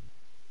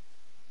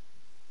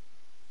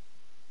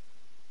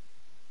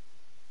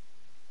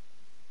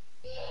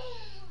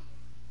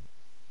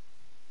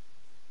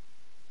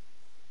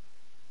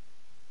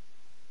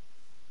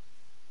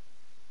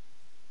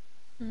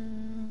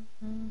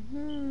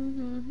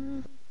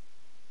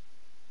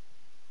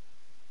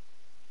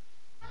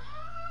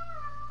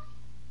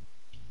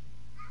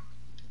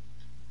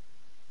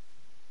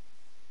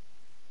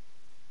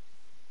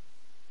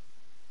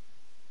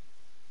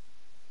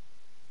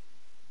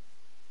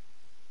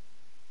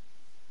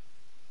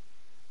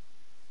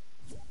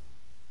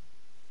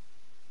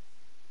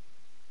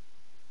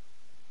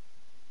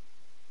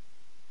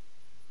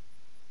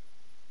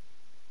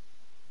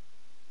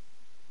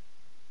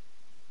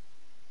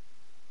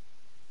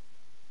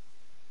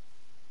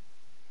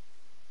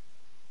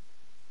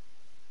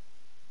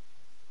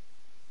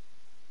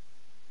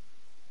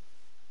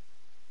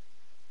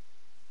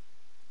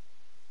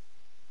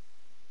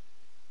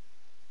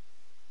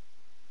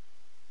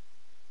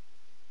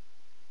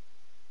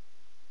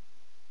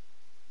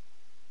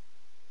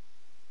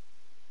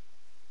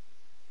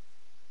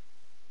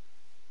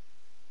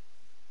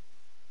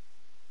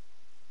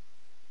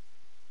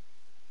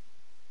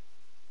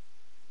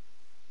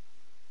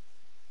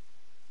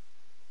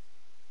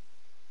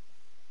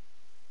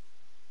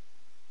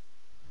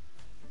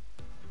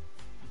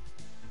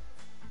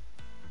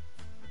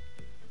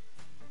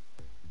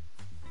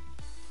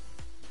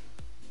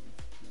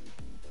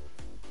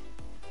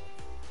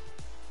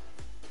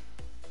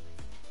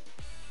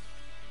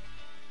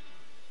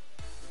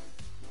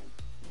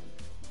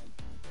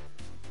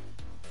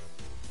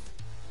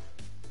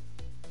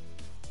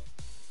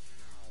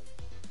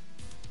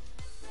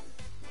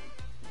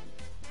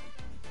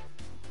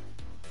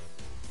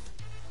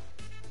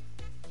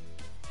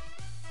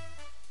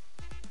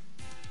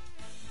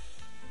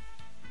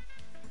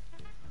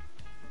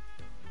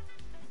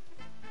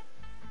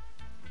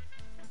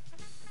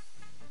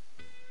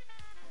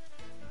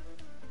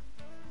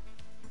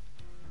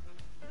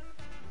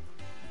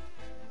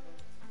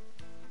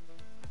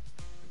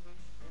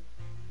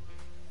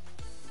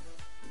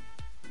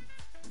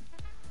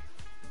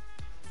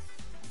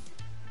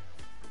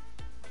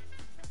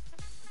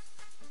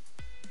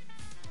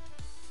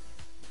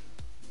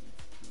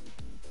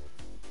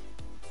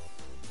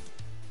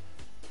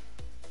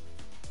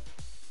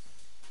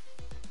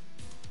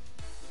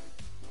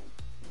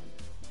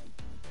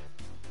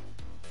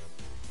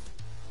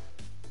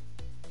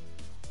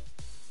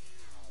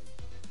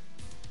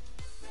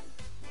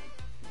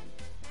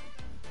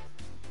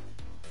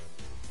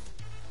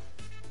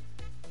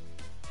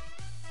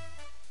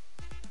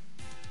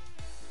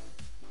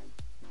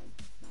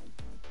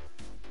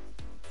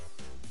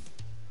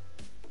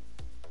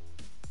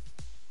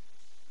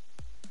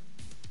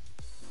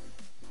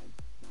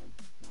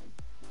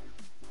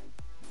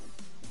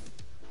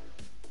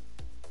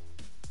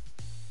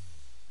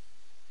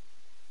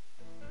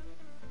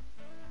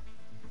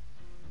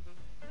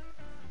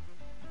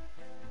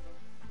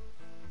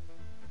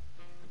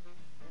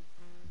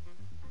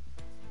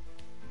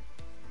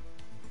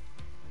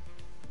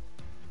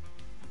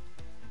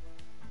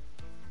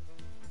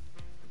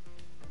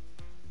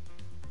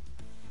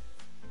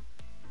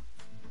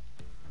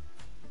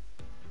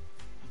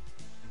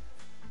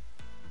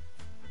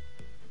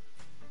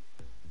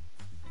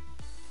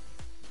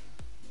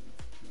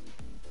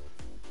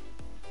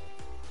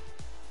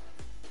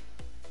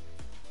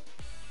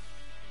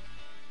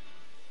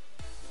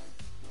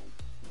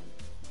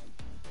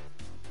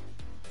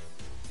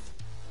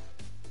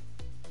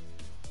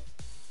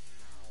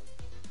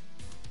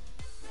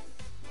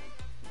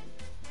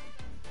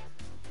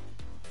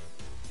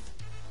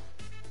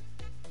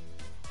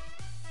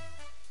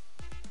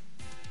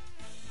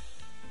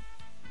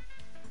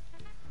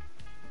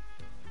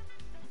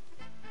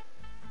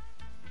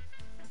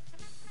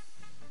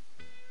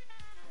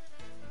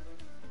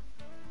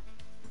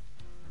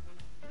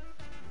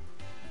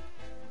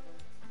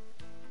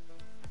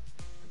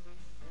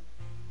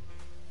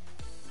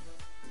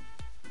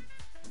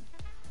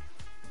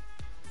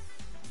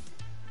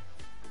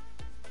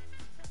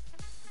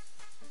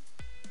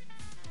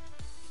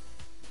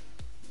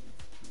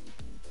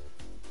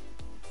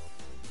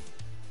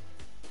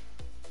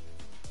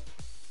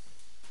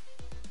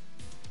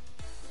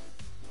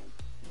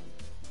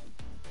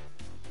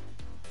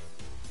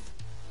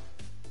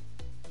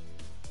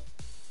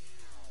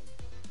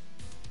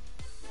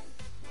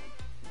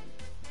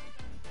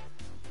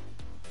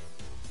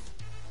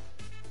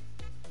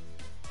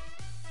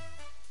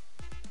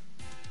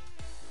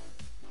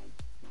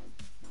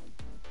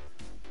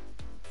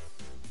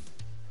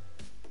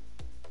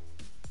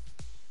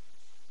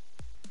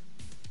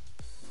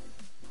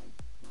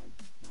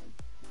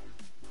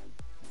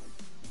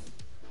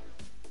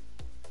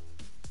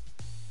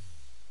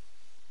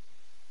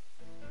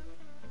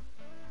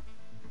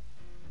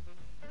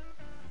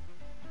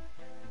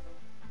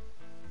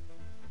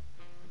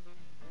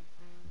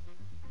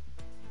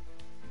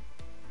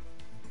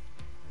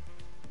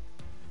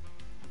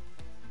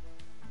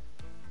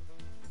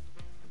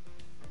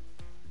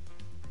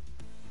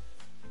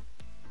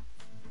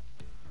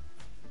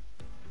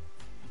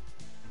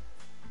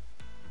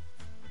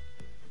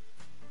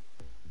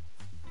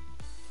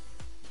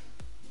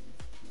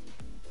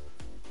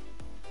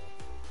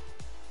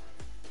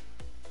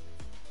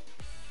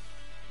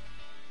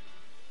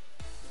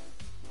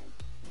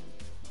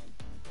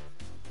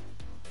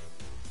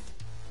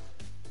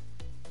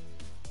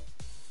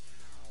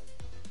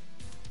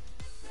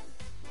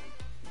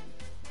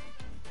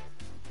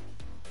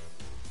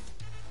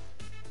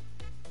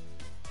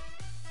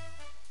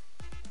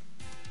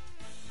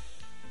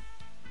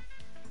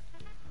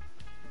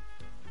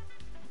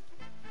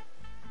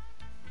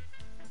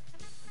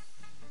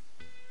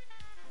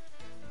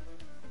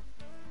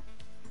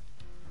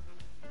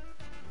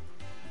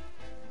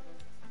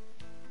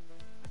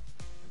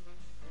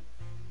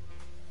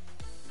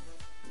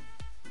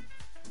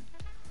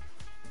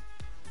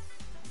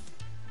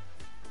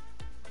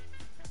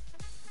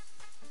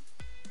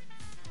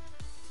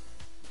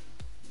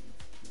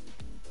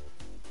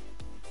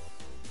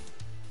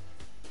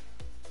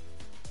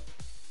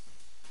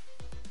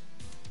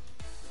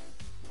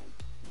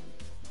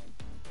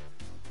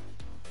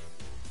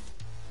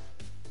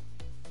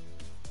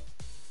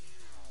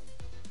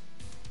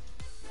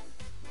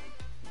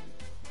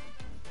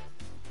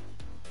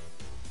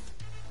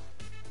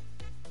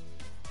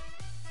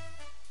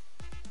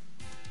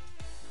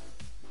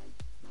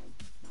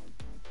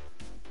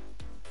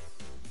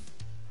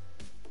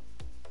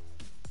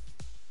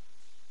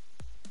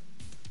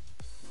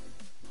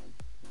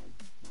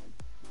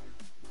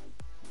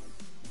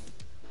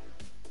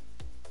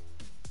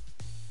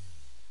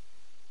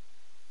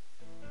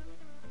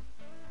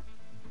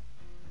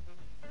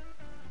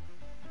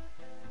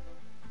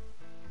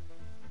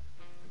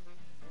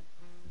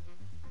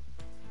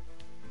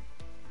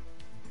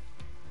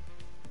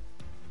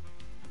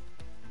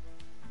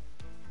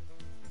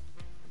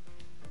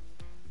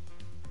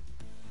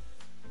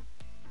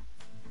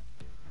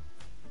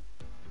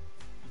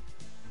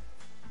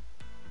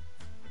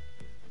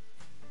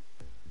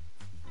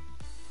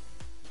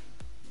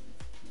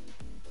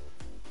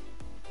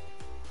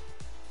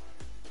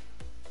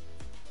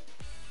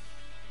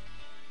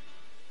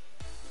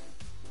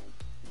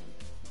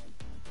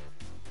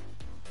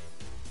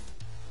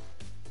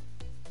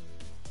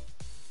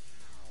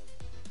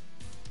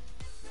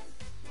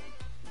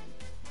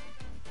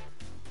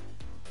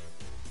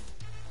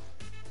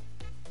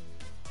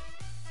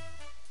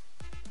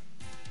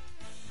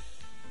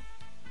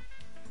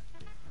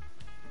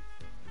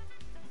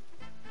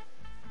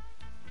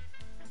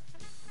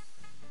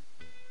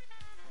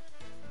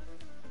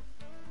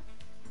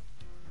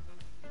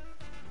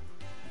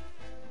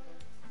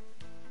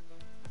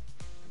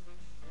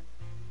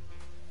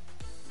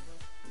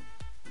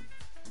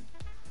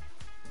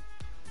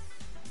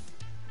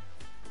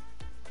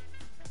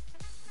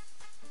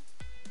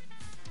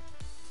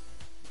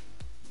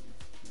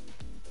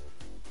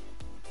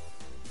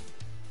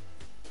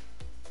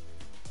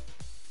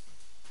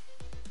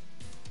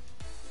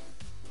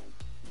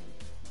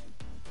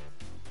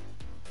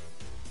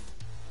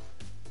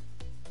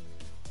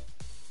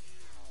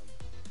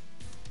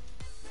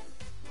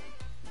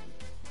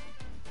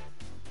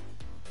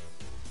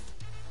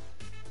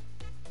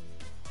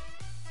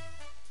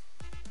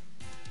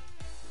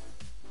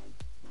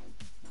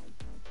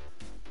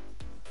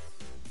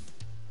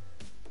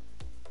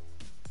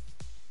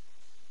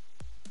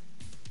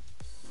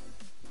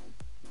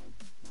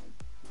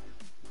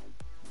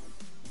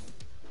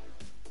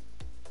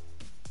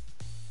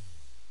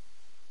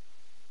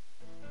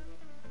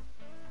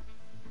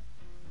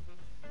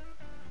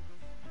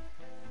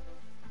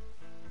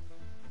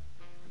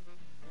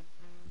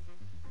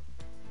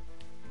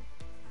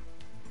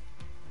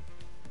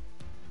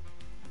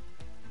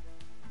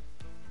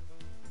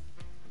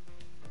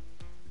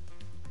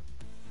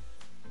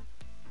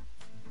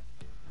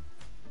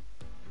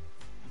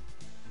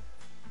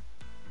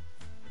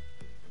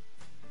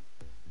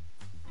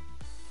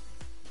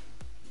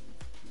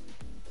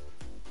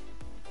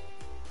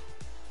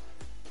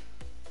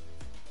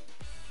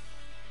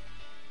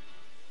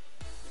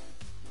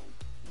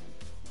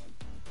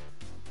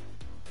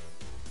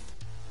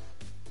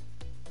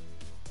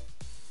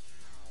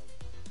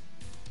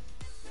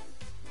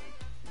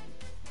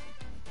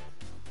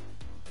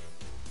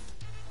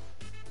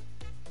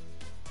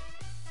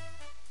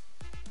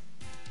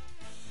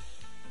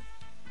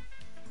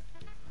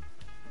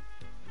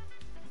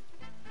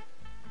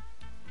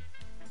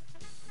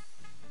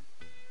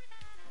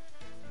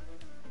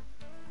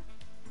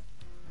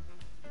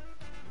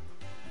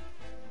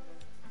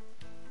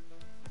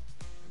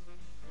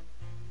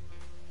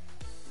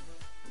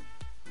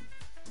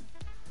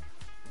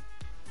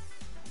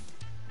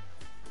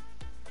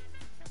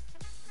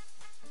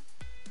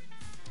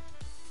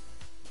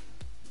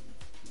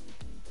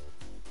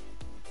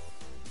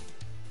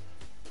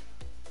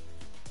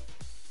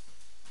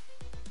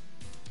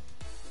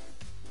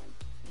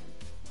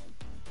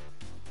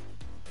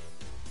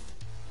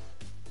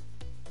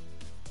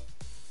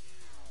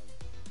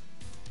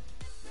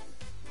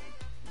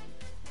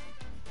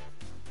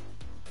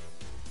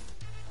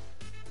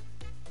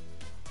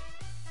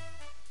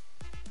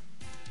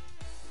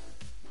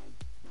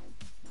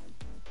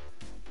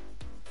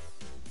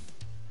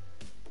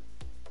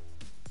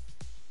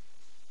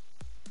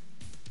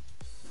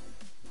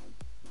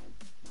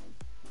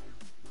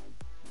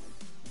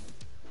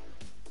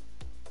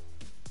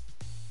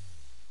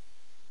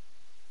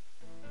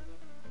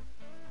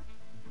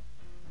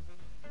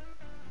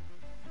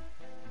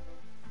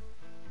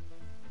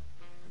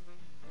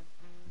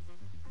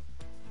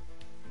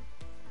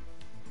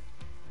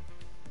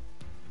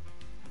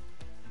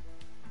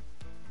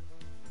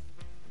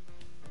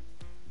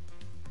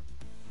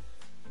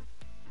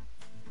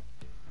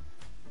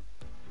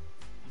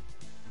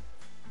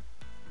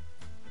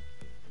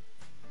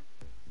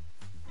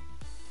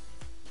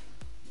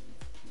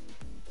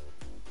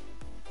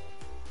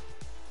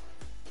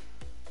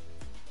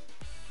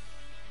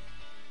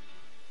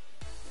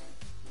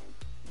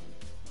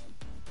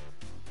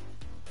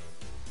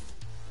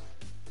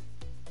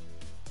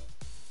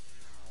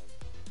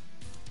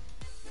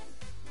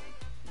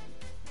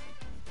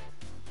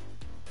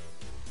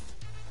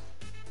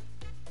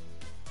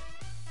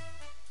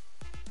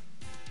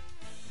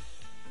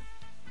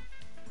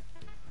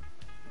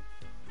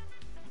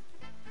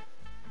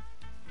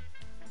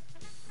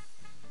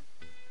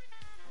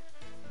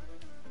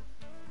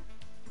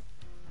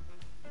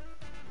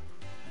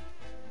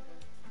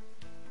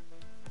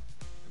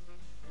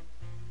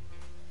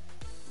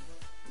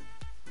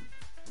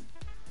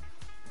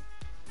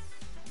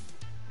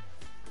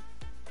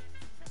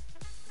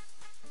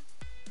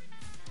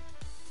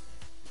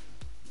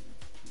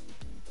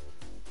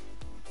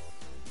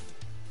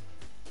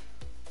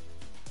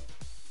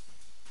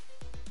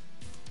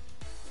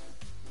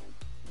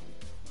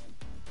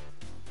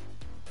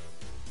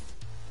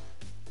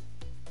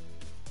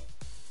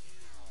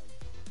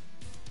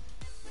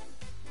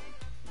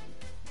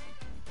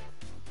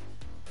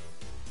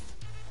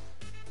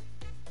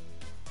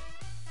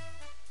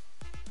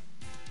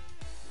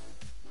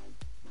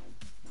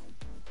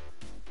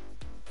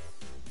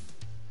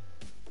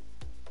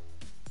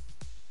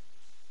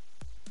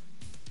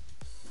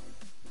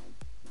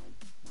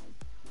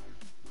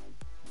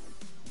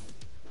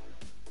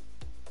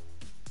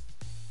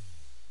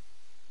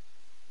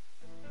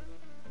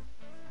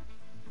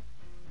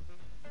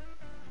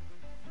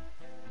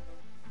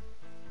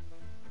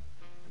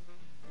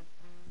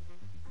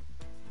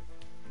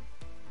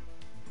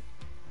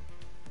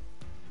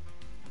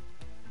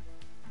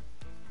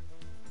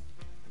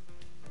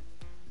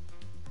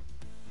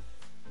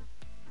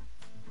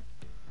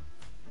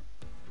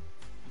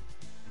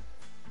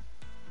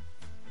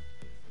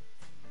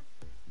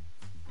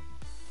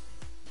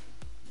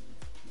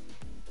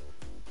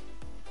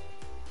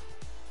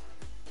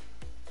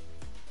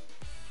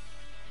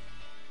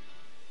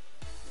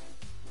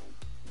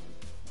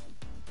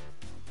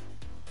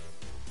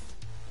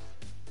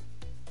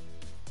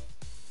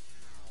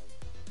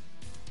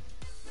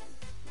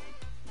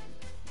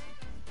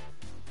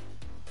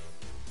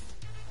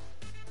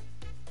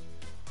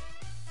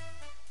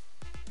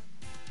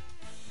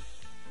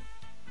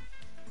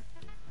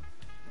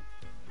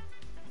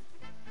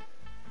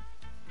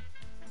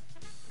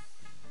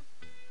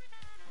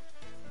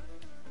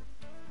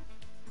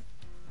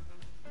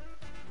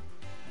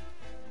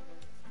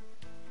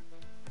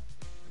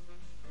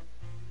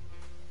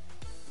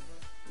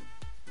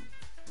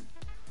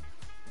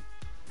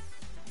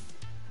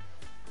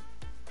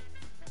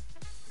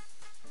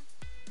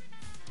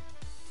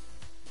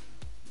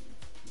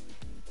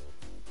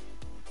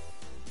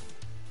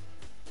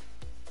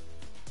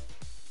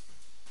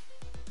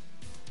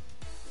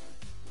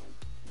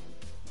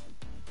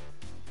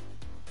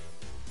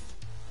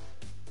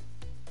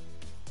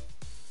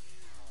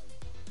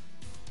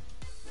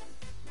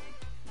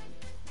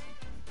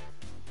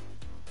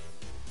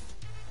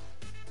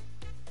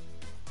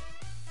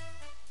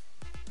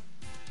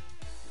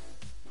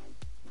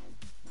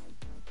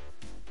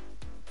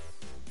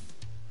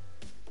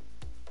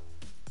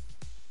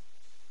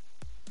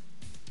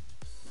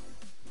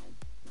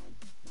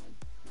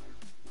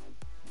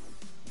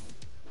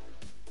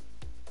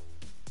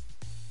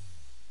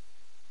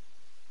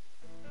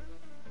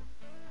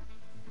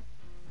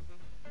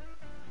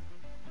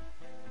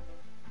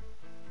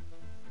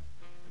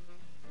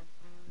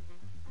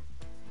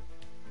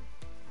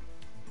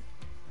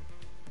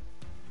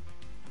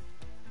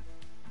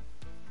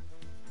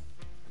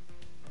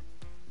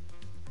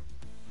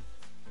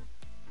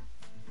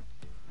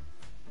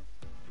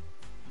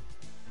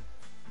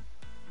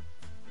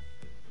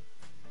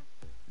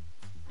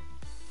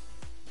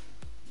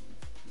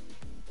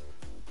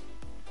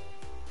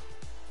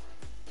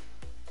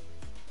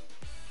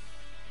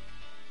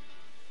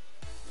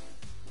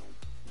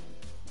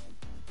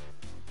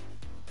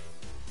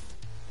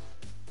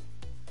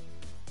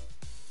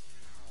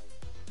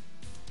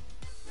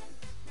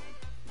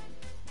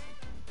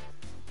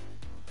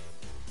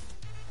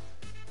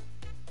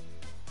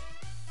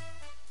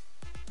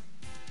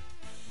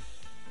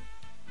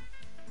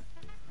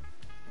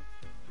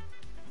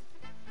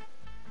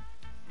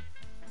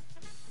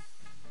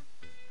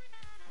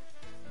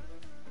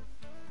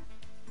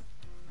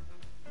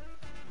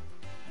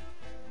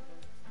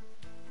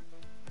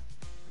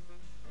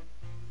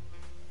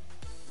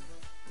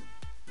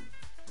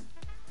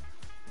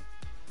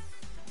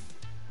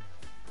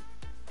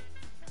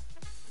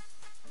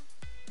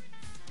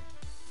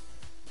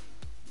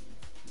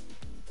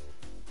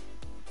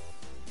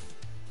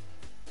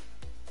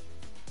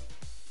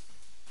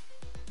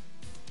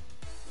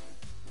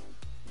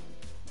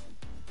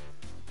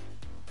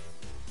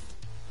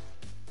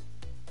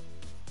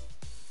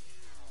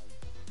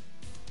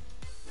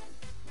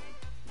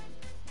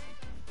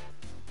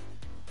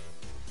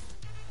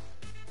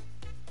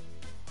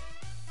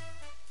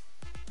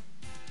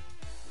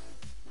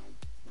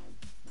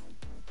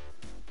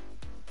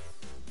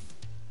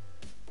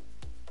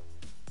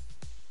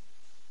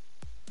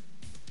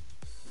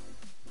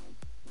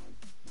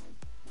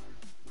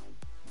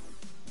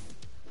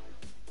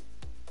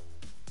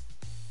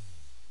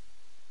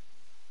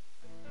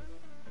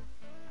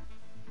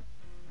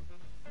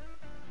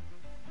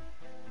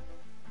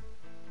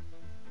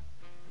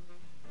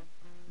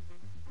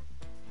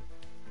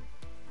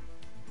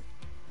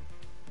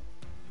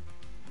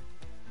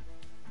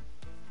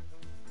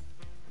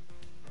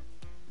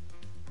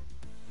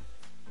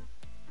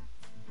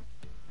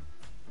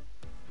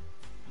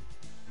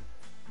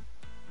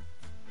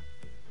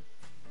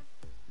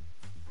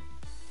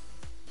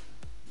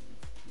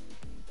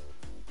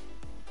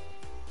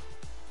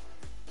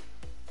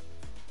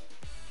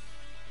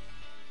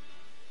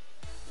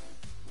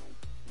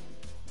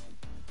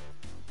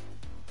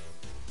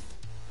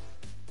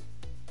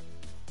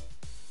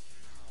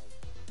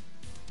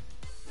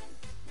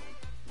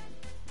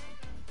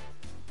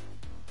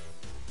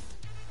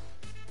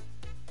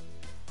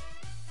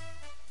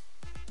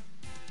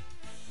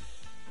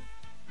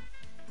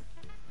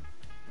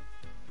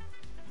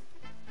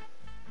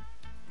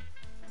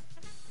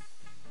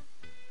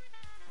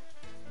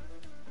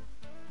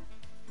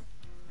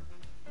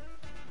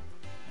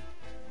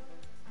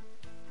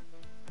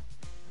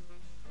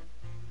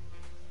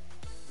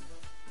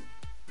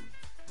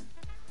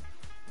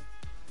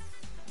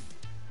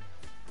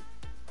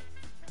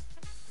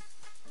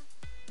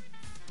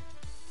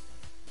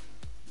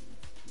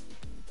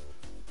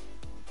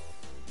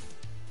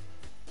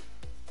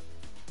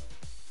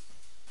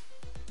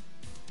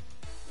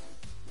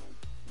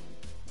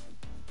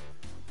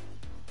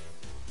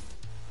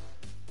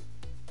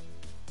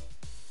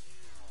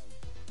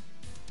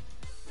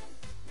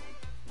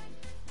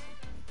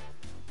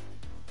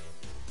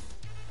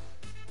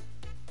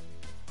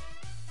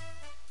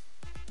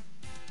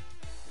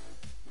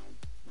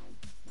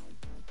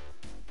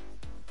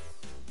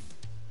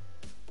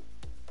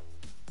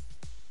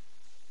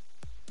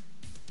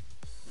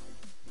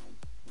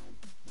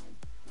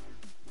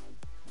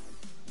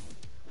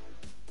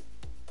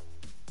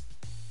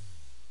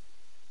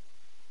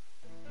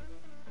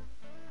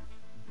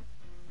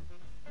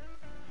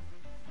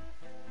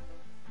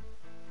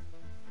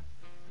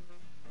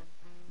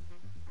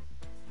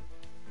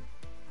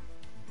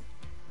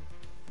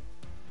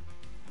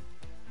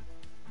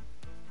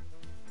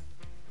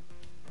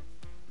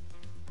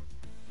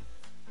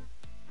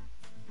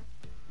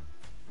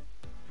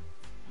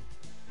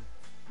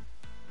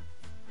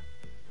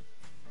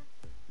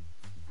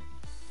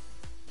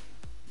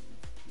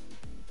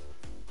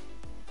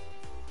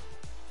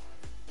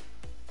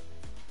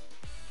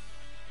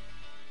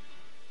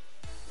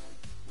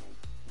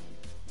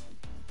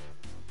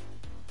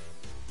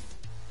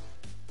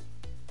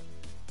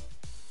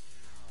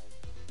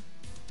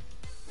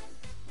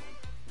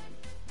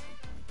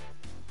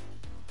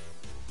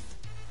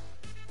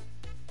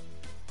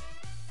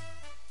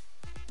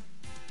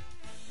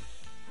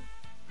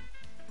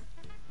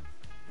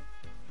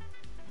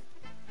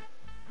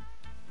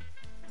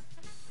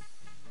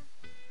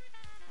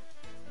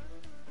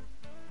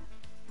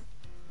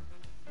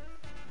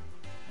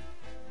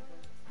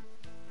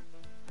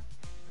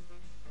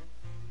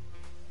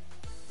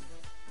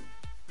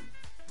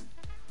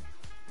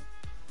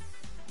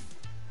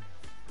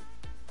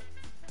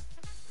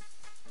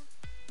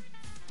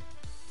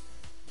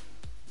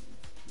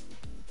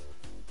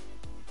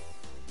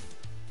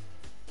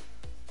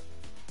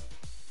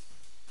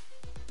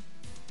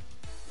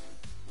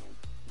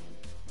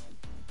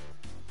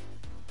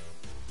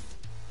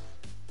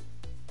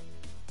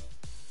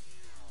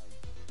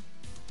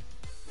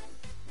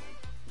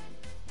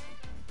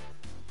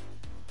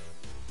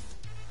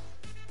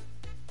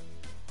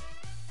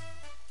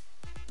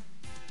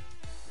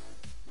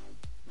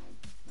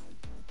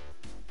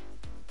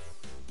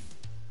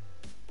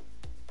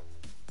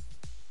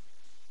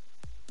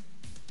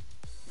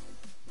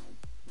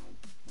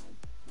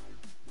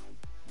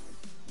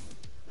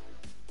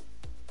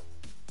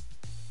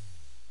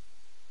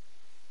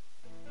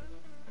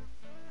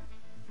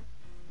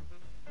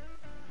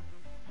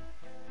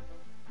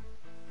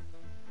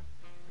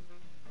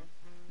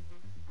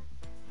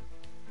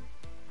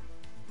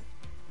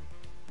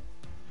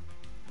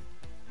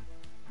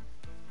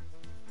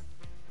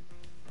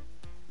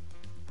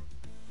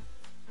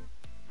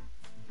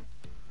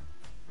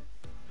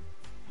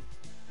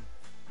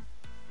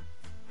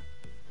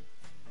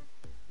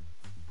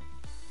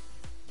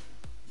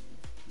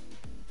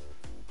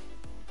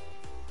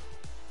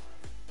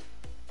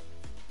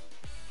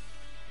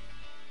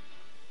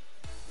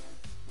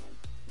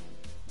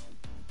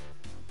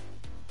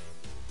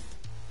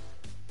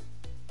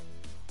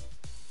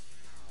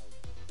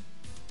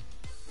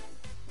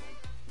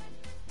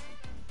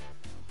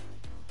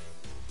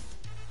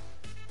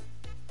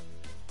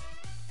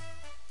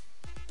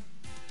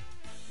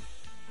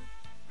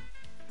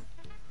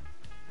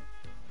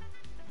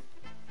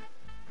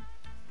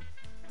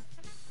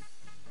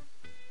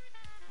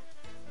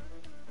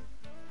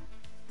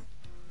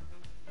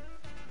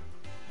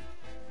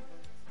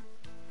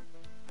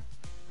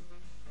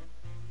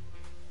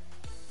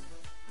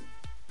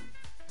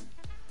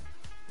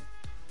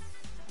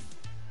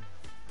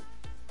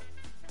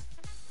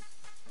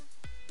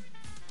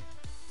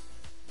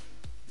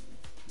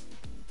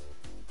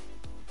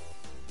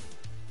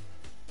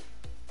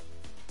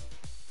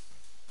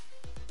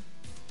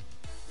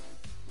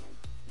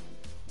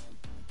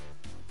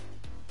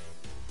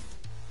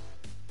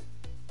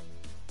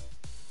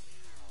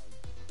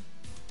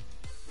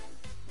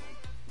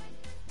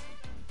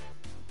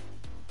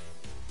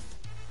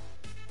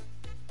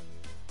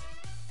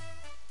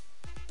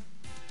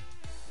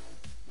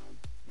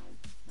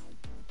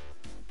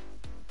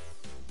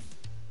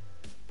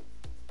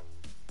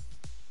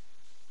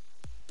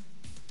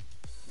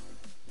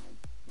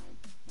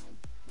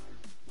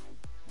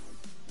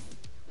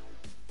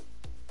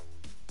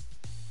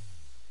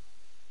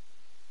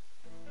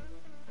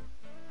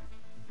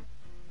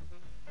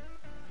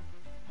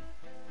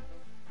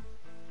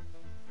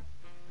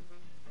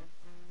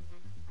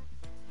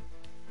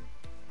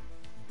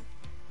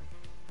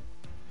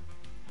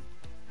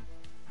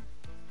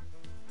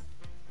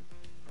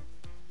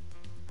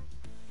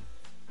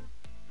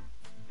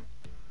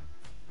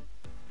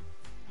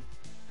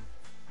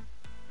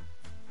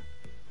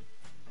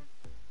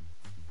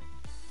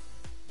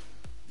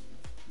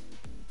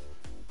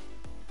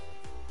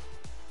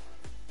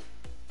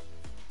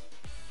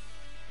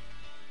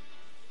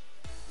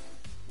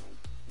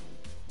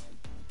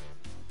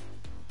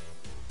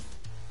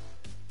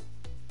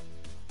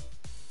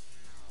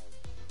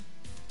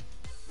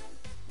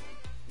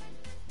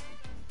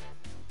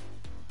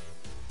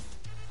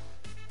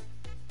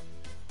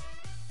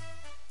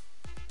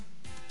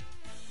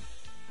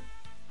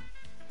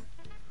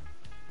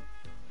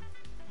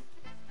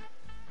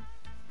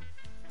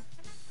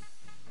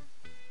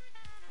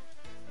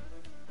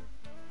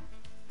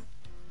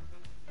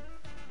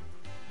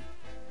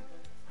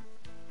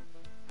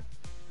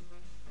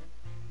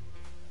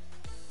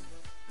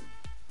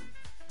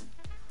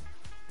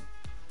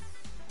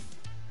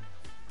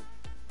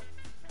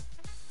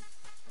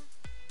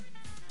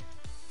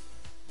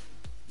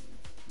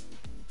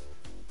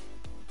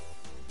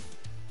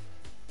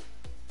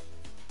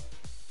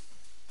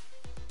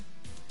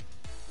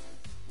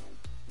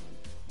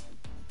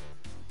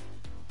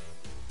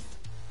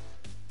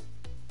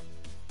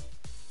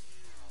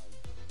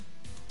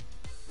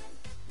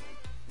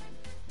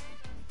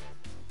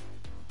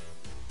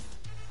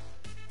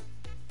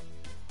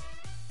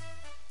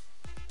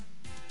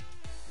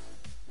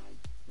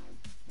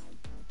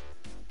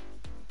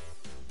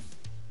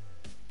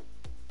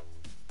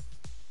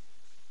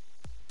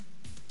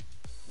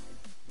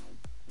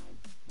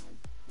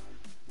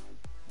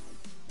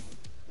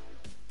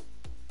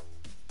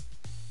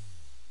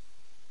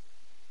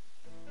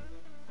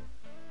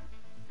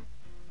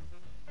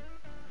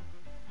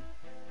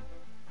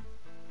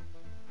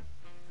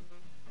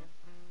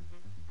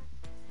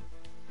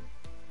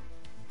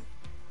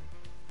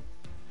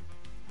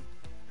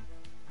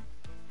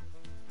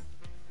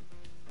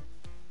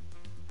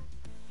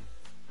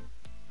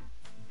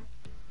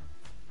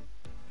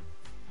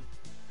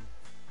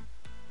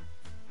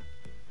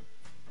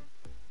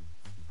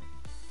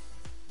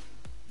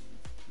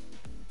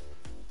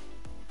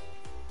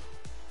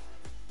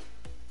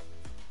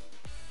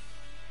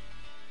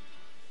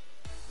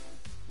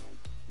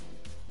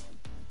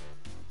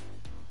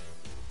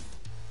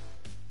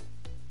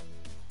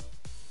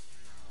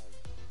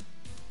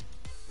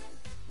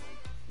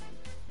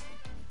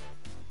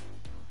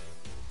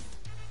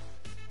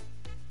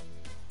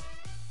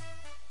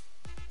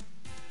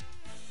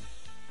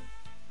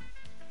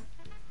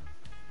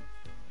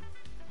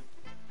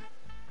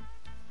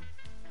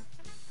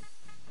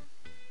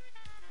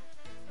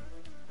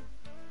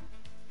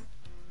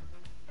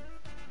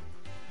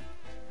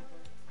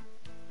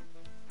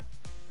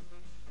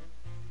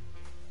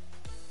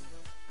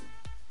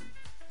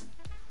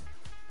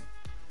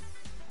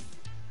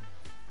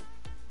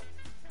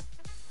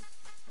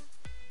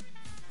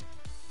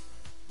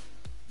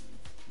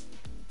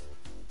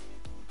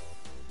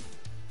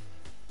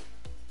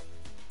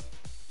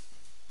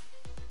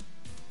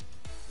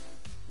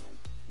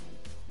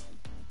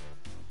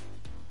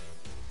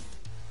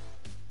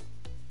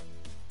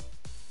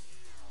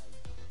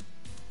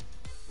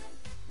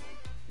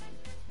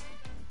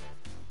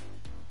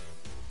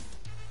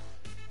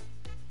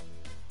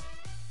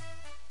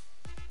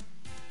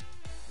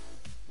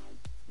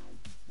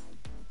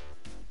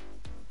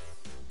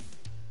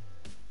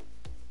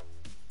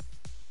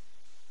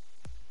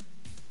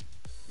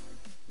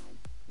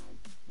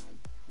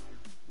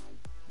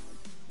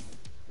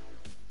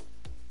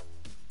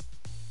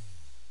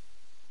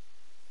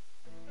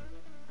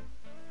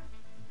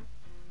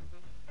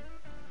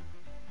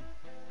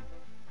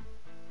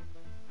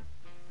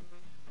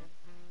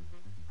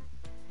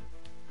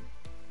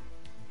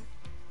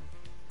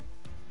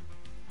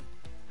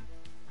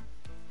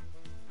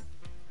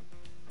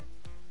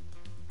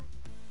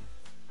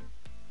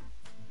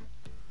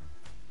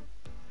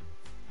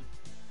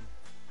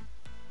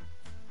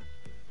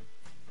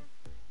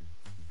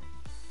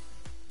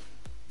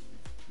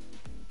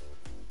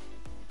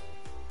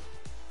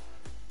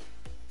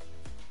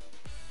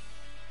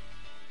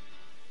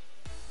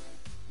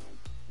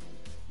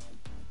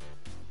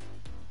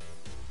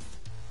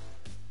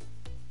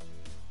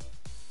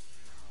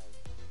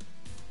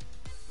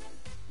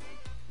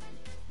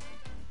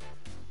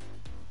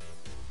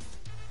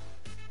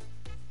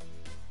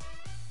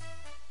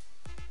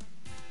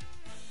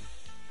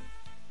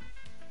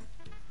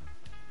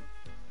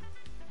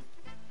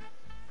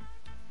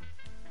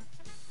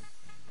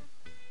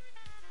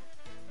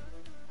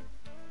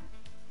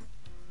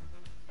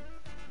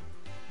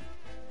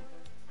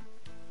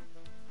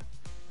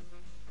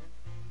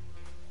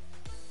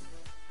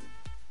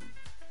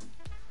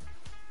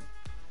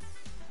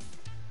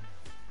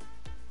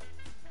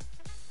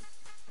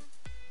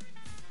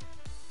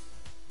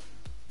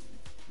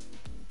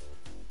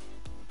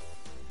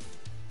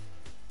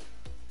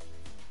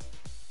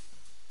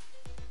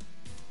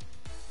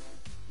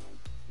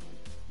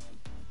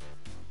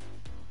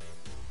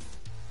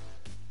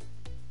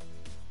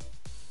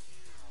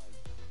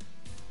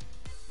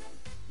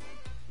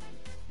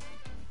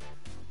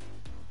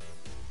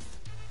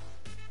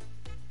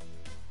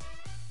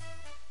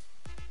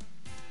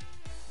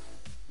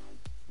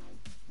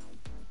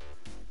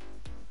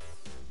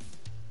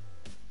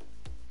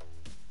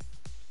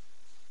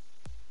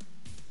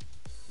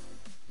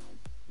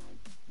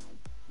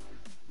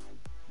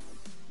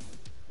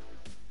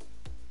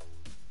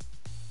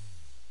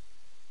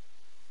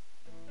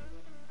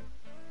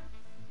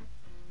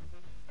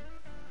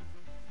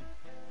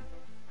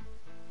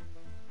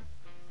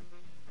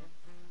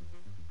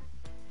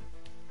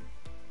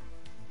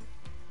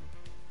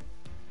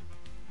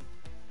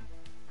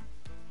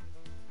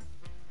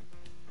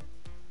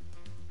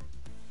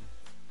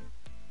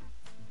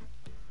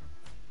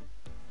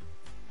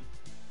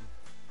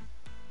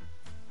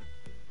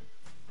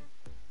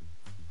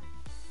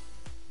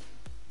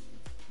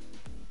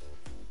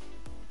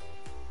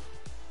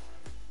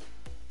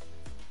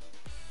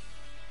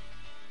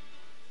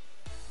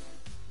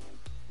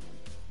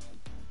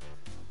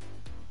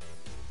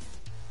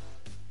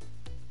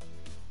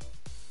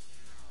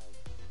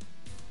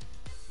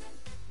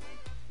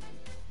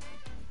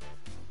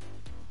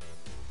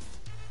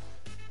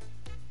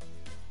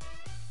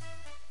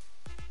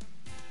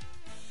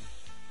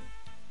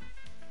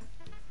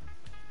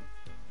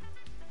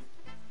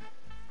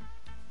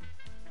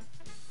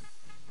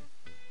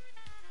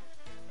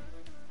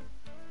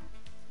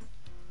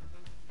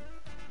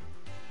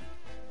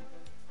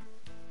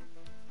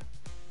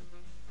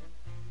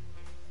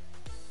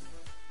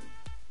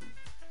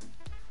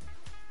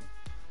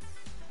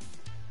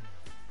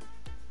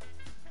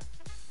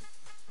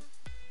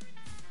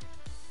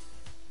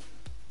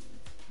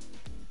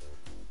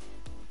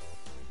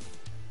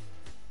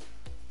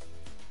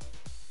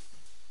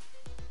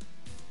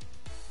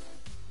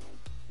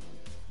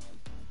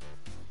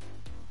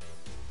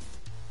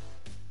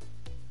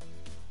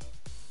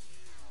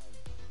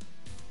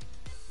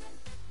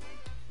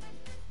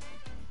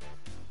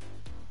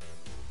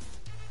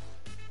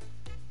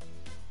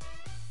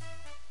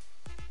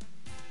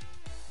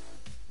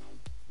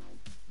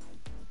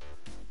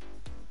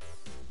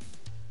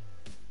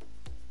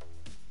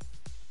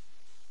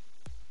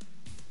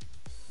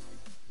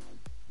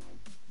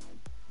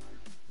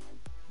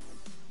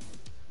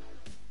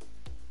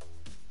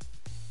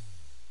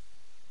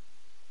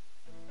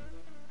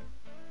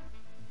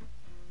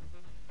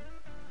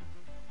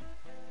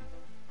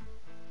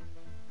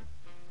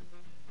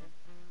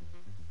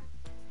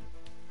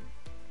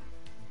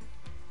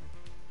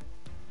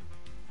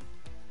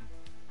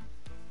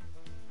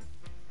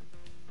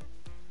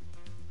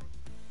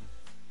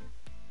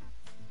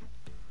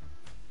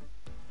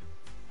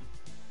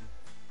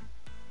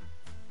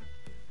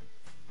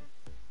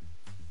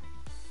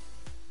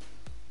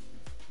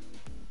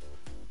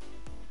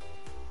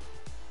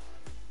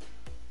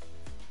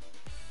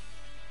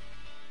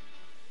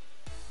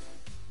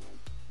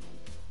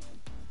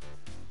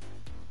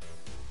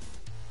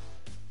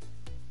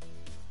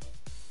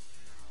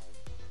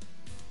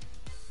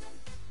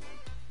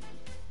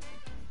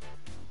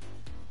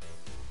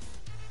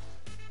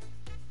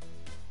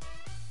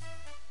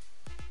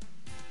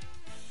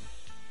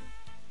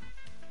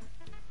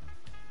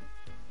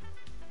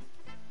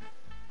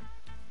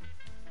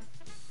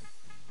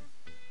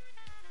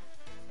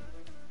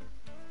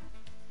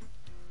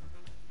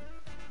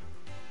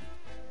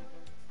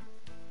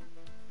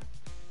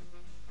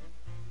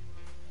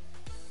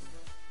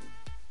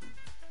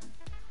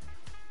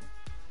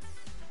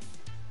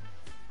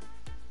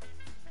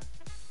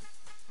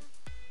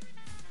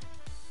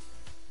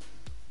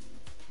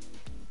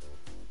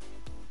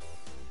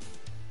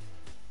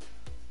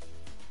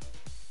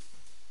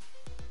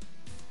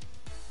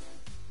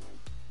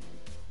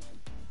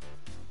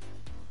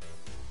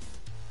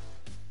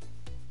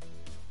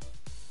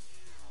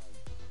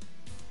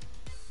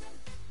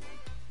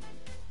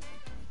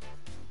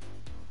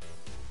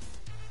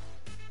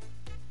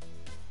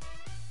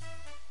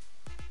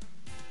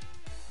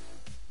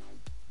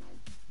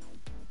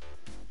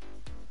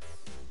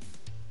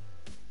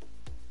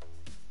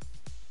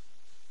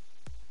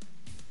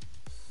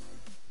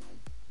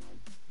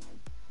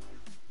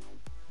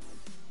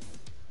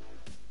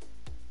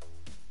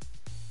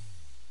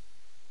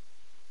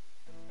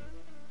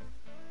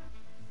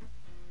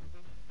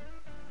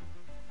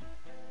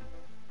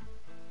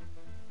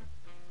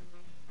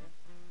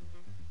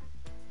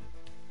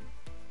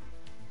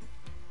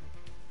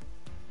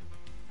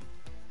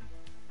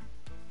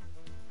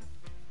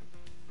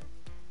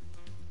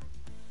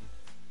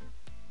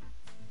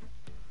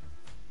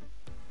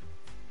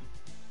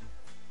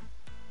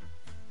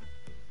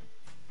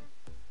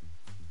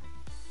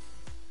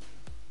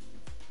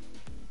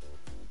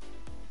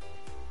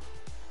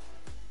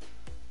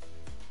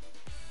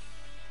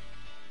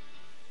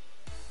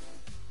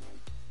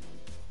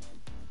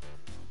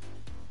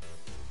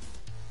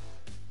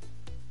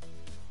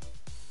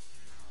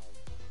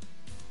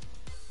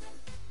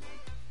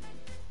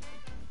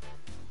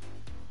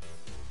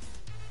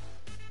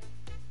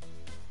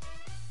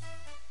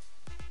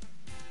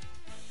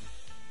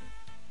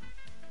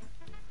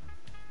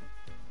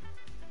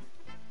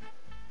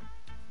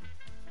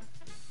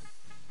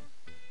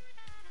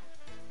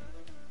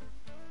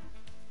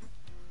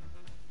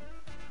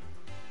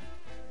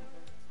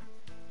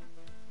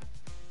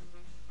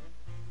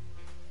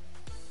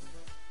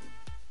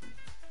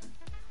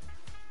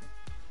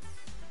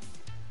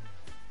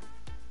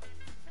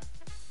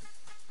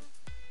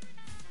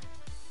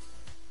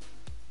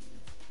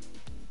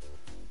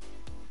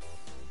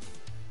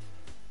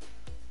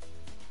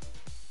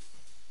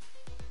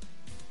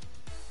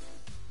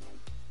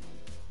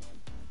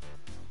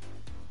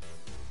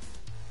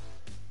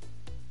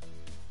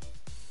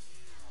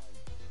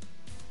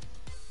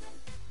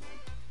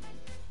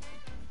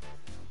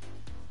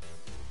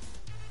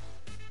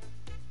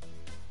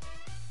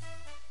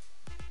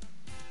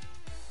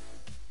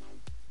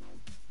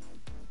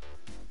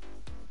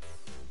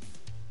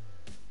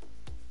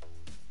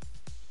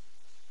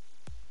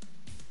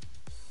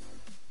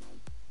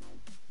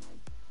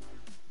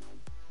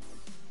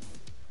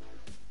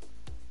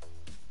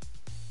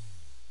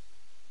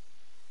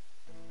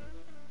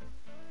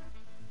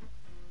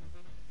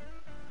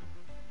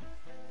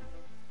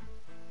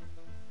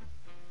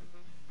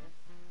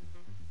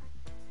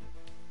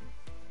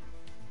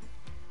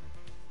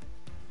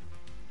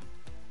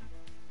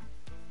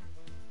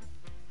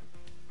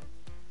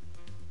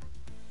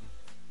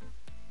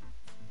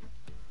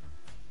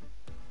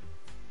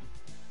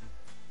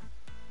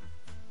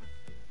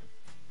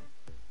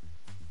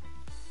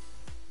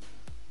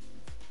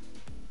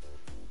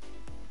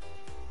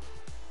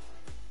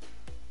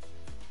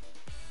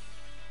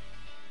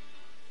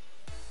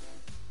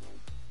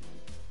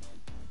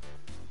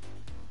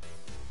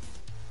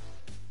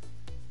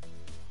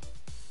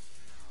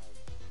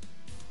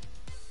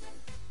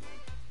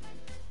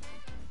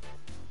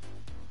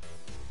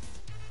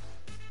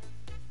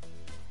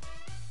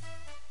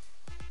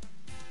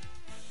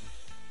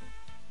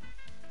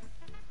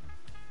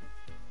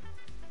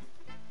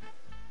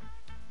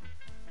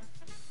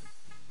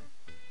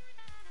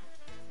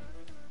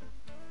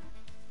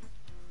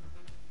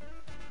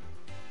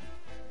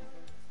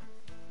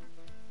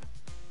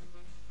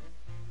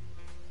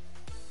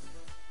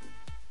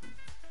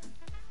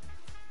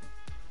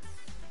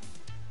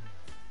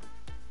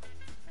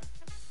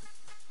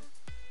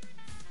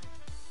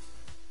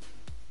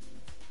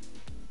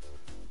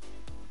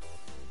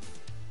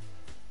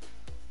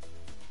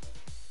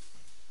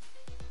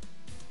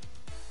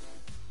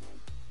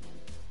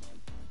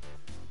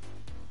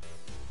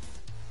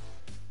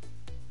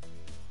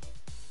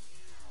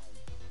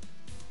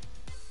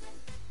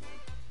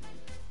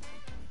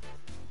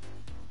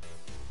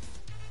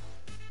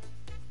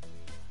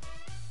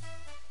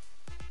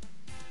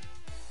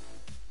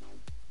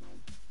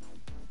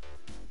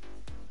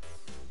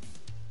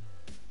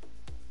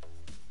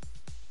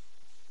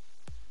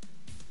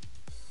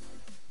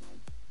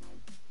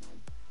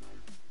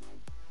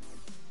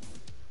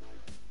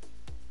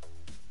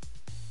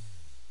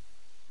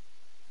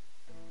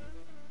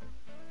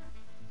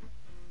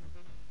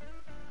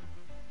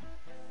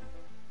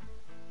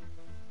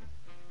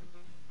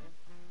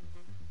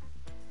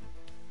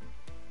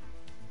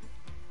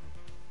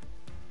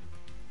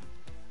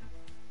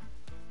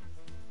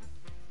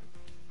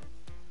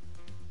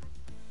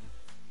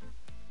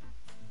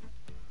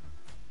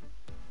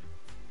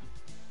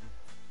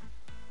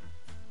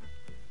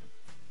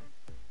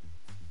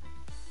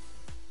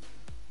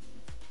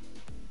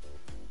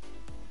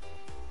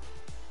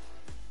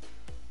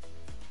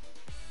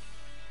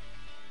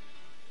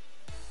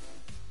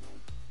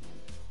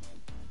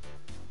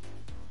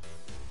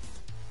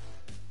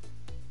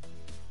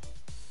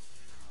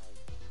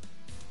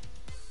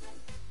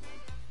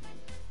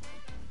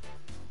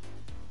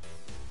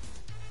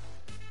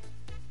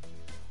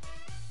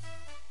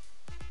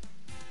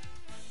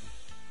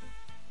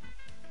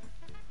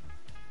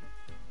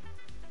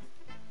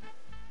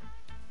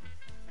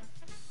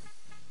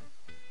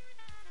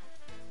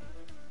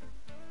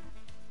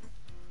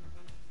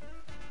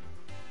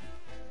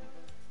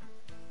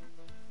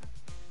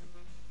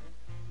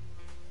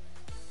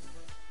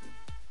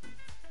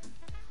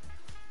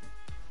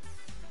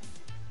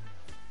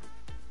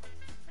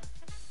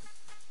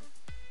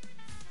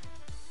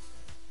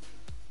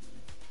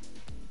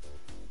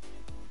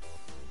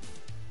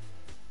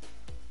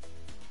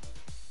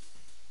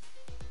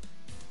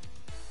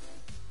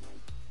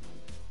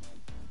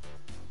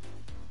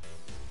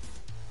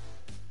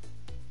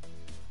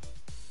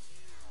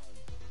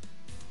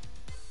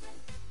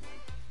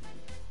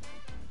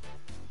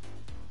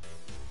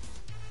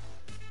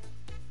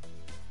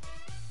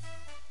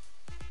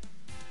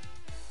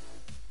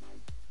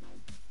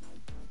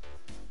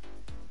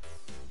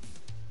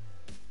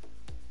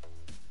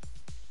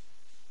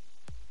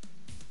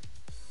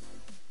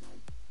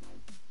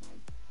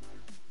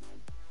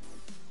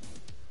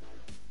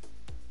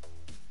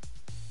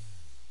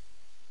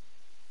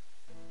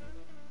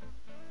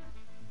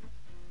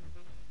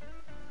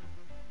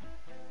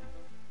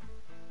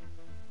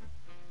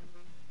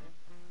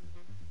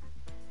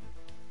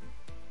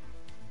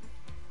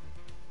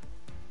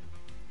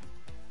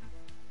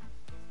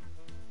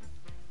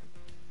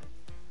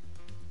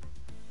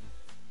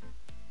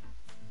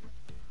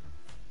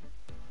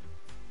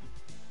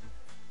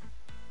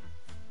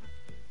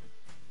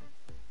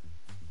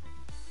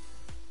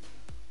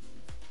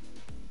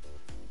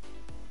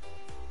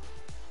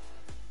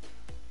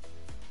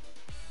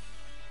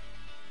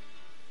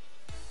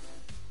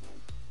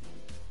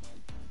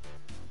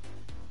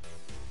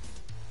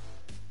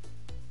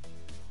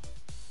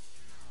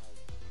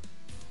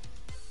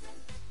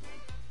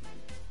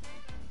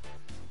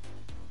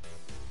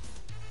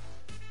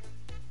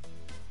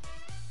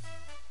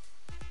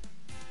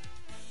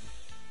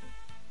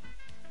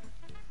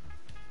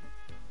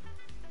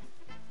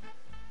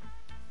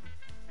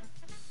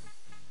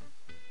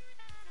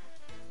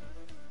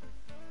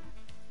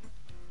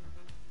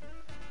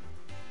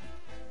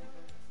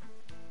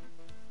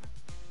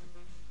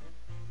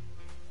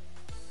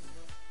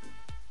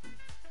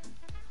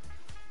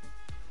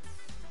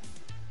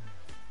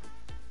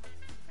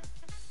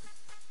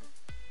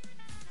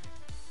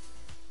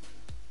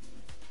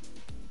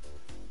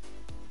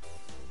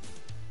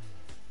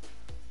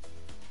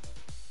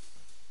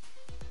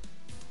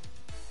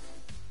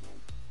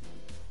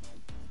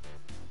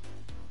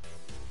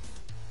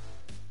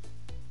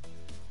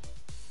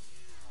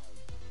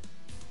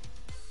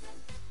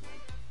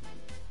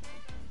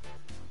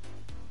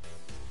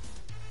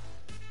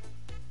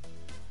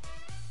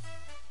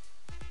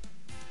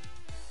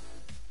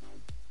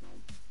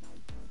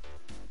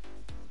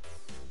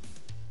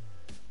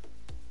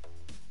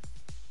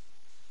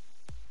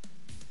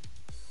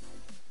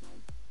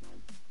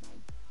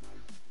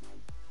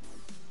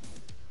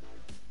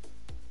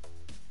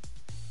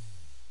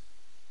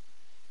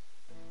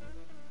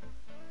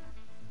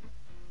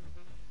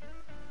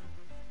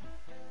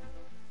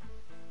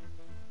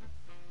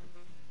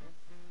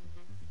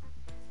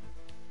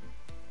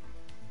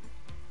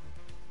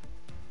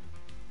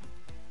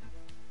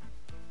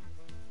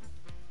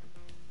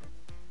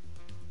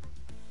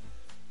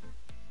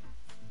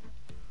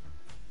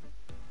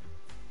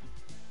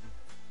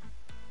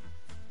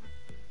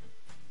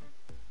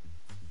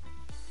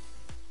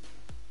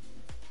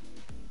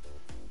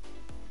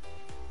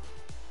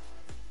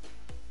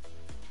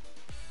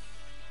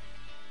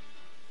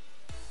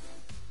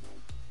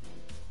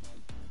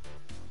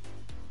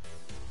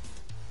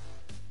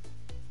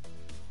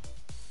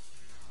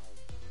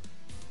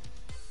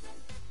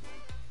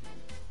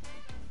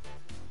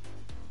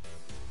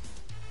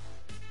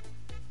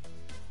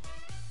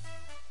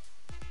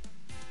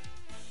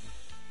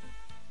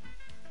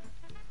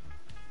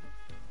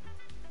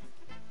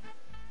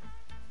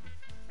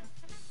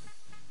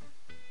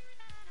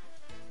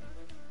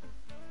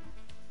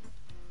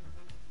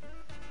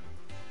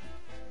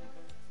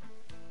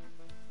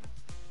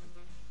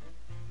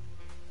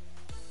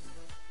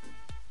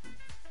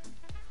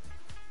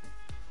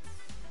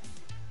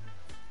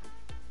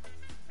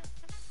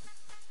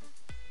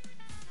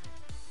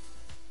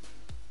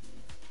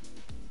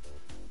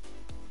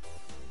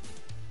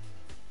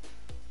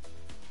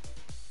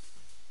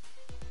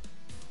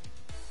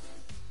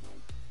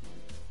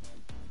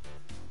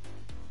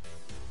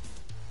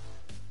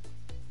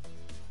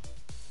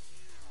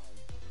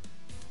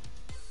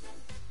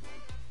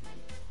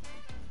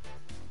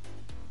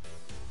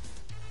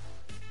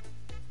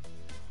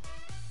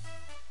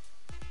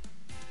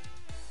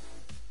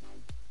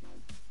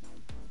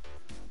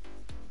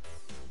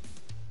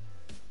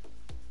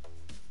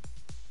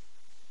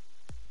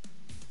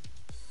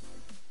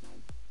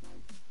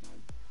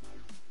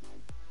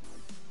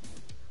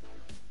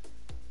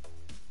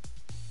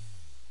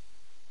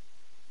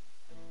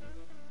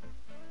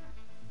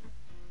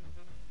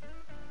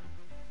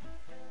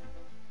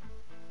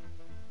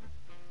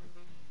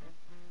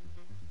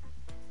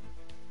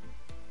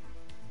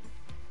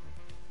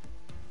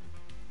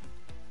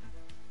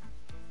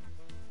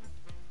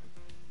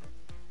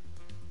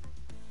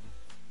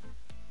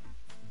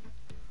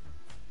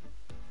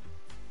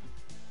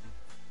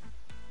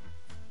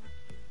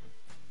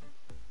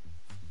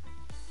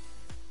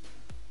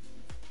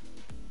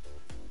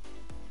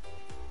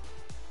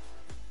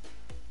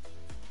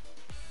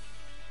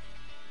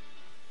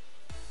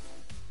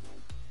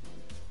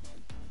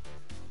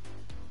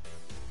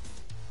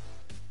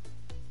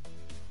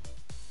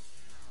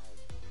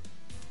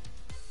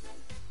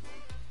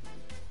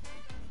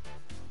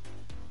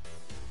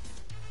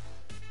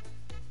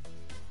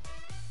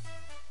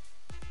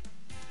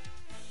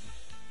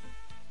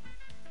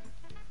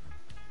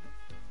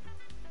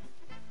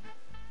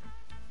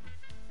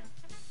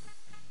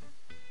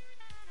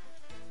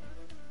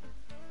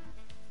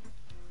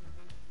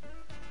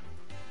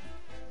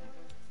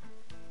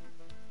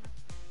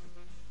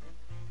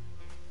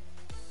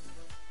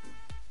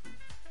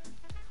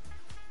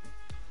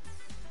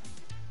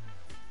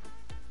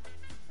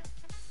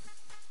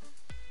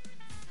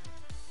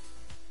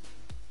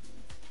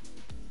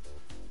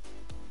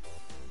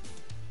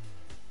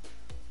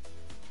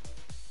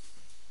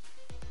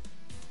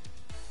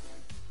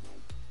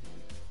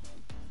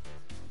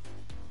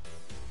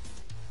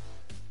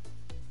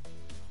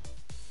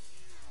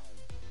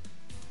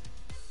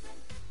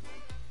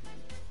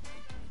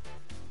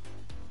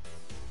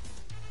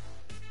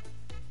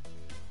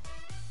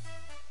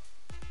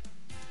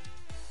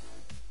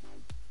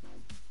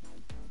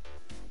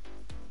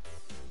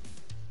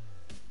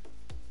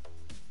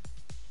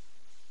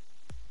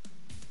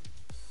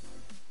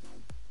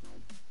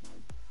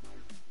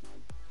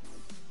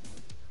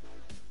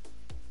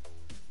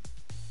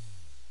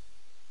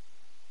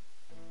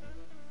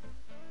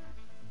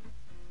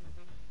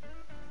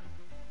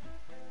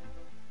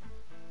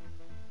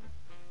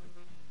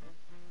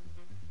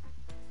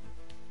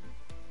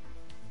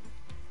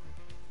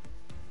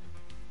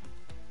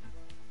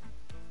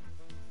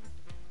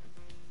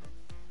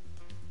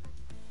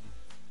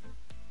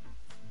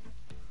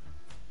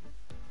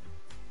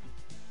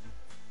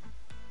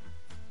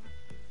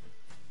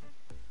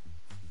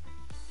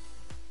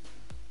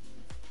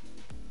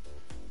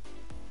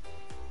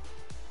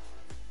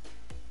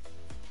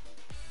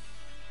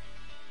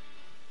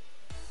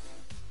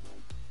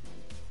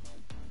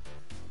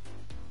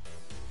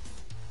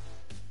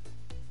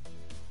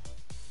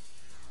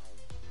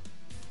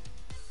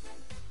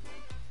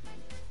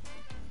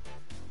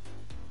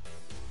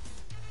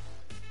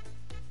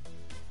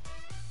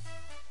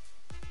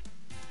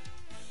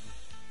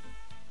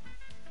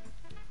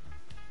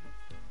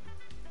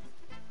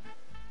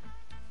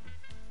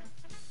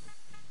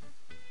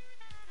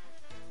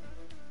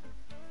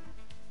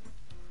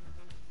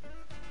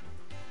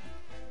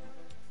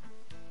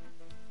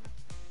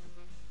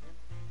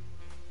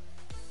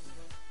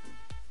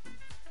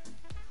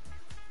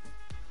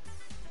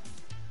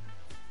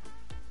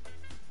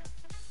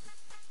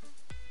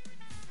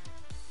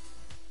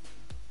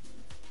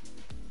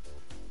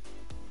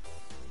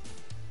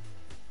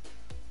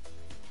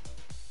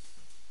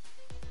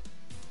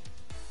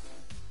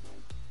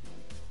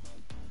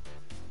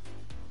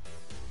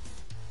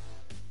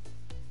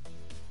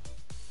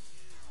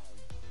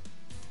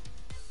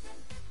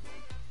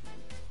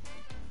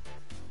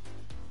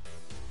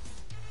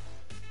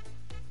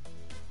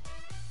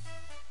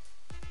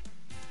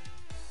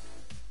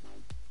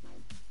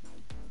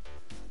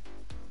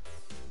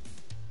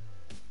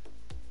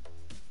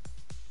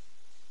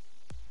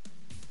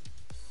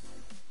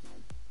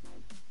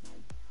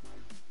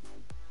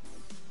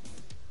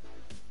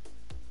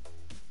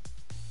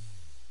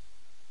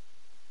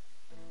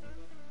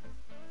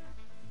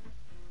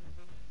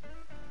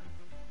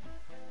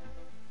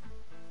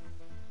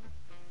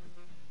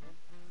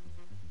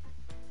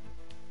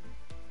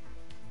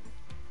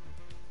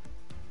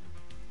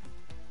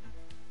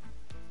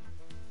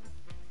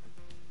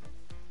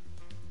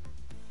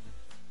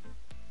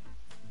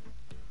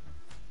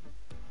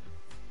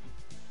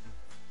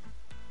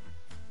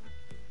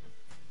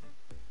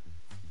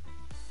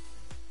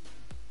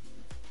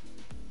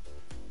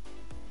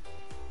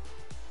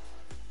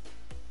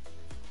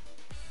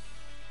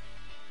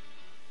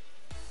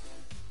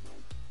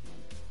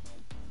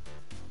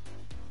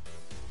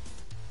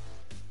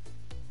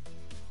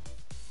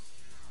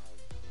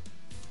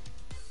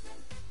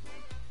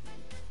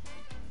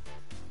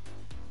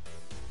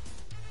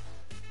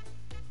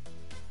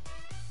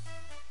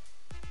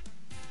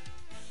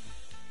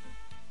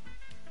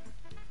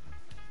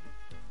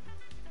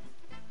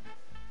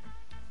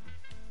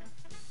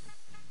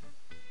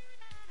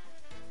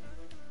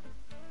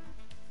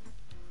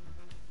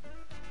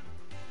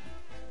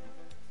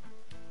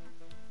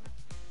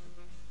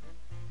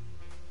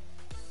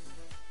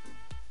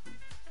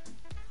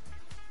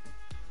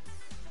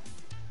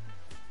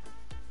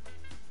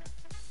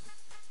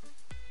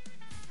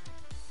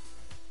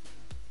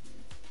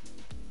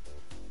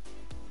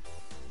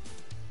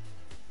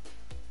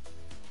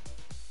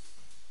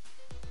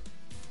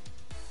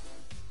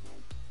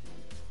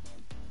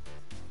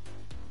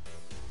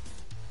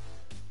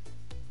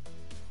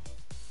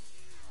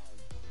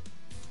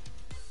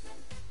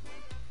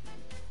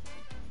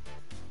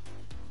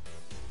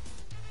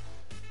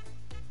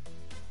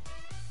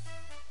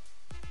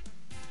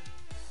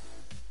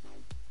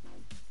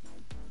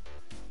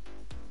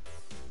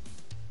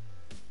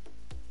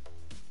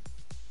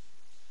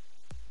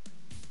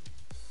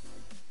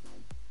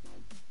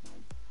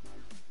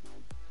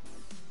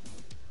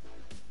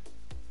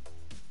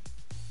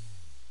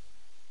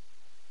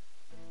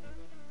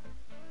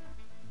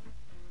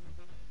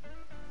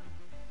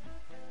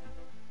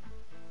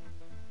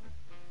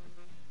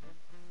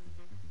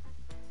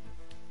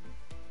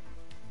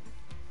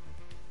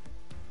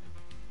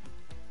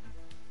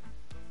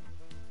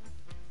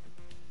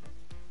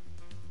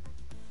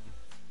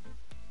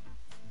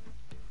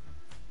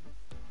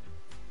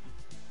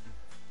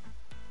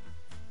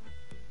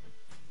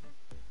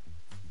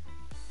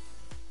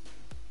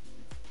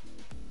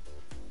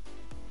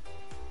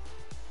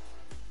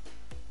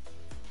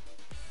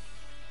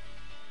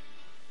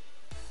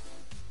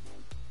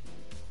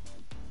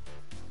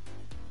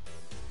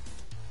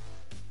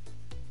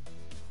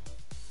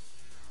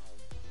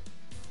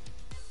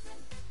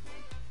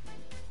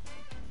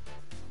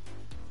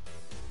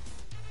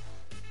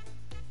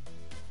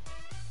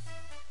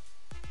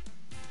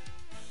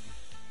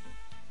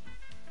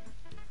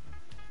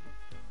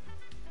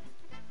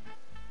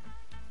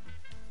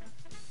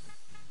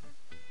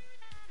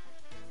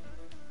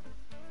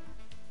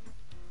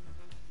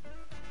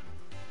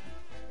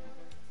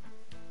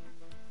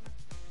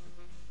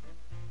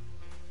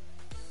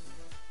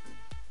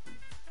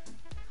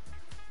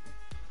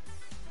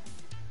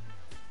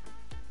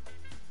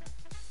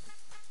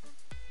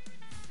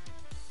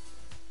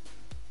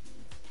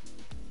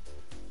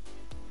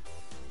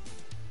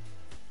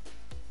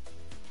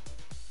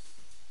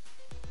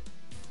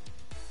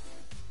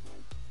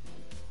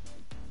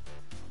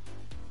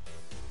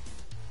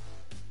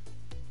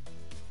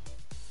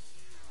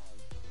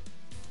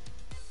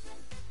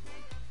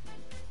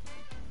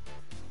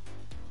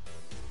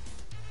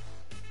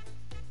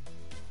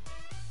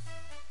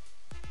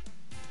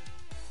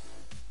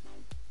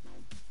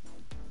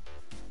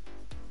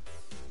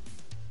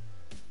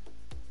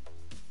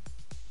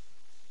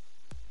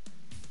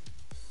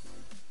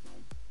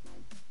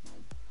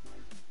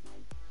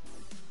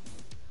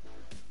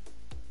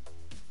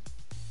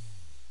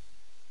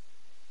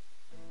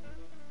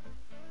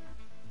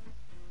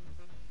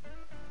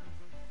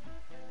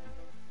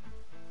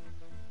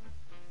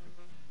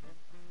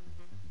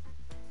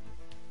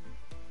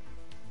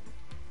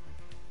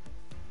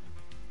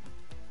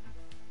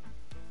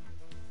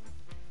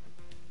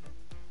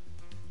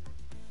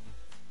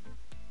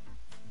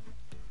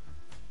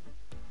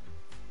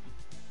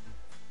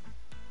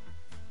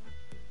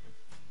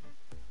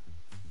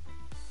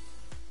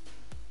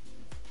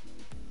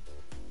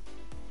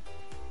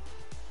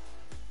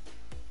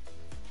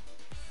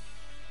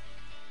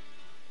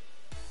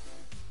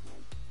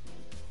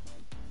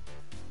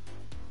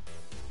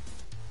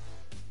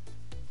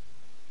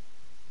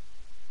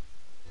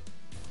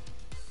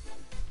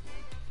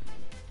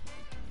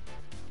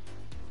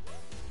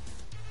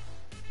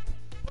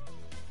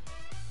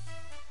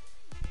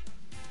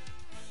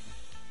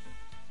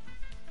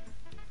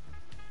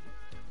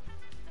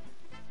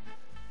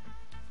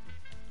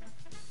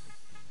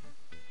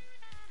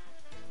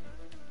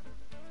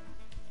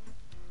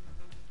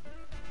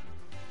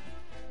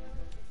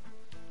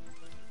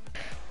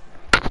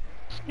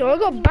 No, I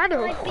got a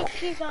banner. My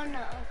pictures are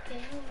not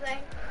okay,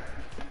 right?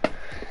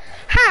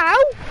 How?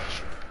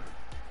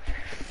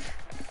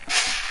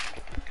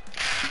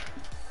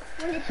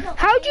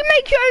 How do you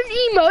make your own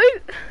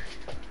emote?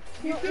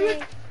 You do a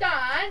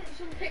dance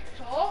on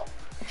TikTok,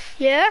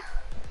 Yeah.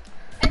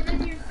 and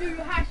then you do your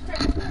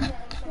hashtag.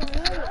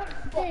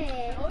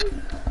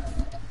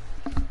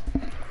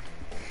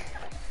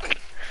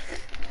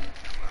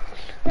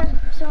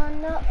 That's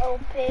on the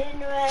open,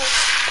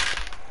 right?